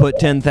 10 and you put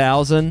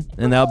 10,000,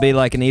 and that'll be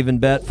like an even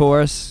bet for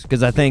us?"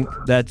 Because I think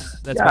that's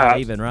about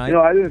even, right? You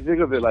know, I didn't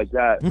think of it like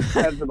that.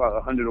 That's about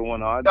 100 to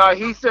 1 odds. No,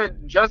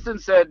 Justin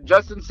said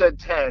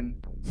 10,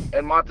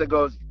 and Monta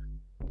goes,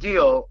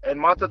 deal, and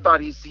Monta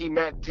thought he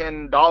meant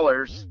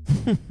 $10,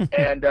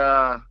 and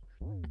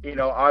you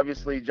know,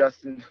 obviously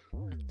Justin.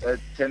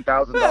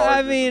 $10,000.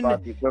 I mean,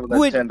 about the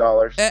equivalent of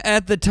 $10.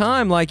 At the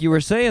time, like you were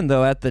saying,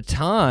 though, at the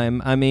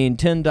time, I mean,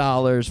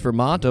 $10 for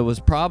Monta was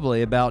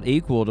probably about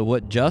equal to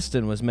what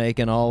Justin was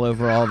making all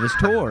over all of his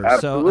tours.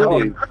 Absolutely. So,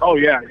 I mean, oh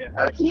yeah,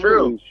 that's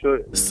true.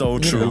 So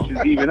true. It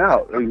should even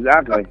out.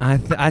 Exactly.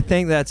 I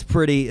think that's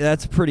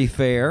pretty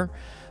fair.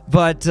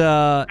 But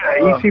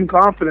he seemed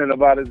confident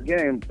about his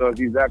game, so if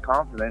he's that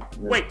confident.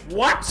 Wait,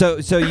 what? So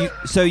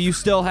you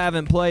still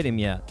haven't played him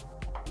yet?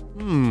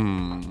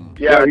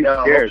 Yeah,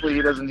 no, hopefully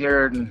he doesn't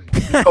hear it. And,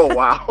 oh,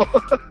 wow.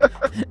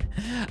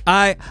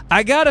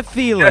 I got a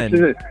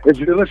feeling. If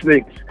you're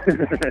listening.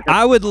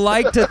 I would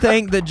like to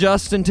think that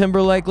Justin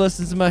Timberlake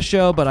listens to my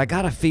show, but I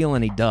got a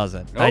feeling he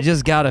doesn't. Nope. I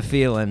just got a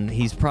feeling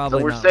he's probably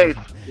so we're not. Safe.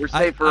 We're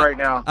safe for right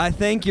now. I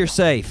think you're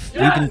safe.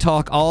 You can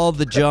talk all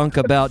the junk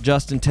about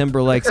Justin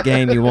Timberlake's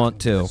game you want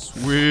to.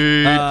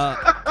 Sweet.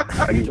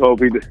 I just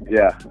hope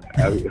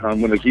I'm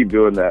going to keep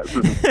doing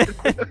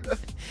that.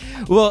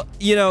 Well,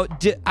 you know,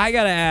 I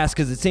got to ask,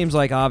 because it seems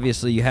like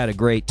obviously you had a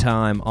great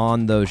time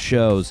on those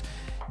shows.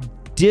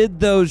 Did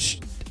those...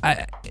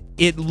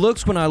 it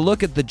looks, when I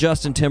look at the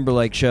Justin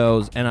Timberlake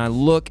shows and I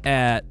look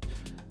at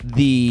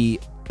the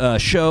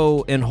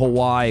show in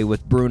Hawaii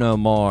with Bruno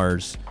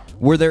Mars,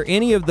 were there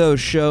any of those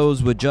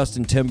shows with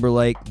Justin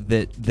Timberlake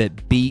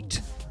that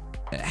beat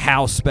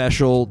how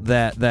special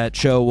that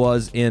show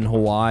was in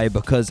Hawaii?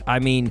 Because, I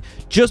mean,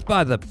 just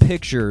by the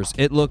pictures,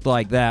 it looked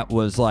like that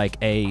was like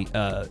a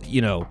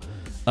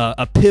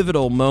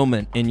pivotal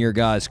moment in your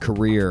guys'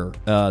 career,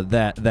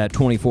 that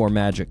 24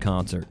 Magic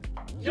concert.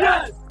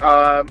 Yes.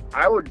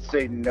 I would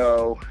say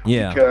no.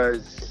 Yeah.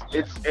 Because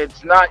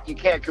it's not. You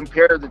can't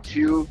compare the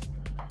two,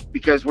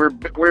 because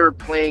we're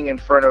playing in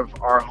front of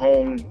our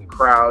home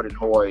crowd in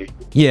Hawaii.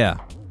 Yeah.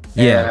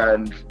 Yeah.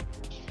 And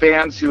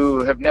fans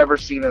who have never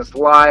seen us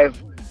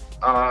live,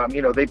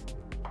 you know,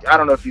 I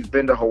don't know if you've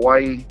been to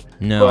Hawaii.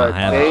 No, but I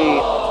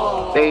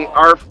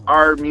haven't.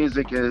 Our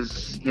music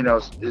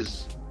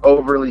is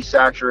overly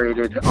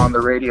saturated on the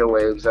radio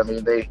waves. I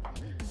mean, they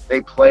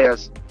play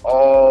us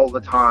all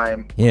the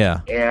time.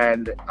 Yeah.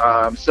 And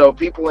so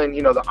people in,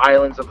 you know, the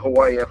islands of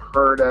Hawaii have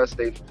heard us.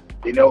 They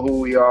know who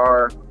we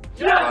are.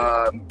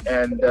 Yeah.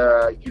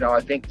 You know,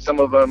 I think some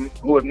of them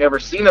who have never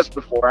seen us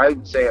before, I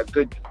would say a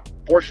good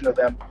portion of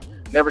them,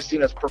 never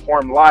seen us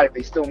perform live,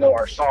 they still know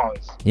our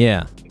songs.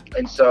 Yeah.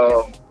 And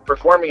so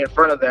performing in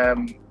front of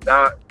them,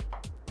 that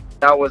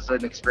was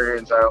an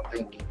experience I don't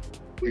think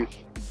we've,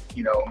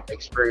 you know,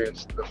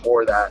 experienced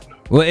before that.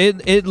 Well,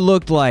 it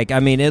looked like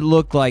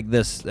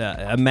this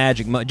a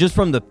magic just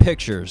from the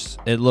pictures.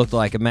 It looked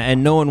like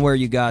and knowing where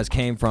you guys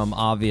came from,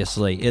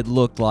 obviously, it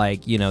looked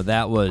like, you know,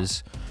 that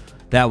was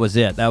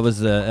it. That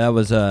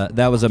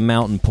was a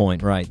mountain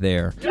point right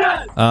there.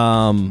 Yes!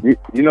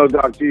 You know,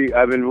 Doc G,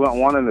 I've been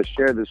wanting to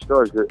share this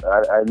story. 'Cause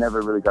I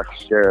never really got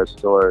to share a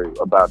story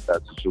about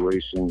that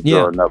situation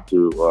growing up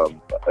to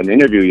an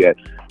interview yet.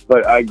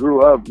 But I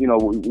grew up, you know,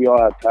 we all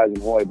have ties in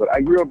Hawaii, but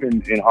I grew up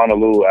in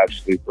Honolulu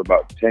actually for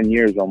about 10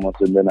 years almost,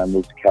 and then I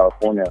moved to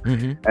California.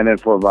 And then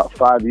for about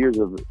 5 years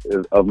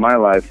of my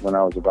life, when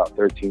I was about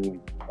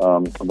 13,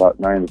 about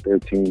 9 to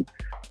 13,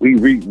 we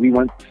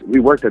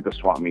worked at the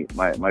swap meet.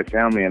 My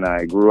family and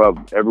I grew up.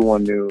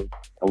 Everyone knew.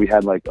 And we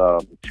had like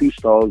 2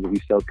 stalls that we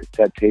sell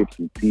cassette tapes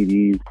and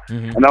CDs,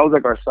 and that was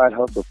like our side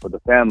hustle for the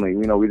family.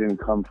 You know, we didn't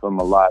come from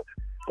a lot,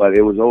 but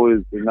it was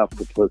always enough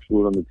to put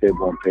food on the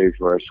table and pay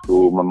for our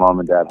school. My mom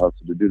and dad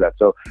hustled to do that.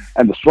 So,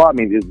 and the swap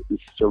meet is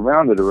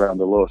surrounded around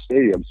the Loa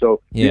Stadium.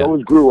 So we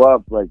always grew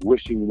up like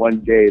wishing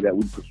one day that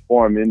we'd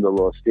perform in the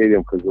Loa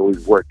Stadium because it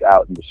always worked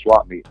out in the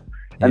swap meet.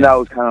 And that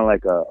was kind of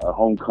like a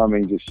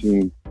homecoming, just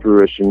seeing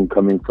fruition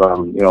coming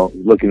from, you know,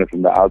 looking at it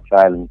from the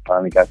outside, and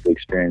finally got to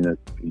experience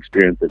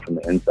it from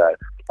the inside.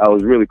 That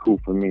was really cool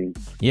for me.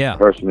 Yeah.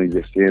 Personally,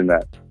 just seeing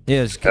that.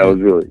 Yeah, that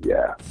was really,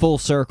 full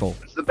circle.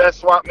 It's the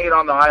best swap meet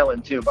on the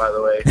island too, by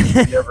the way.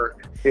 If you ever,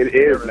 it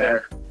is,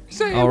 man.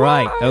 All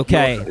right.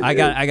 Okay. I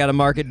got to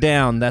mark it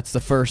down. That's the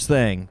first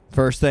thing.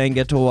 First thing,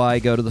 get to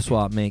Hawaii, go to the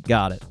swap meet.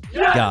 Got it.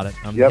 Got it.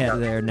 I'm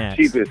headed there next.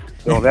 Cheapest.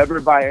 Don't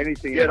ever buy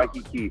anything at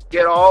Waikiki.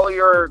 Get all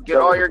your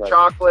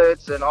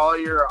chocolates and all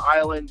your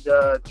island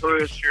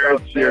tourist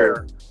stuff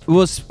there.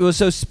 Well,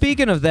 so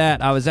speaking of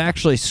that, I was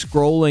actually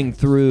scrolling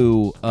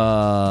through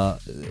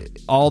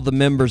all the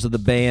members of the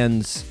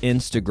band's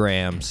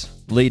Instagrams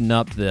leading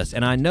up to this,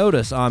 and I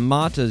noticed on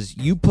Mata's,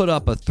 you put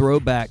up a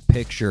throwback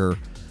picture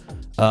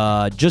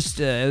I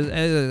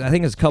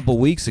think it's a couple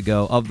weeks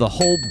ago, of the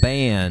whole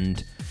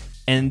band,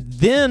 and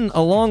then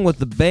along with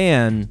the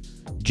band,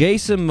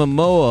 Jason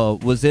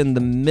Momoa was in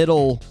the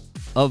middle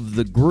of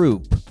the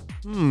group.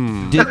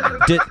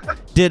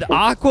 Did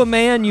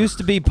Aquaman used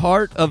to be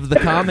part of the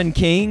Common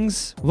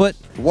Kings? What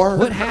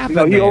happened? You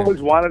know, he there?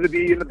 always wanted to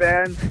be in the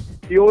band.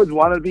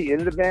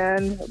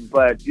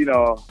 But you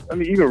know, I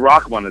mean, even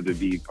Rock wanted to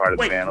be part of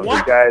the band.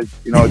 Those guys,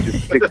 you know,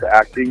 just stick to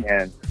acting,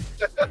 and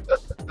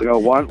you know,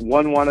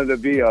 one wanted to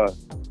be a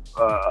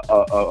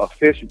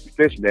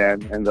fish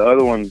band, and the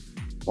other one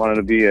wanted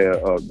to be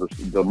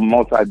the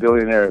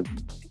multi-billionaire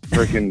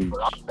freaking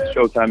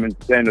Showtime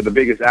entertainer, the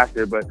biggest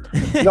actor. But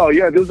no,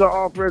 yeah, those are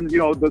all friends. You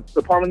know, the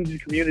Polynesian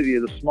community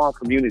is a small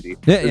community.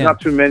 There's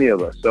not too many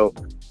of us. So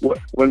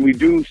when we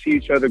do see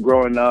each other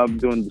growing up,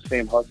 doing the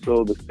same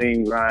hustle, the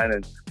same grind,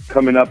 and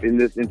coming up in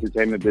this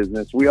entertainment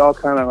business, we all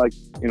kind of like,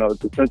 you know,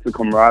 it's a sense of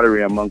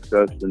camaraderie amongst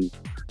us. And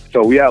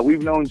so, yeah,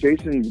 we've known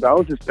Jason. That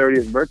was his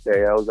 30th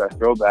birthday. That was our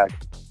throwback.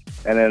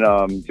 And then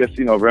just,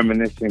 you know,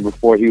 reminiscing,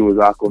 before he was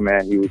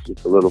Aquaman, he was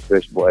just a little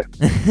fish boy.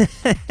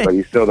 But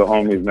he's still the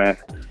homies, man.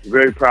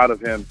 Very proud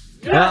of him.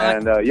 Yeah.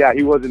 And,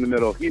 he was in the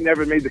middle. He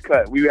never made the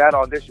cut. We had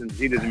auditions.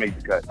 He didn't make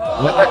the cut.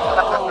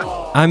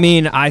 I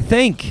mean, I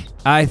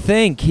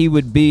think he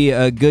would be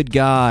a good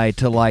guy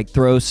to, like,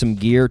 throw some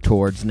gear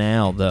towards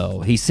now,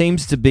 though. He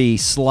seems to be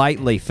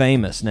slightly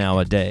famous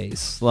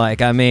nowadays.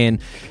 Like, I mean...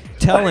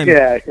 Tell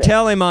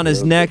him on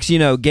his next, you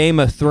know, Game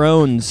of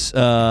Thrones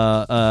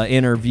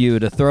interview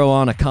to throw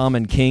on a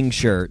Common King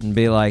shirt and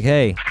be like,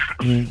 hey,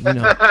 you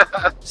know,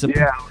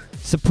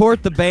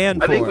 support the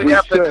band. I think we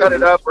have to cut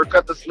it up or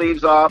cut the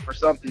sleeves off or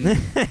something.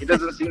 He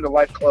doesn't seem to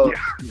like clothes.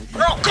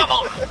 Girl, come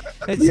on.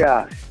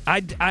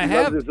 I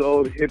have this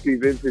old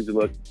hippie vintage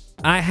look.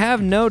 I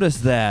have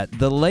noticed that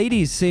the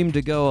ladies seem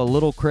to go a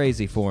little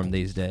crazy for him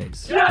these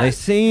days. They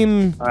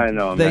seem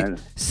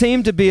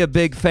seem to be a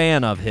big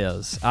fan of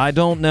his. I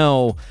don't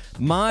know.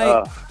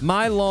 My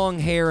long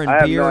hair and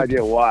beard. I have no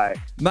idea why.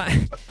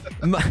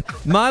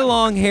 My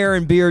long hair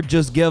and beard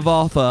just give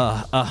off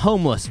a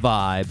homeless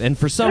vibe, and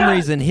for some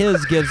reason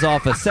his gives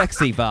off a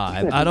sexy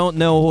vibe. I don't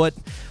know what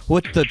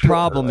the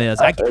problem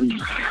is.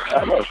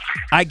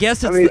 I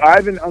guess it's... I mean,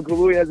 Ivan, Uncle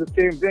Louie has the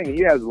same thing.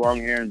 He has long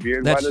hair and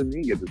beard. Why doesn't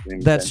he get the same thing?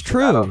 That's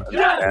true.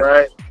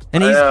 Right.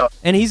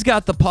 And he's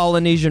got the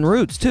Polynesian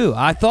roots too.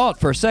 I thought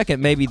for a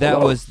second maybe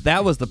that was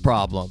the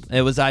problem.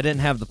 It was I didn't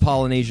have the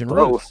Polynesian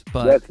roots,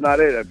 but that's not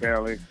it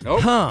apparently.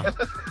 Nope. Huh.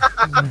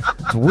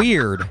 It's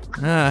weird.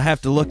 I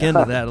have to look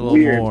into that a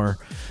little more.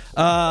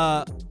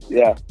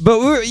 Yeah.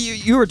 But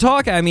you were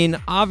talking, I mean,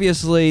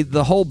 obviously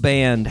the whole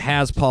band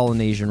has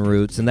Polynesian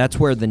roots, and that's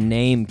where the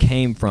name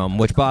came from,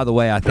 which, by the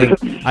way, I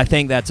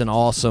think that's an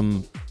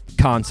awesome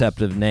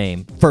concept of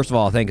name. First of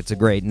all, I think it's a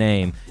great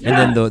name,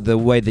 and then the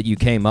way that you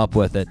came up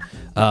with it,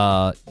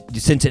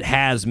 since it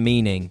has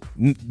meaning,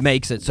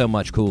 makes it so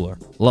much cooler.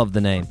 Love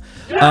the name.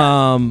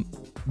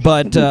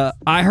 But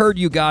I heard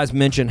you guys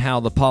mention how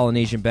the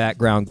Polynesian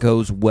background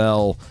goes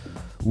well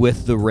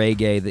with the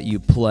reggae that you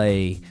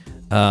play.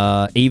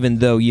 Even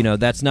though, you know,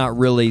 that's not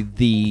really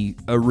the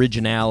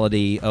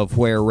originality of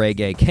where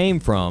reggae came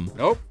from.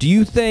 Nope. Do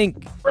you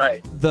think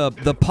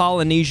the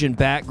Polynesian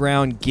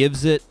background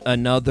gives it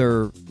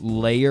another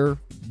layer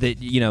that,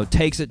 you know,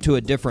 takes it to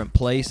a different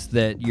place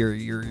that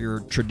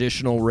your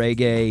traditional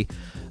reggae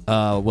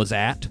was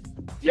at?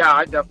 Yeah,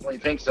 I definitely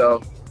think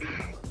so.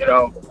 You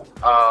know,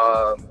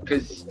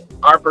 because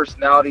our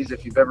personalities,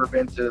 if you've ever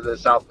been to the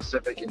South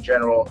Pacific in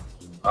general,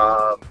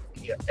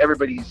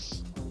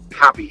 everybody's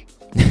happy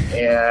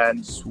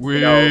and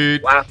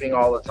laughing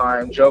all the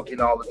time,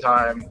 joking all the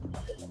time,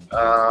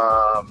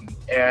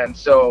 and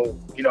so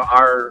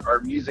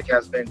our music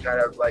has been kind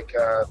of like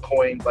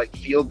coined like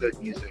feel good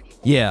music.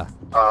 Yeah.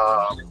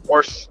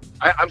 Or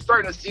I'm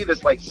starting to see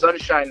this like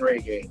sunshine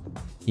reggae.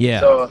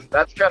 Yeah. So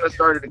that's kind of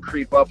started to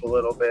creep up a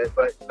little bit,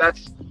 but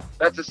that's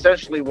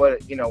essentially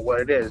what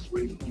it is.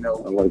 We we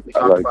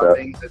talk about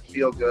things that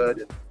feel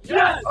good.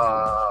 And,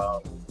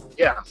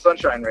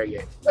 sunshine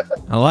reggae.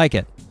 I like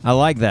it. I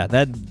like that.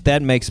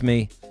 That makes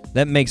me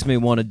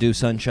want to do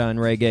sunshine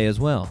reggae as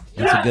well.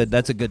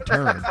 That's a good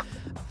term.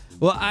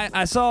 Well,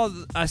 I saw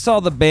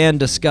the band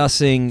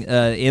discussing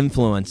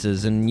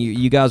influences, and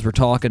you guys were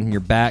talking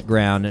your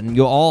background, and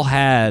you all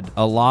had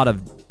a lot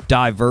of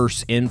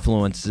diverse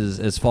influences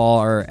as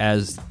far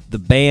as the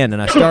band,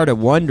 and I started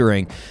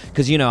wondering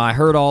because I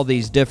heard all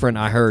these different.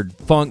 I heard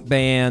funk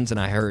bands, and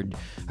I heard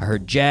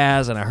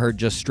jazz, and I heard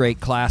just straight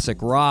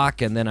classic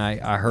rock, and then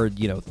I heard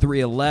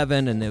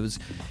 311,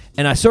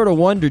 and I sort of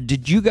wondered,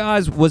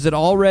 was it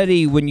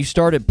already when you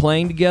started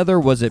playing together,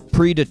 was it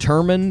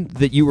predetermined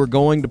that you were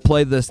going to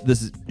play this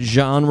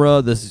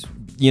genre, this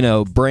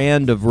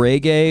brand of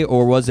reggae,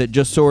 or was it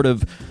just sort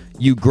of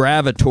you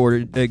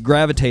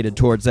gravitated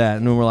towards that,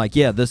 and we're like,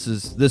 yeah, this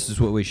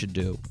is what we should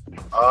do?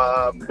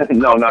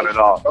 No, not at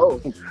all.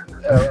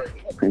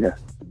 Yeah.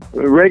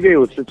 Reggae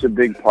was such a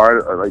big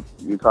part of, like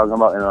you're talking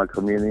about, in our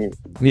community.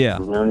 Yeah.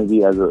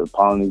 Community as a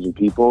Polynesian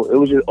people, it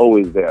was just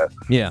always there.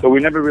 Yeah. So we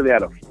never really had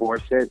to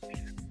force it,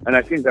 and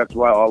I think that's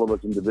why all of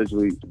us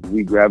individually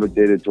we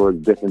gravitated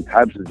towards different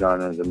types of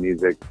genres of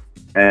music.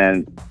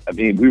 And I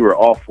mean,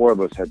 all four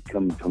of us had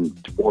come from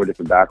 4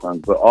 different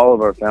backgrounds, but all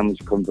of our families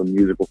come from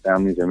musical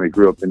families, and we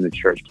grew up in the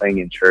church, playing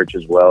in church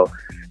as well.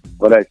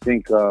 But I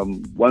think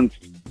once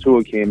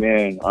Tua came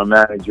in, our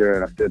manager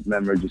and our 5th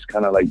member just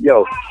kind of like,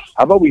 yo,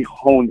 how about we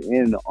hone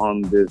in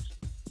on this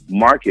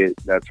market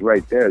that's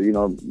right there,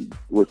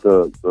 with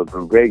the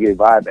reggae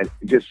vibe, and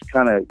just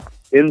kind of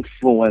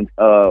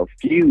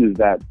fuse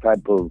that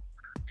type of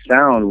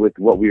sound with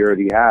what we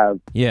already have.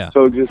 Yeah.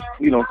 So just,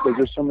 because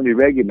there's so many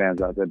reggae bands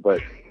out there,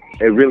 but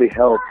it really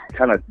helped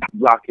kind of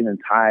lock in and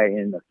tie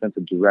in a sense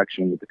of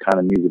direction with the kind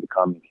of music the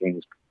Common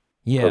Kings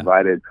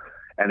provided,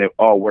 and it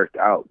all worked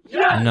out.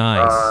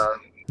 Nice.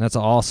 That's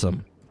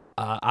awesome.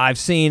 I've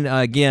seen,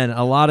 again,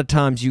 a lot of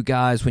times you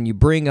guys, when you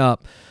bring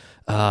up,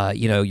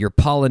 your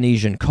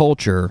Polynesian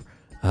culture,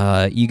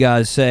 you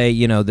guys say,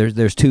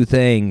 there's 2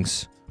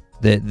 things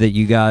that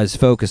you guys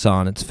focus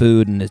on. It's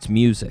food and it's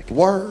music.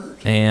 Word.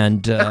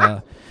 And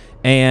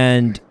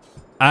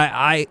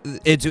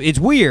it's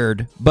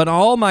weird, but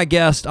all my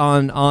guests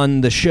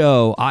on the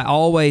show, I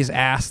always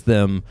ask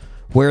them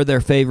where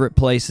their favorite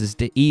places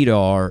to eat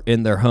are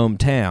in their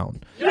hometown.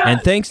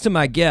 And thanks to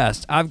my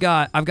guests, I've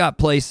got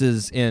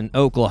places in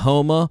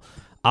Oklahoma,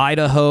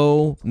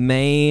 Idaho,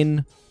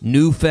 Maine,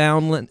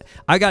 Newfoundland.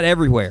 I got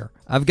everywhere.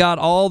 I've got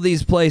all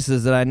these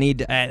places that I need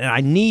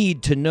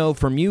to know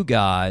from you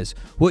guys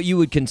what you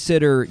would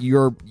consider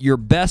your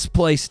best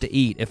place to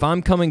eat. If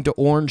I'm coming to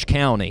Orange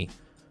County,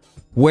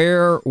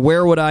 where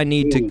would I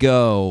need to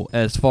go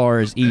as far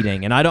as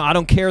eating? And I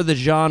don't care the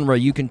genre.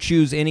 You can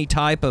choose any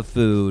type of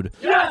food.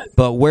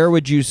 But where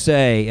would you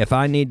say, if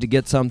I need to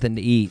get something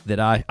to eat, that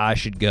I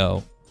should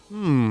go?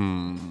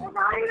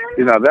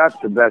 That's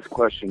the best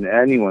question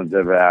anyone's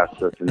ever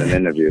asked us in an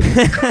interview. We've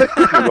been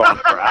going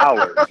for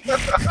hours.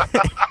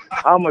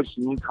 How much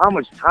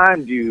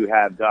time do you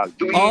have, Doc?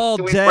 Do we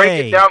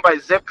break it down by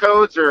zip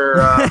codes, or?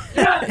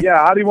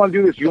 Yeah. How do you want to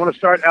do this? You want to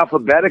start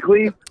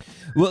alphabetically?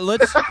 Well,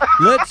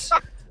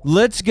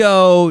 let's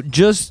go.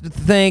 Just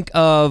think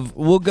of.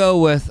 We'll go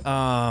with.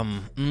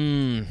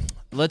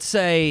 Let's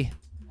say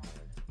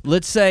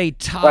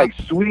top. Like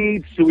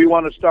sweets. Do we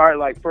want to start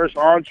like first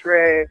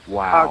entree?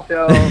 Wow.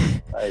 Cocktail.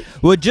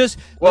 Let's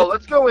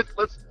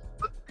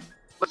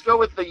go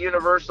with the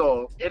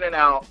universal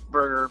In-N-Out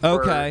burger.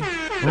 Okay.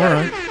 All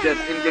right.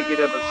 Just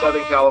indicative of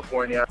Southern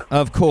California.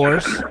 Of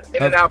course.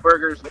 In-N-Out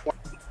burgers.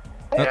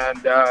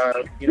 And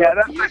that's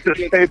like the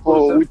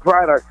staple. We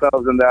pride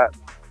ourselves in that.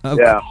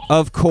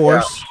 Of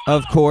course.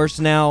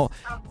 Now,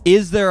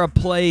 is there a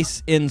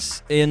place in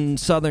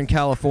Southern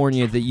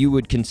California that you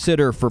would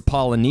consider for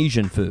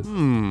Polynesian food?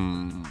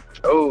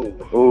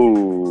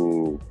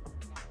 Oh.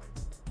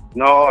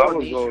 No, I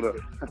would go to.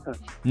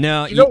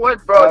 No. You know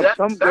what, bro?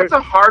 That's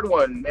a hard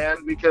one,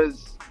 man,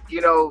 because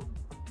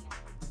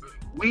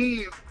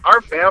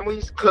our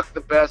families cook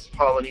the best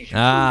Polynesian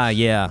food.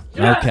 Yeah.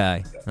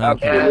 Okay.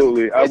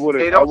 Absolutely.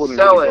 They don't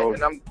sell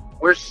it, and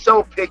we're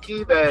so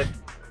picky that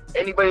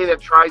anybody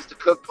that tries to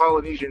cook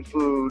Polynesian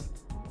food,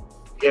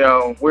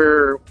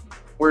 we're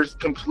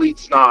complete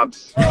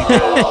snobs.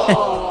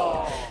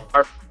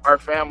 Our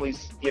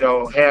families,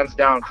 hands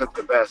down, cook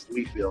the best.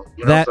 We feel,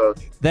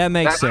 that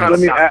makes sense.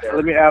 Let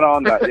me add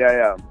on that.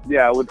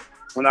 Yeah.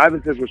 When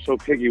Ivan says we're so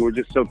picky, we're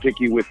just so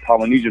picky with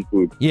Polynesian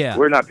food. Yeah,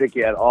 we're not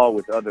picky at all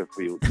with other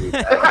food.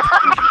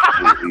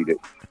 actually eat it.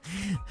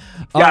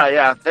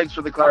 Yeah. Thanks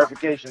for the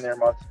clarification there,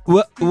 Mux.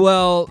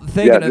 Well,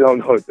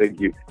 thank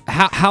you.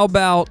 How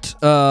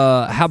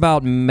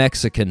about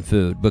Mexican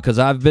food? Because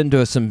I've been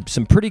to some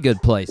pretty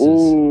good places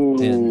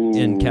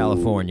in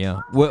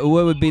California. What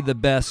would be the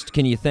best?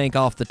 Can you think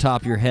off the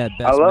top of your head?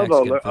 Best I love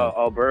Mexican food?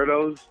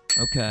 Alberto's.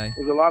 Okay.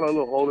 There's a lot of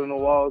little hole in the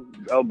walls.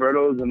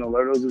 Alberto's and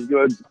Alerto's is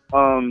good.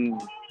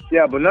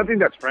 Yeah, but nothing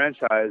that's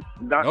franchised.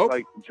 Not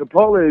like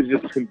Chipotle is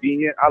just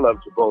convenient. I love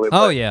Chipotle.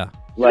 Oh yeah.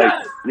 Like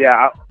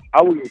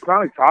I would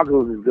Chronic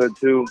Tacos is good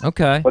too.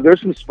 Okay. But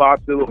there's some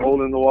spots, little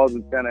hole in the walls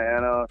in Santa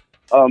Ana.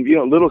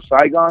 Little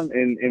Saigon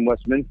in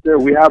Westminster.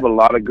 We have a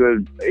lot of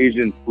good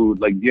Asian food,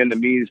 like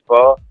Vietnamese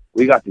pho.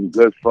 We got some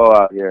good pho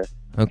out here.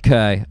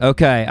 Okay.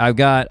 I've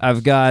got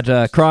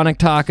Chronic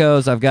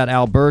Tacos. I've got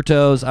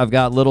Alberto's. I've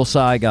got Little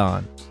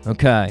Saigon.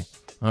 Okay.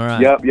 All right.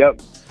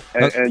 Yep.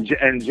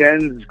 And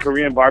Jen's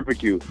Korean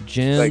barbecue.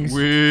 Jen's. Like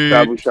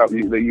shabu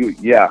shabu.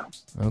 Yeah.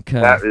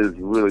 Okay. That is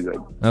really good.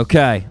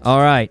 Okay. All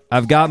right.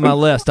 I've got my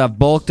list. I've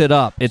bulked it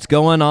up. It's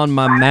going on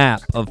my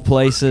map of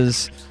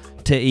places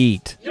to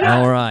eat.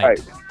 All right.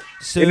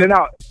 In and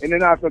out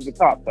at the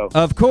top, though.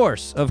 Of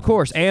course.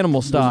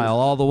 Animal style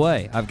all the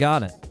way. I've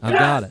got it.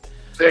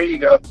 There you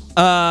go.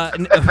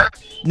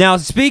 Now,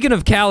 speaking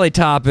of Cali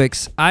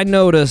topics, I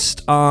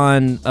noticed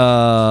on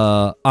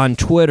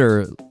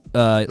Twitter,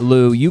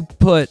 Lou, you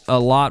put a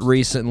lot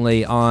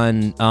recently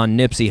on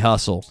Nipsey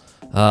Hussle,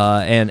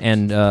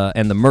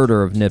 and the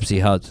murder of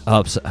Nipsey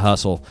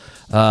Hussle.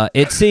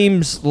 It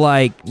seems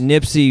like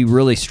Nipsey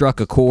really struck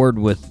a chord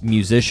with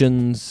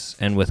musicians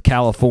and with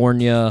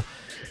California,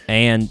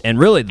 and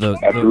really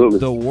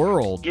the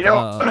world. You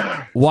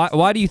know,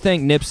 why do you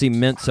think Nipsey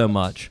meant so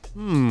much?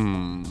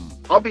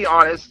 I'll be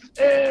honest,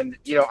 and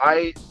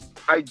I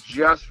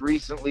just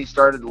recently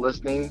started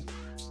listening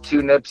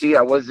to Nipsey.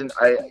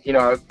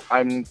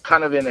 I'm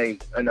kind of in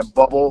a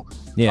bubble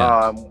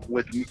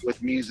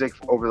with music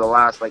over the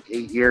last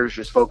 8 years,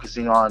 just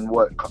focusing on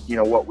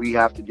what we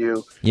have to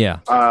do. Yeah.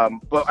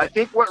 But I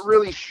think what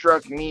really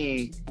struck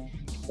me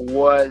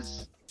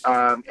was,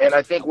 and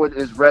I think what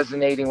is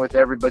resonating with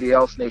everybody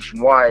else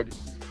nationwide,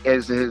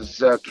 is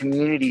his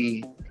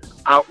community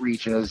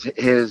outreach and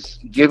his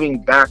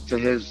giving back to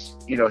his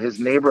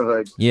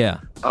neighborhood. Yeah.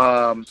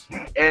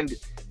 And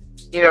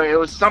it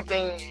was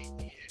something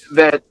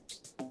that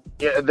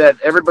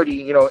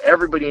everybody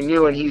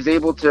knew, and he's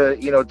able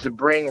to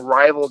bring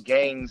rival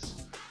gangs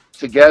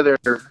together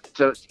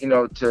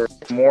to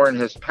mourn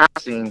his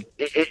passing.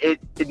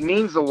 It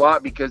means a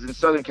lot, because in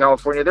Southern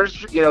California there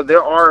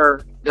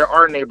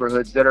are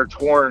neighborhoods that are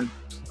torn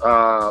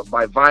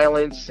by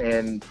violence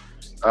and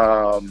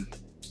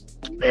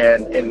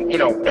everything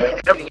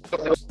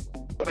else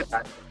with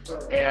that.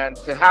 And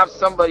to have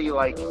somebody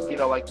like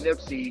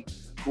Nipsey,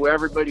 who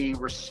everybody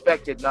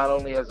respected not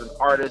only as an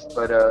artist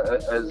but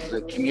as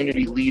a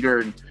community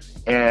leader,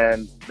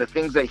 and the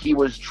things that he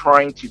was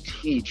trying to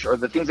teach, or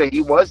the things that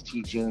he was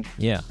teaching.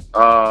 Yeah.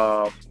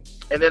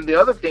 And then the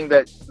other thing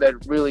that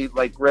really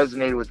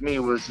resonated with me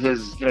was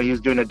his, he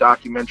was doing a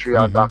documentary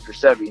on Dr.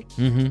 Sebi.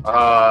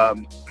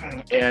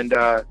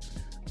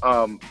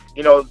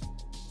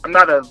 I'm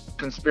not a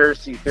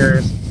conspiracy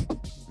theorist.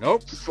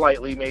 Nope.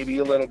 Slightly, maybe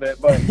a little bit,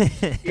 but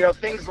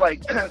things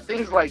like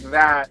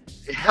that.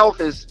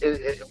 Health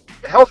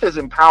is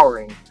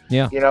empowering.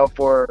 Yeah.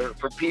 For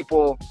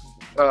people,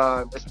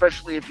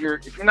 especially if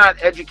you're not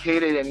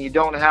educated and you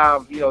don't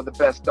have the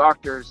best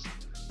doctors.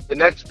 The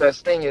next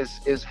best thing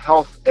is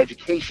health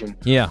education.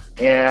 Yeah.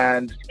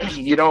 And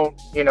you don't,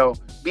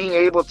 being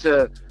able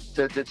to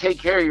take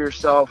care of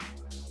yourself,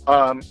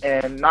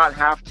 and not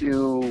have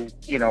to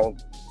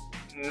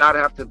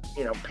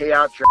pay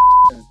out your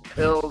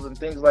pills and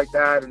things like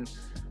that, and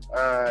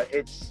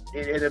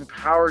it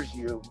empowers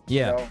you.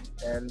 Yeah.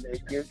 And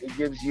it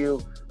gives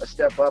you a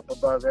step up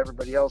above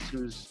everybody else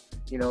who's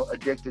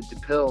addicted to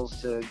pills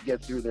to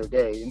get through their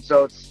day. And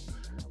so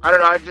I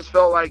don't know, I just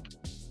felt like,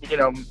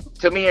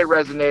 to me it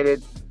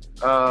resonated,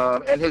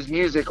 and his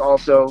music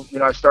also,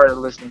 I started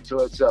listening to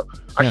it. So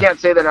I can't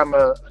say that I'm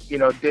a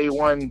day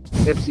one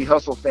Nipsey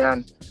Hussle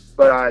fan,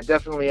 but I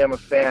definitely am a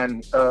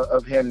fan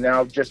of him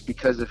now, just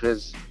because of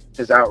his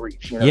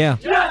outreach. Yeah.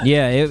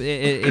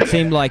 It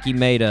seemed like he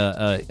made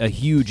a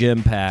huge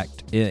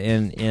impact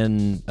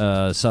in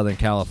Southern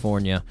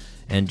California,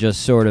 and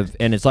just sort of,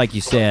 and it's like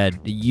you said,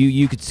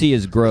 you could see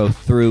his growth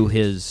through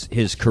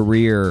his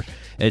career,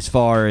 as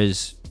far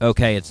as,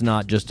 okay, it's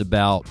not just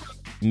about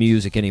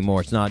music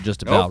anymore. It's not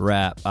just about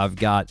rap. I've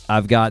got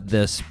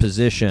this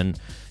position,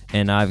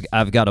 and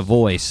I've got a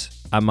voice.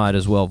 I might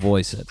as well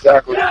voice it.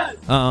 Exactly.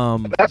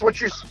 That's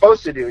what you're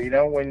supposed to do,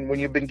 when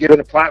you've been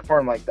given a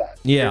platform like that.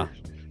 Yeah.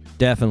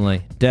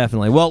 Definitely.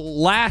 Well,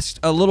 last,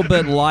 a little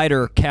bit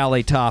lighter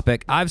Cali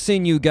topic. I've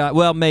seen you guys,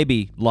 well,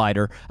 maybe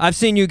lighter. I've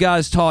seen you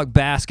guys talk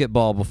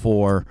basketball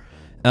before,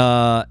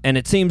 and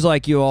it seems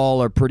like you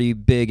all are pretty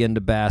big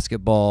into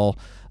basketball.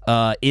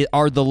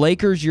 Are the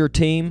Lakers your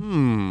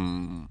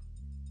team?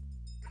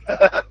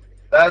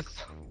 That's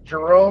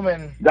Jerome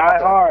and Die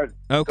Hard.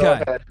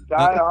 Okay.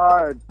 Die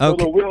Hard.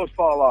 Okay. So the wheels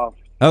fall off.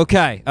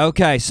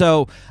 Okay.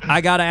 So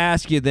I got to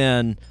ask you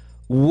then,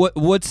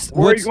 what's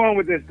Where are you going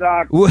with this,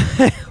 Doc?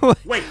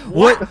 Wait,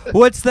 what?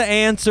 What's the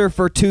answer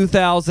for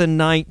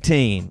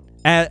 2019?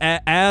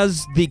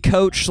 As the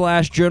coach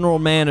 / general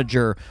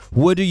manager,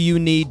 what do you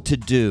need to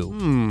do?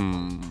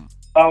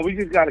 We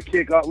just got to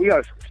kick off. We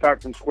got to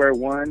start from square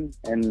one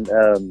and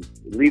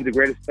leave the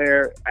greatest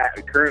player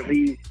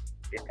currently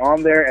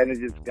on there, and then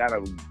just got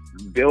to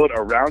build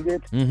around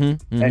it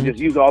and just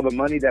use all the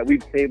money that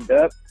we've saved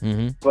up.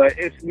 But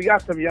we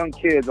got some young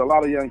kids, a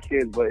lot of young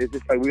kids, but it's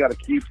just like we got to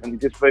keep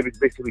and just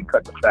basically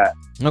cut the fat.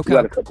 Okay. We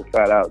got to cut the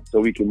fat out so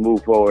we can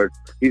move forward.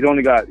 He's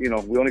only got, we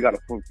only got a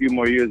few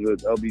more years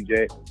with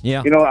LBJ.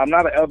 Yeah. I'm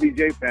not an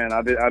LBJ fan.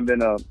 I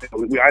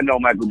know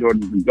Michael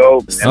Jordan is the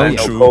GOAT, and I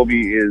know Kobe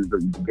is the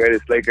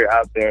greatest Laker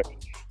out there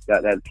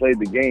that played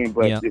the game,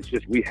 but it's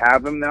just we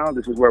have him now.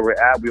 This is where we're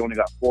at. We only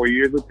got 4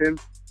 years with him,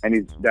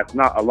 and that's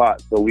not a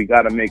lot. So we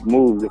got to make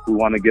moves if we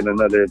want to get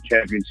another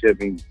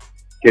championship and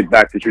get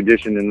back to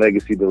tradition and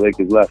legacy the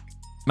Lakers left.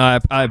 I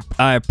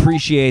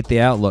appreciate the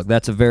outlook.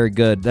 That's a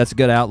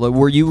good outlook.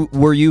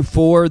 Were you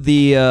for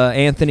the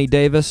Anthony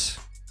Davis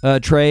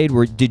trade?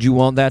 Did you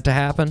want that to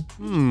happen?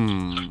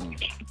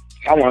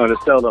 I wanted to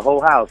sell the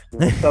whole house,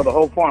 sell the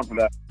whole farm for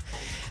that.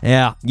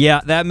 Yeah,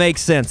 that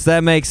makes sense.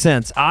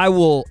 I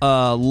will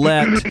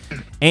let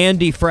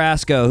Andy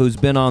Frasco, who's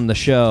been on the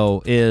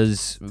show,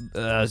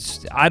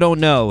 I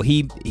don't know.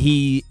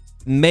 He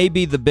may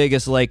be the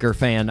biggest Laker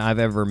fan I've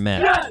ever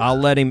met. I'll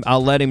let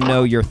him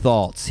know your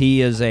thoughts.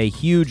 He is a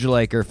huge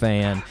Laker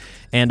fan,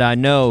 and I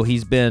know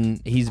he's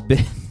been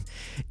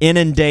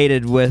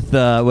inundated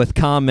with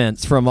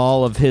comments from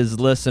all of his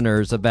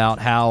listeners about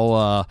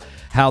how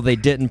they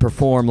didn't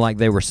perform like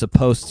they were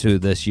supposed to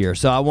this year.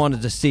 So I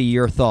wanted to see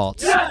your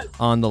thoughts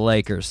on the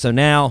Lakers. So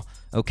now,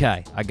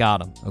 okay, I got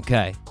them.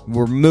 Okay,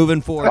 we're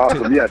moving forward.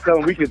 Awesome. Tell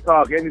them we can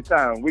talk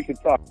anytime. We can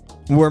talk.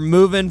 We're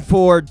moving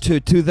forward to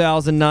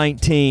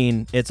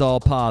 2019. It's all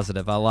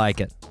positive. I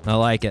like it.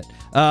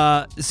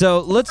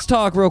 So let's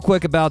talk real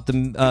quick about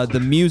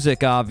the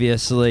music.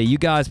 Obviously, you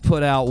guys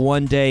put out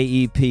One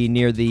Day EP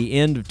near the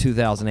end of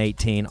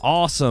 2018.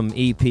 Awesome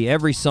EP.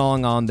 Every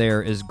song on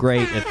there is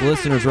great. If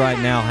listeners right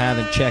now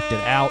haven't checked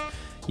it out,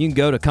 you can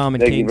go to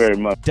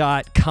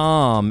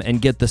commonkings.com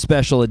and get the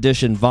special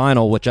edition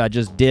vinyl, which I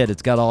just did.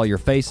 It's got all your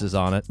faces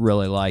on it.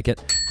 Really like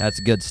it. That's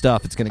good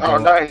stuff. It's gonna go.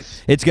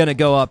 Nice. It's gonna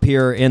go up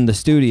here in the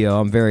studio.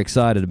 I'm very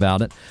excited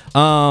about it.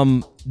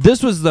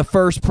 This was the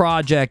first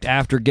project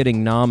after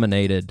getting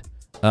nominated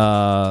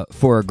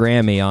for a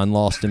Grammy on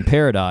Lost in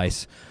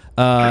Paradise.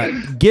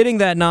 Getting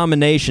that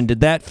nomination,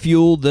 did that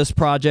fuel this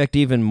project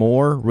even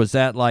more? Was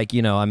that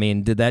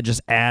did that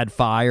just add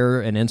fire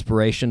and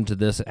inspiration to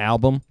this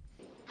album?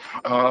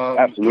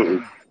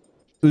 Absolutely.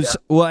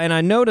 Well, and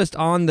I noticed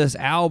on this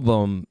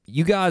album,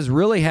 you guys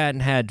really hadn't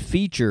had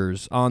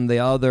features on the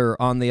other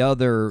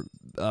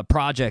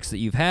projects that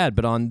you've had,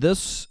 but on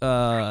this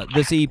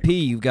EP,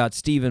 you've got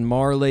Stephen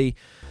Marley,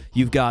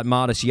 you've got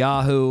Modest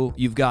Yahoo,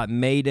 you've got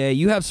Mayday.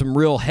 You have some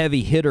real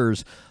heavy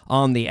hitters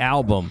on the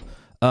album.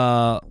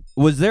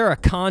 Was there a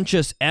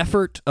conscious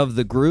effort of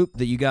the group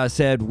that you guys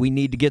said we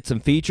need to get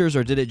some features,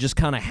 or did it just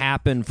kind of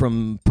happen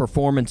from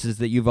performances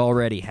that you've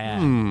already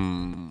had?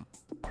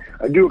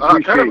 I do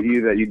appreciate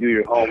you that you do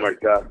your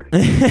homework, Doc.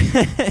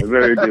 I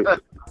very do.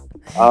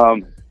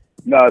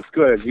 No, it's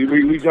good.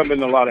 We jump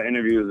into a lot of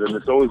interviews, and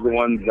it's always the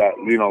ones that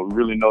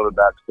really know the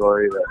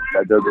backstory,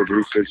 that does the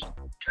research,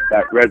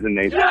 that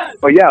resonates.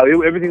 But yeah,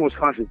 everything was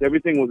conscious.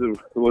 Everything was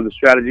a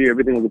strategy.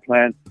 Everything was a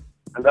plan,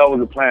 and that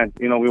was a plan.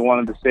 We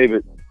wanted to save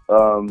it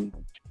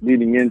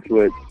leading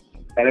into it,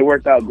 and it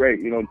worked out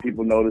great.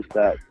 People noticed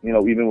that.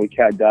 Even with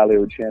Cat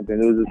Dahlia with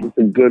Champion, it was just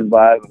a good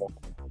vibe.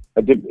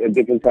 A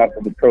different type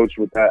of approach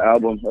with that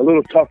album. A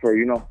little tougher,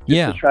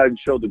 to try to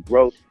show the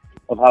growth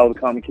of how the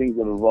Common Kings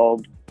have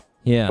evolved.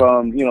 Yeah.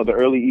 From the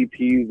early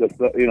EPs,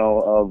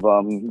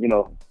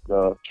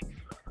 the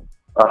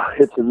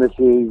hits and misses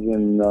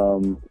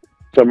and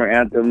summer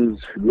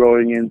anthems,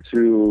 growing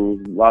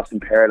into Lost in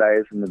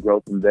Paradise and the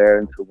growth from there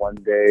into One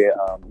Day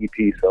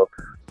EP. So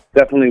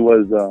definitely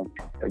was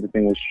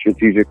everything was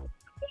strategic.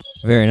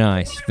 Very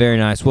nice.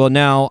 Well,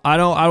 now I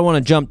don't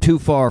want to jump too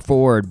far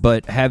forward,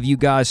 but have you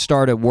guys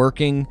started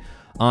working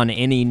on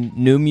any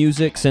new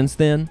music since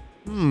then?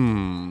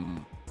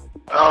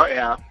 Oh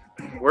yeah,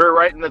 we're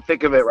right in the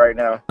thick of it right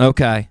now.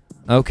 Okay.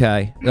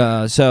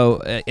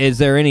 So is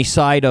there any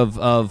sight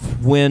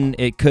of when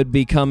it could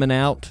be coming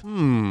out?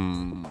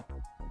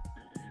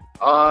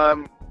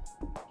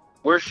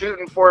 We're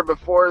shooting for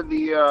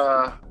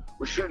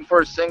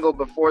a single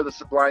before the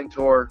Sublime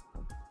tour.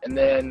 And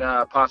then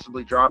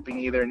possibly dropping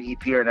either an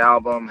EP or an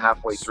album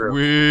halfway through.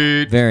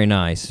 Sweet. Very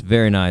nice.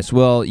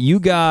 Well, you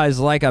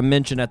guys, like I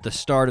mentioned at the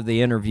start of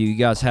the interview, you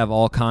guys have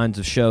all kinds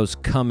of shows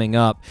coming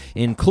up,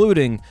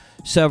 including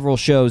several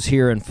shows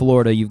here in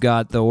Florida. You've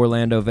got the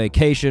Orlando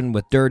Vacation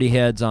with Dirty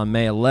Heads on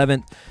May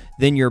 11th.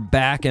 Then you're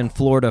back in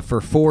Florida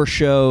for 4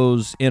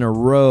 shows in a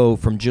row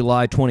from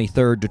July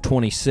 23rd to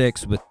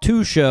 26th with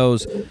 2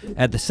 shows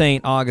at the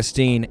St.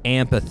 Augustine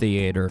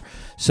Amphitheater.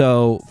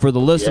 So for the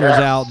listeners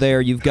out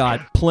there, you've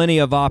got plenty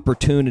of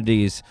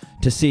opportunities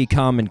to see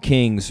Common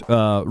Kings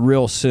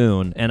real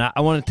soon. And I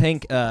want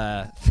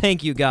to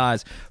thank you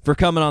guys for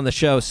coming on the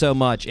show so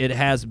much. It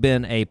has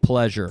been a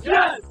pleasure.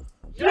 Yes!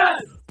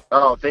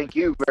 Oh, thank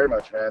you very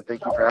much, man.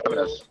 Thank you for having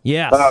us.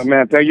 Yes.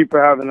 Man, thank you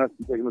for having us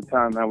and taking the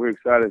time, man. We're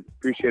excited.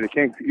 Appreciate it.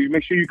 King, you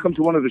make sure you come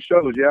to one of the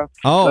shows, yeah?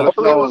 Oh,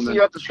 hopefully we'll see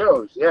you at the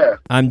shows, yeah.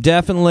 I'm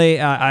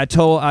definitely, I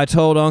told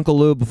Uncle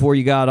Lou before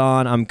you got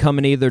on, I'm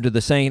coming either to the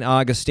St.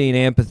 Augustine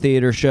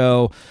Amphitheater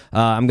show.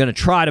 I'm going to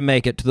try to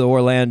make it to the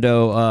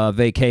Orlando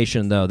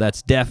vacation, though.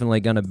 That's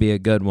definitely going to be a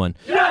good one.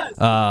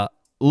 Yes!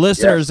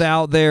 Listeners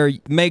out there,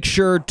 make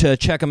sure to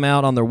check them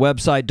out on their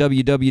website,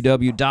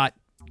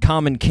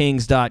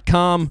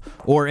 www.commonkings.com,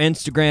 or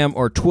Instagram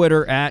or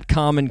Twitter at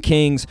Common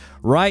Kings.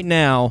 Right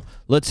now,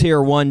 let's hear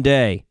One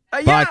Day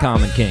by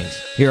Common Kings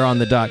here on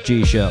the Doc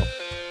G Show.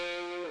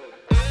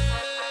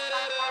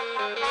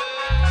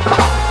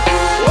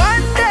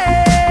 One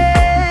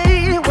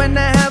day, when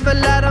I have a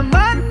lot of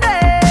money,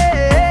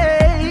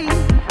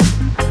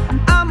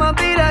 I'ma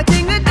be the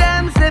king of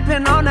them,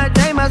 sipping on a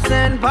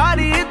Jameson.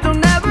 Party, it'll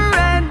never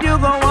end. You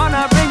gon'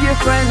 wanna bring your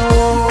friend.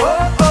 Whoa,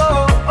 oh,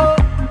 oh, oh.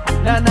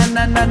 Na na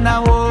na na na,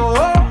 whoa,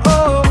 oh,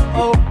 oh,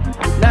 oh.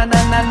 Na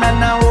na na na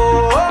na,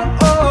 whoa, oh,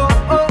 oh,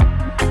 oh.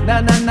 Na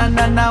na na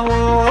na na,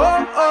 whoa,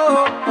 oh,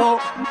 oh, oh.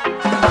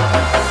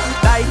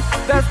 Light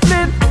the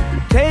split,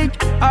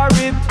 take a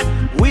rip.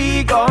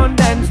 We gon'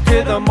 dance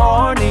till the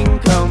morning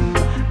come.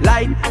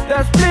 Light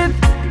the split,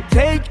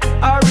 take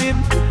a rip.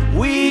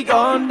 We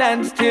gon'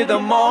 dance till the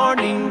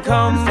morning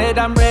come. Said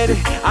I'm ready,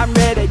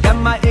 got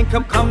my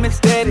income coming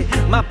steady.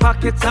 My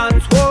pockets on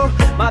swole,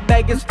 my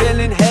bag is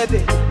feeling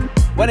heavy.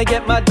 When I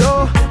get my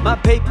dough, my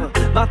paper,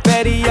 my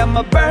fatty,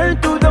 I'ma burn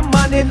through the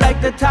money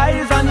like the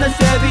tires on the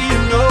Chevy, you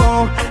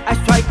know. I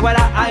strike while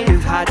the eye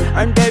is hot,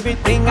 earned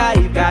everything I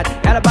got.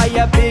 Gotta buy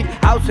a big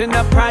house in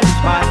a prime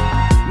spot.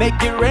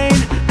 Make it rain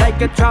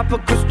like a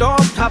tropical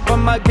storm, top of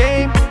my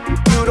game.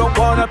 You don't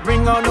wanna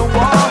bring on the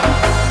wall.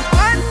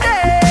 One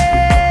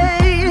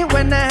day,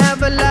 when I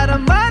have a lot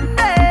of money,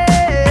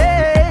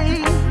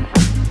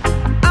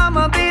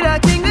 I'ma be the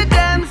king of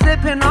them,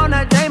 sipping on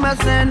a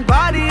Jameson.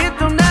 Body,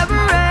 it'll never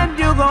end.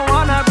 You gon'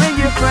 wanna bring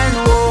your friend.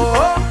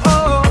 Whoa, oh,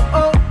 oh,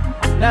 oh.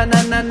 Na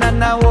na na na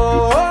na,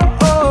 whoa, oh,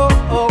 oh,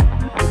 oh.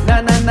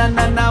 Na na na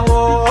na na,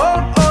 whoa,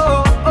 oh,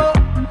 oh, oh.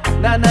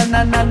 Na na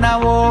na na na,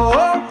 whoa,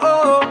 oh,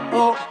 oh,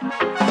 oh.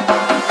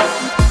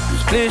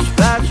 Splish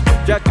splash,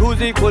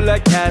 jacuzzi full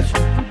of cash,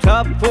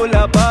 tub full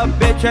of bub,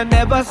 bitch, I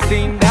never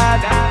seen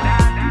that.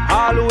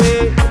 All the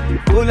way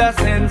full of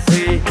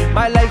sensei.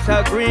 My life's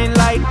a green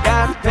light,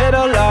 gas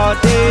pedal all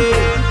day.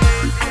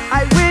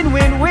 I win,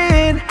 win,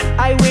 win.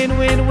 I win,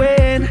 win,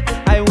 win.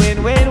 I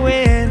win, win,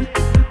 win.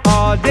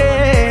 All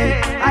day.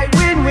 I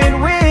win,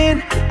 win,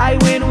 win. I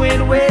win,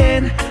 win,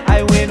 win.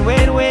 I win,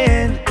 win,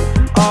 win.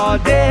 All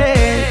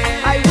day.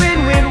 I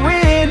win, win,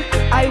 win.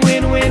 I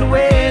win, win,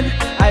 win.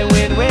 I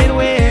win, win,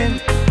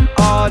 win.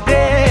 All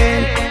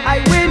day.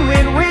 I win,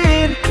 win,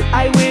 win.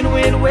 I win,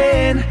 win,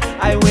 win.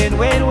 I win,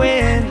 win,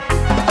 win.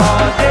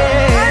 All day.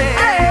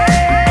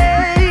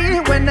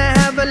 When I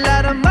have a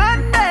lot of money,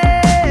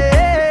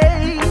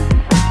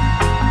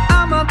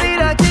 I'ma be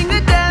the king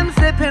of them,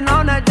 sipping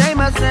on a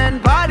Jameson.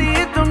 Party,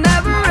 it'll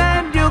never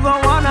end. You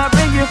gon' wanna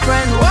bring your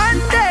friend. One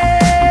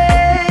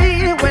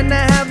day, when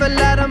I have a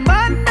lot of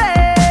money,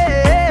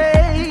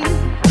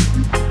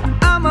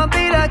 I'ma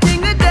be the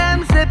king of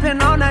them,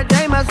 sipping on a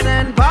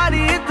Jameson.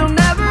 Party, it'll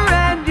never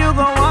end. You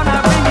gon'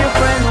 wanna bring your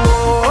friend.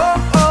 Whoa,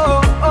 oh,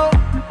 oh, oh.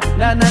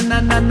 Na na na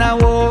na na,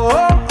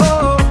 whoa,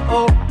 oh,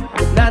 oh.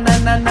 Na na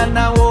na na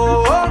na,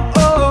 whoa,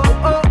 oh,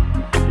 oh.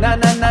 Na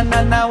na na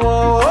na na,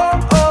 whoa,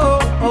 oh,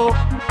 oh.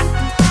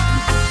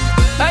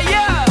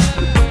 Yeah,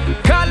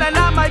 calling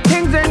out my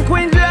kings and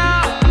queens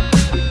now.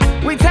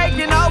 We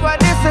taking over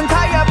this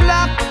entire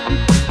block.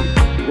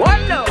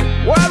 Wonder,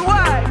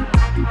 worldwide.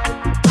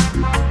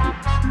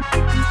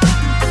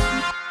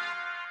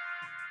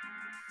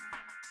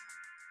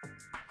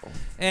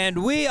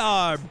 And we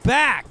are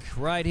back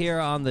right here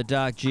on the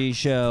Doc G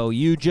Show.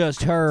 You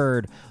just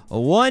heard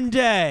One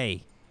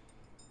Day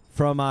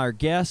from our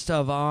guest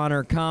of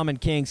honor, Common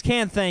Kings.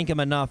 Can't thank him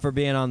enough for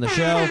being on the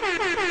show.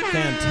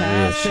 Fantastic.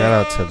 Yeah, shout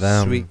out to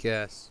them. Sweet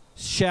guess.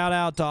 Shout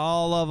out to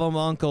all of them,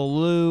 Uncle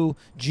Lou,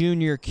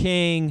 Junior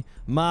King,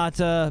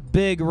 Mata,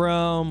 Big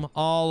Rome,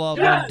 all of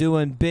them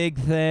doing big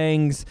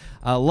things.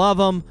 I love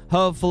them.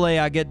 Hopefully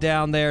I get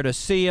down there to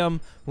see them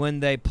when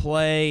they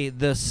play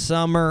this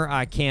summer.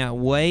 I can't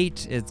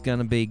wait. It's going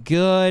to be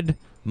good.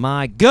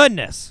 My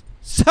goodness.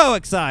 So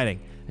exciting.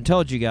 I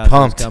told you guys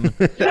Pumped. it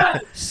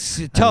was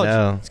coming. Told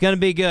you. It's going to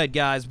be good,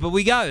 guys. But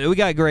we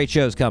got great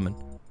shows coming.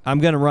 I'm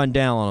going to run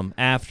down on them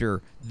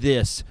after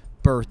this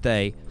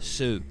birthday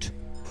suit.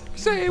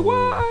 Say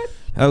what?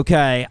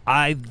 Okay,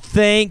 I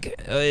think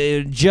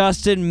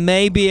Justin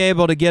may be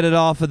able to get it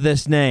off of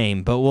this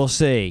name, but we'll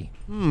see.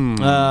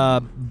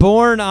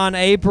 Born on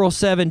April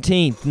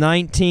 17th,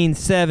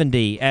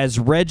 1970, as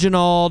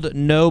Reginald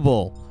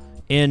Noble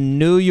in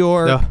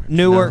Newark,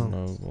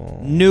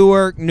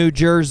 New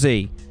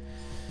Jersey.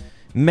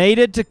 Made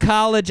it to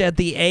college at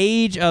the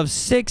age of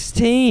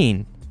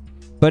 16,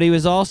 but he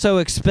was also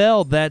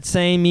expelled that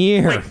same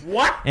year. Wait,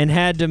 what? And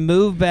had to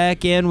move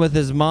back in with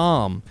his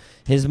mom.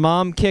 His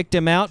mom kicked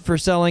him out for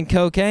selling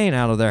cocaine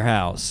out of their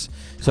house.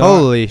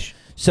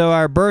 So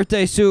our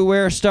birthday suit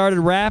wearer started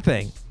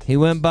rapping. He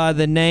went by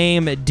the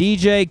name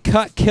DJ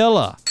Cut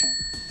Killer.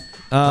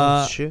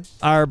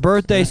 Our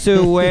birthday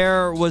suit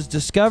wearer was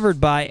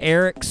discovered by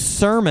Eric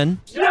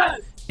Sermon. Yes!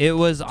 It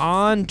was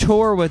on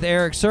tour with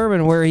Eric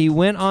Sermon where he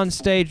went on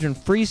stage and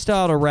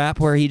freestyled a rap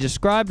where he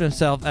described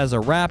himself as a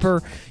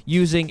rapper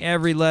using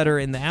every letter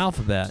in the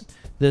alphabet.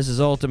 This is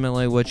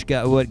ultimately what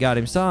got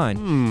him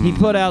signed. He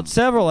put out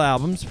several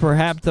albums,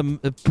 perhaps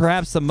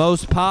the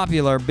most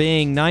popular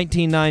being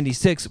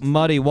 1996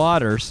 Muddy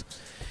Waters.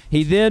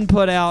 He then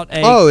put out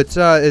a... Oh, it's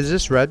is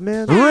this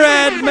Redman?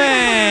 Redman!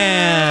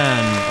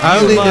 I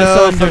only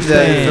know from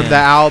the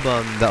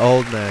album, the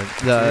old man,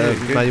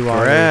 the Muddy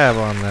Waters. Grab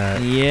on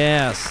that.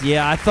 Yes,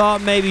 yeah. I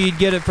thought maybe you'd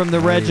get it from the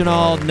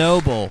Reginald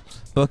Noble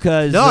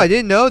because... No, I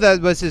didn't know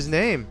that was his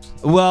name.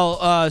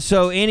 Well,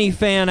 so any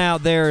fan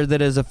out there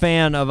that is a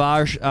fan of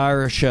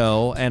our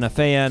show and a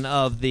fan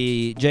of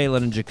the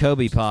Jalen and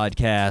Jacoby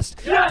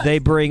podcast, they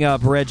bring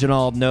up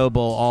Reginald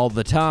Noble all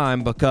the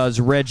time because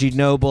Reggie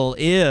Noble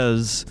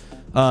is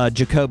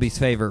Jacoby's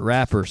favorite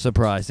rapper,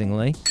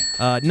 surprisingly.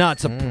 Not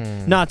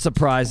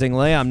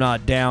surprisingly. I'm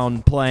not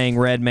downplaying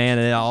Redman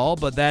at all,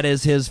 but that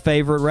is his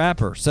favorite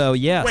rapper. So,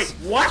 yes. Wait,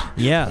 what?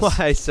 Yes.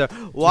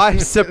 Why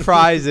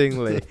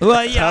surprisingly?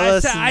 Well, yeah,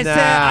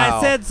 I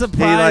said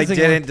surprisingly.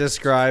 He didn't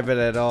describe it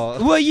at all.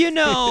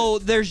 Well,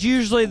 there's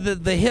usually the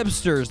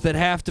hipsters that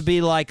have to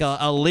be like a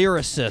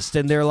lyricist,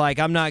 and they're like,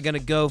 I'm not going to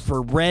go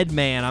for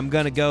Redman. I'm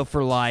going to go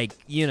for I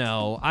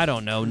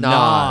don't know,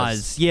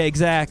 Nas. Yeah,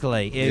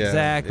 exactly.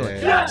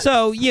 Yeah.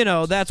 So,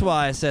 that's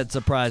why I said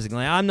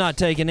surprisingly. I'm not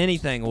taking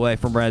anything away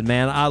from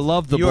Redman. I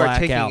love the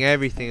Blackout. You are taking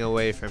everything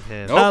away from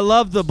him. I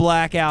love the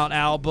Blackout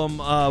album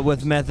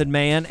with Method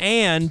Man,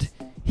 and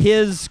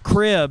his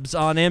Cribs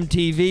on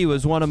MTV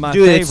was one of my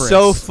favorites. It's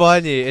so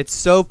funny. It's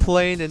so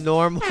plain and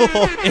normal.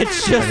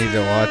 It's just, I need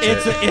to watch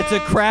it. It's a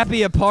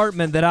crappy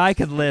apartment that I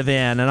could live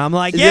in, and I'm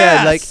like,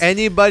 yes! Yeah, like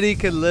anybody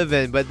could live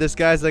in, but this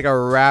guy's like a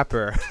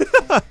rapper.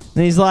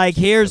 And he's like,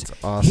 here's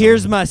awesome.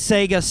 Here's my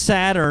Sega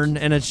Saturn,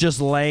 and it's just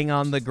laying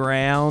on the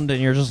ground,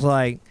 and you're just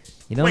like,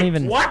 you don't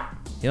even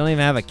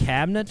have a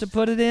cabinet to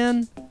put it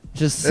in?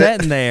 Just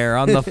sitting there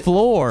on the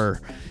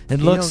floor. It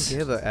looks, don't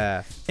give a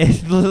F.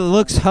 It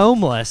looks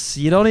homeless.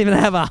 You don't even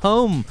have a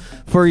home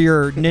for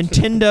your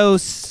Nintendo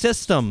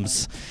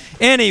systems.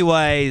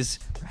 Anyways,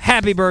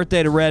 happy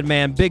birthday to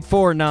Redman. Big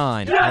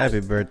 4'9". Happy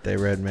birthday,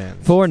 Redman.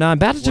 4'9".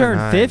 About to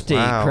turn 50.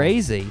 Wow.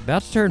 Crazy.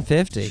 About to turn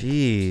 50.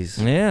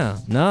 Jeez. Yeah,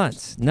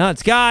 nuts.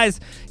 Guys,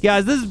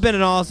 this has been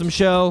an awesome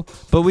show,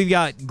 but we've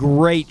got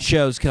great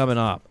shows coming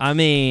up. I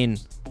mean,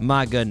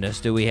 my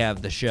goodness, do we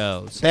have the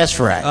shows. That's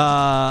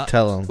right.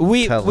 Tell them.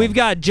 We've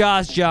got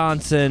Josh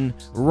Johnson,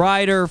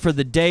 writer for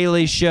The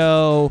Daily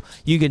Show.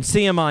 You can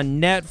see him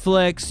on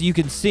Netflix. You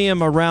can see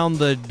him around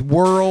the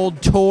world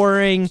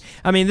touring.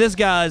 I mean, this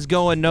guy is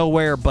going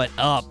nowhere but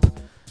up.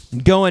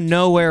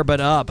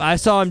 I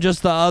saw him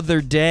just the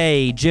other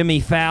day, Jimmy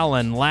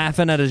Fallon,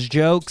 laughing at his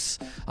jokes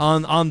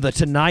on The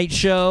Tonight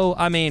Show.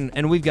 I mean,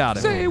 and we've got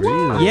him. Say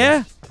what?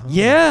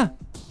 Yeah.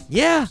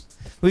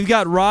 We've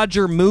got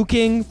Roger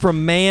Mooking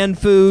from Man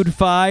Food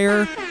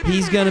Fire.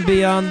 He's going to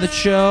be on the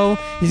show.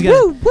 He's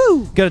going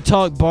to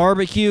talk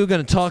barbecue,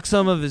 going to talk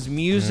some of his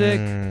music.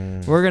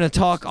 We're going to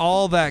talk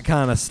all that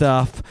kind of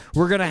stuff.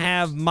 We're going to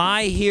have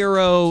My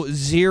Hero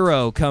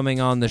Zero coming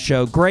on the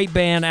show. Great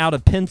band out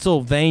of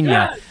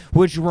Pennsylvania,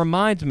 which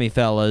reminds me,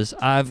 fellas,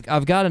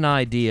 I've got an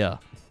idea.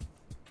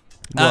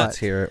 Let's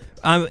hear it.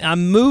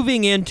 I'm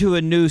moving into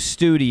a new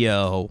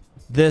studio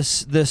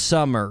this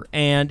summer,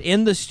 and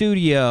in the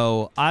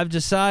studio I've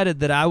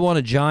decided that I want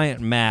a giant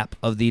map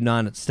of the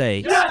United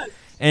States. Yes!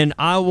 And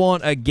I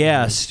want a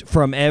guest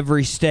from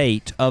every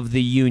state of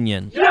the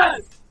union.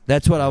 Yes!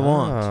 That's what I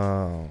want.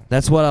 Oh.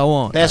 That's what I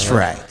want. That's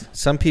right.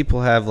 Some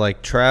people have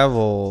like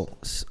travel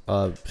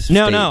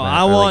No,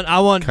 I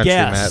want country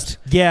guests.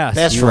 maps. Yes.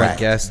 That's You right. want a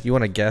guest? You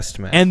want a guest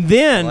map? And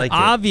then I like it.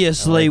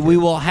 obviously I like we it.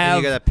 will And have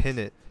you gotta pin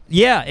it.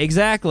 Yeah,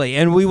 exactly.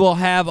 And we will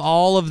have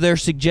all of their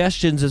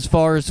suggestions as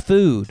far as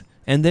food.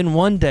 And then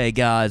one day,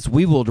 guys,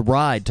 we will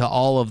ride to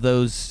all of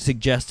those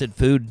suggested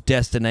food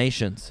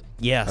destinations.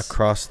 Yes.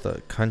 Across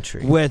the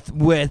country.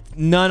 With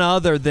none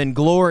other than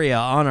Gloria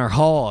on our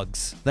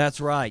hogs. That's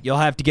right. You'll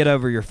have to get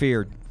over your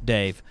fear,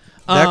 Dave.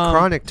 That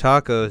Chronic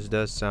Tacos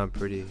does sound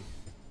pretty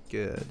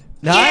good.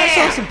 No, I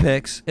saw some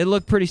pics. It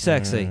looked pretty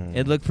sexy.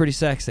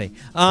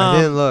 I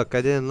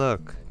didn't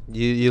look.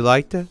 You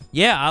liked it?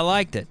 Yeah, I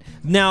liked it.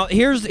 Now,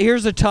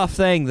 here's a tough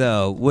thing,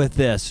 though, with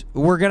this.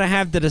 We're going to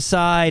have to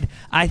decide.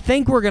 I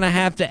think we're going to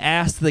have to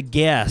ask the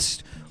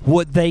guest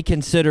what they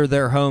consider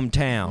their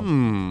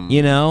hometown.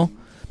 You know?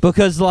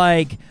 Because,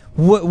 like,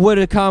 what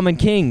do Common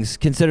Kings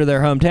consider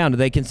their hometown? Do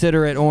they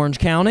consider it Orange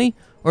County?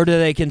 Or do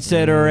they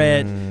consider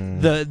it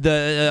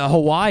the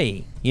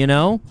Hawaii, you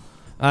know?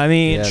 I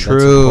mean... Yeah,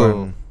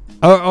 true.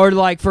 Or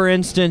like, for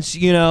instance,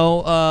 you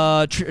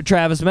know,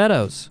 Travis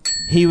Meadows.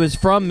 He was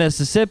from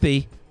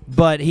Mississippi,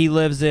 but he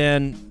lives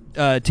in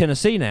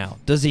Tennessee now.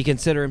 Does he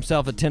consider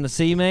himself a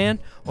Tennessee man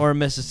or a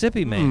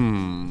Mississippi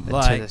man?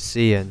 A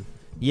Tennessean.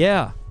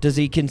 Yeah. Does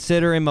he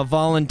consider him a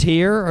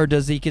volunteer, or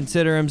does he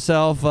consider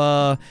himself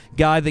a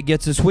guy that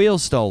gets his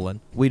wheels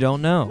stolen? We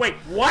don't know. Wait,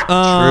 what?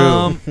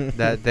 True.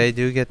 That they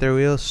do get their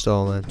wheels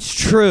stolen. It's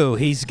true.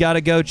 He's got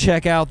to go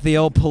check out the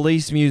old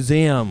police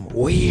museum.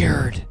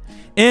 Weird.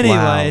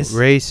 Anyways. Wow,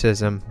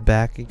 racism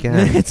back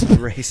again. It's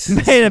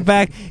Racist. made it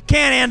back.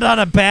 Can't end on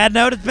a bad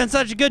note. It's been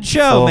such a good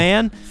show,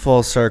 man.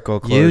 Full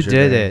circle closure. You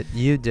did there. it.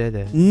 You did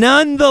it.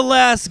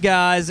 Nonetheless,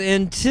 guys,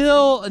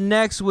 until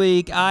next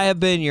week, I have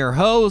been your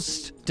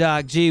host,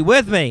 Doc G.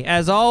 With me,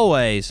 as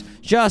always,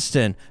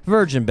 Justin,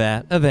 Virgin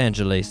Bat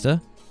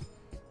Evangelista.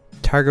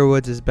 Tiger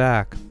Woods is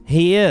back.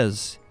 He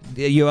is.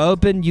 You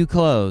open, you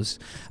close.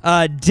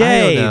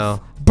 Dave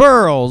know.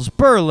 Burles,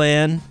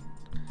 Berlin.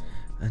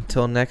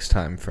 Until next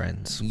time,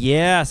 friends.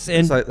 Yes,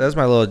 and That's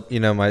my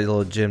little, my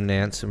little Jim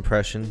Nance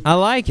impression. I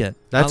like it.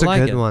 That's I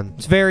like a good it. one.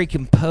 It's very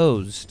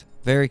composed.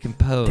 Very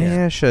composed.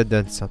 Damn, I should have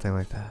done something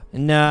like that.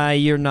 Nah,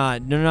 you're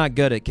not. You're not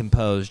good at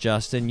composed,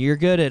 Justin. You're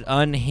good at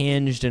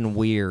unhinged and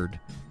weird.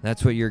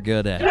 That's what you're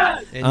good at.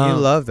 And you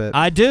love it.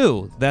 I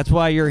do. That's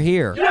why you're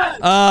here.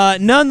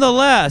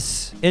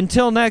 Nonetheless,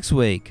 until next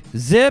week,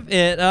 zip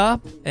it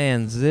up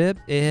and zip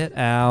it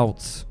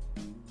out.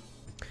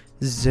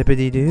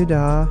 Zippity doo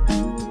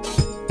dah.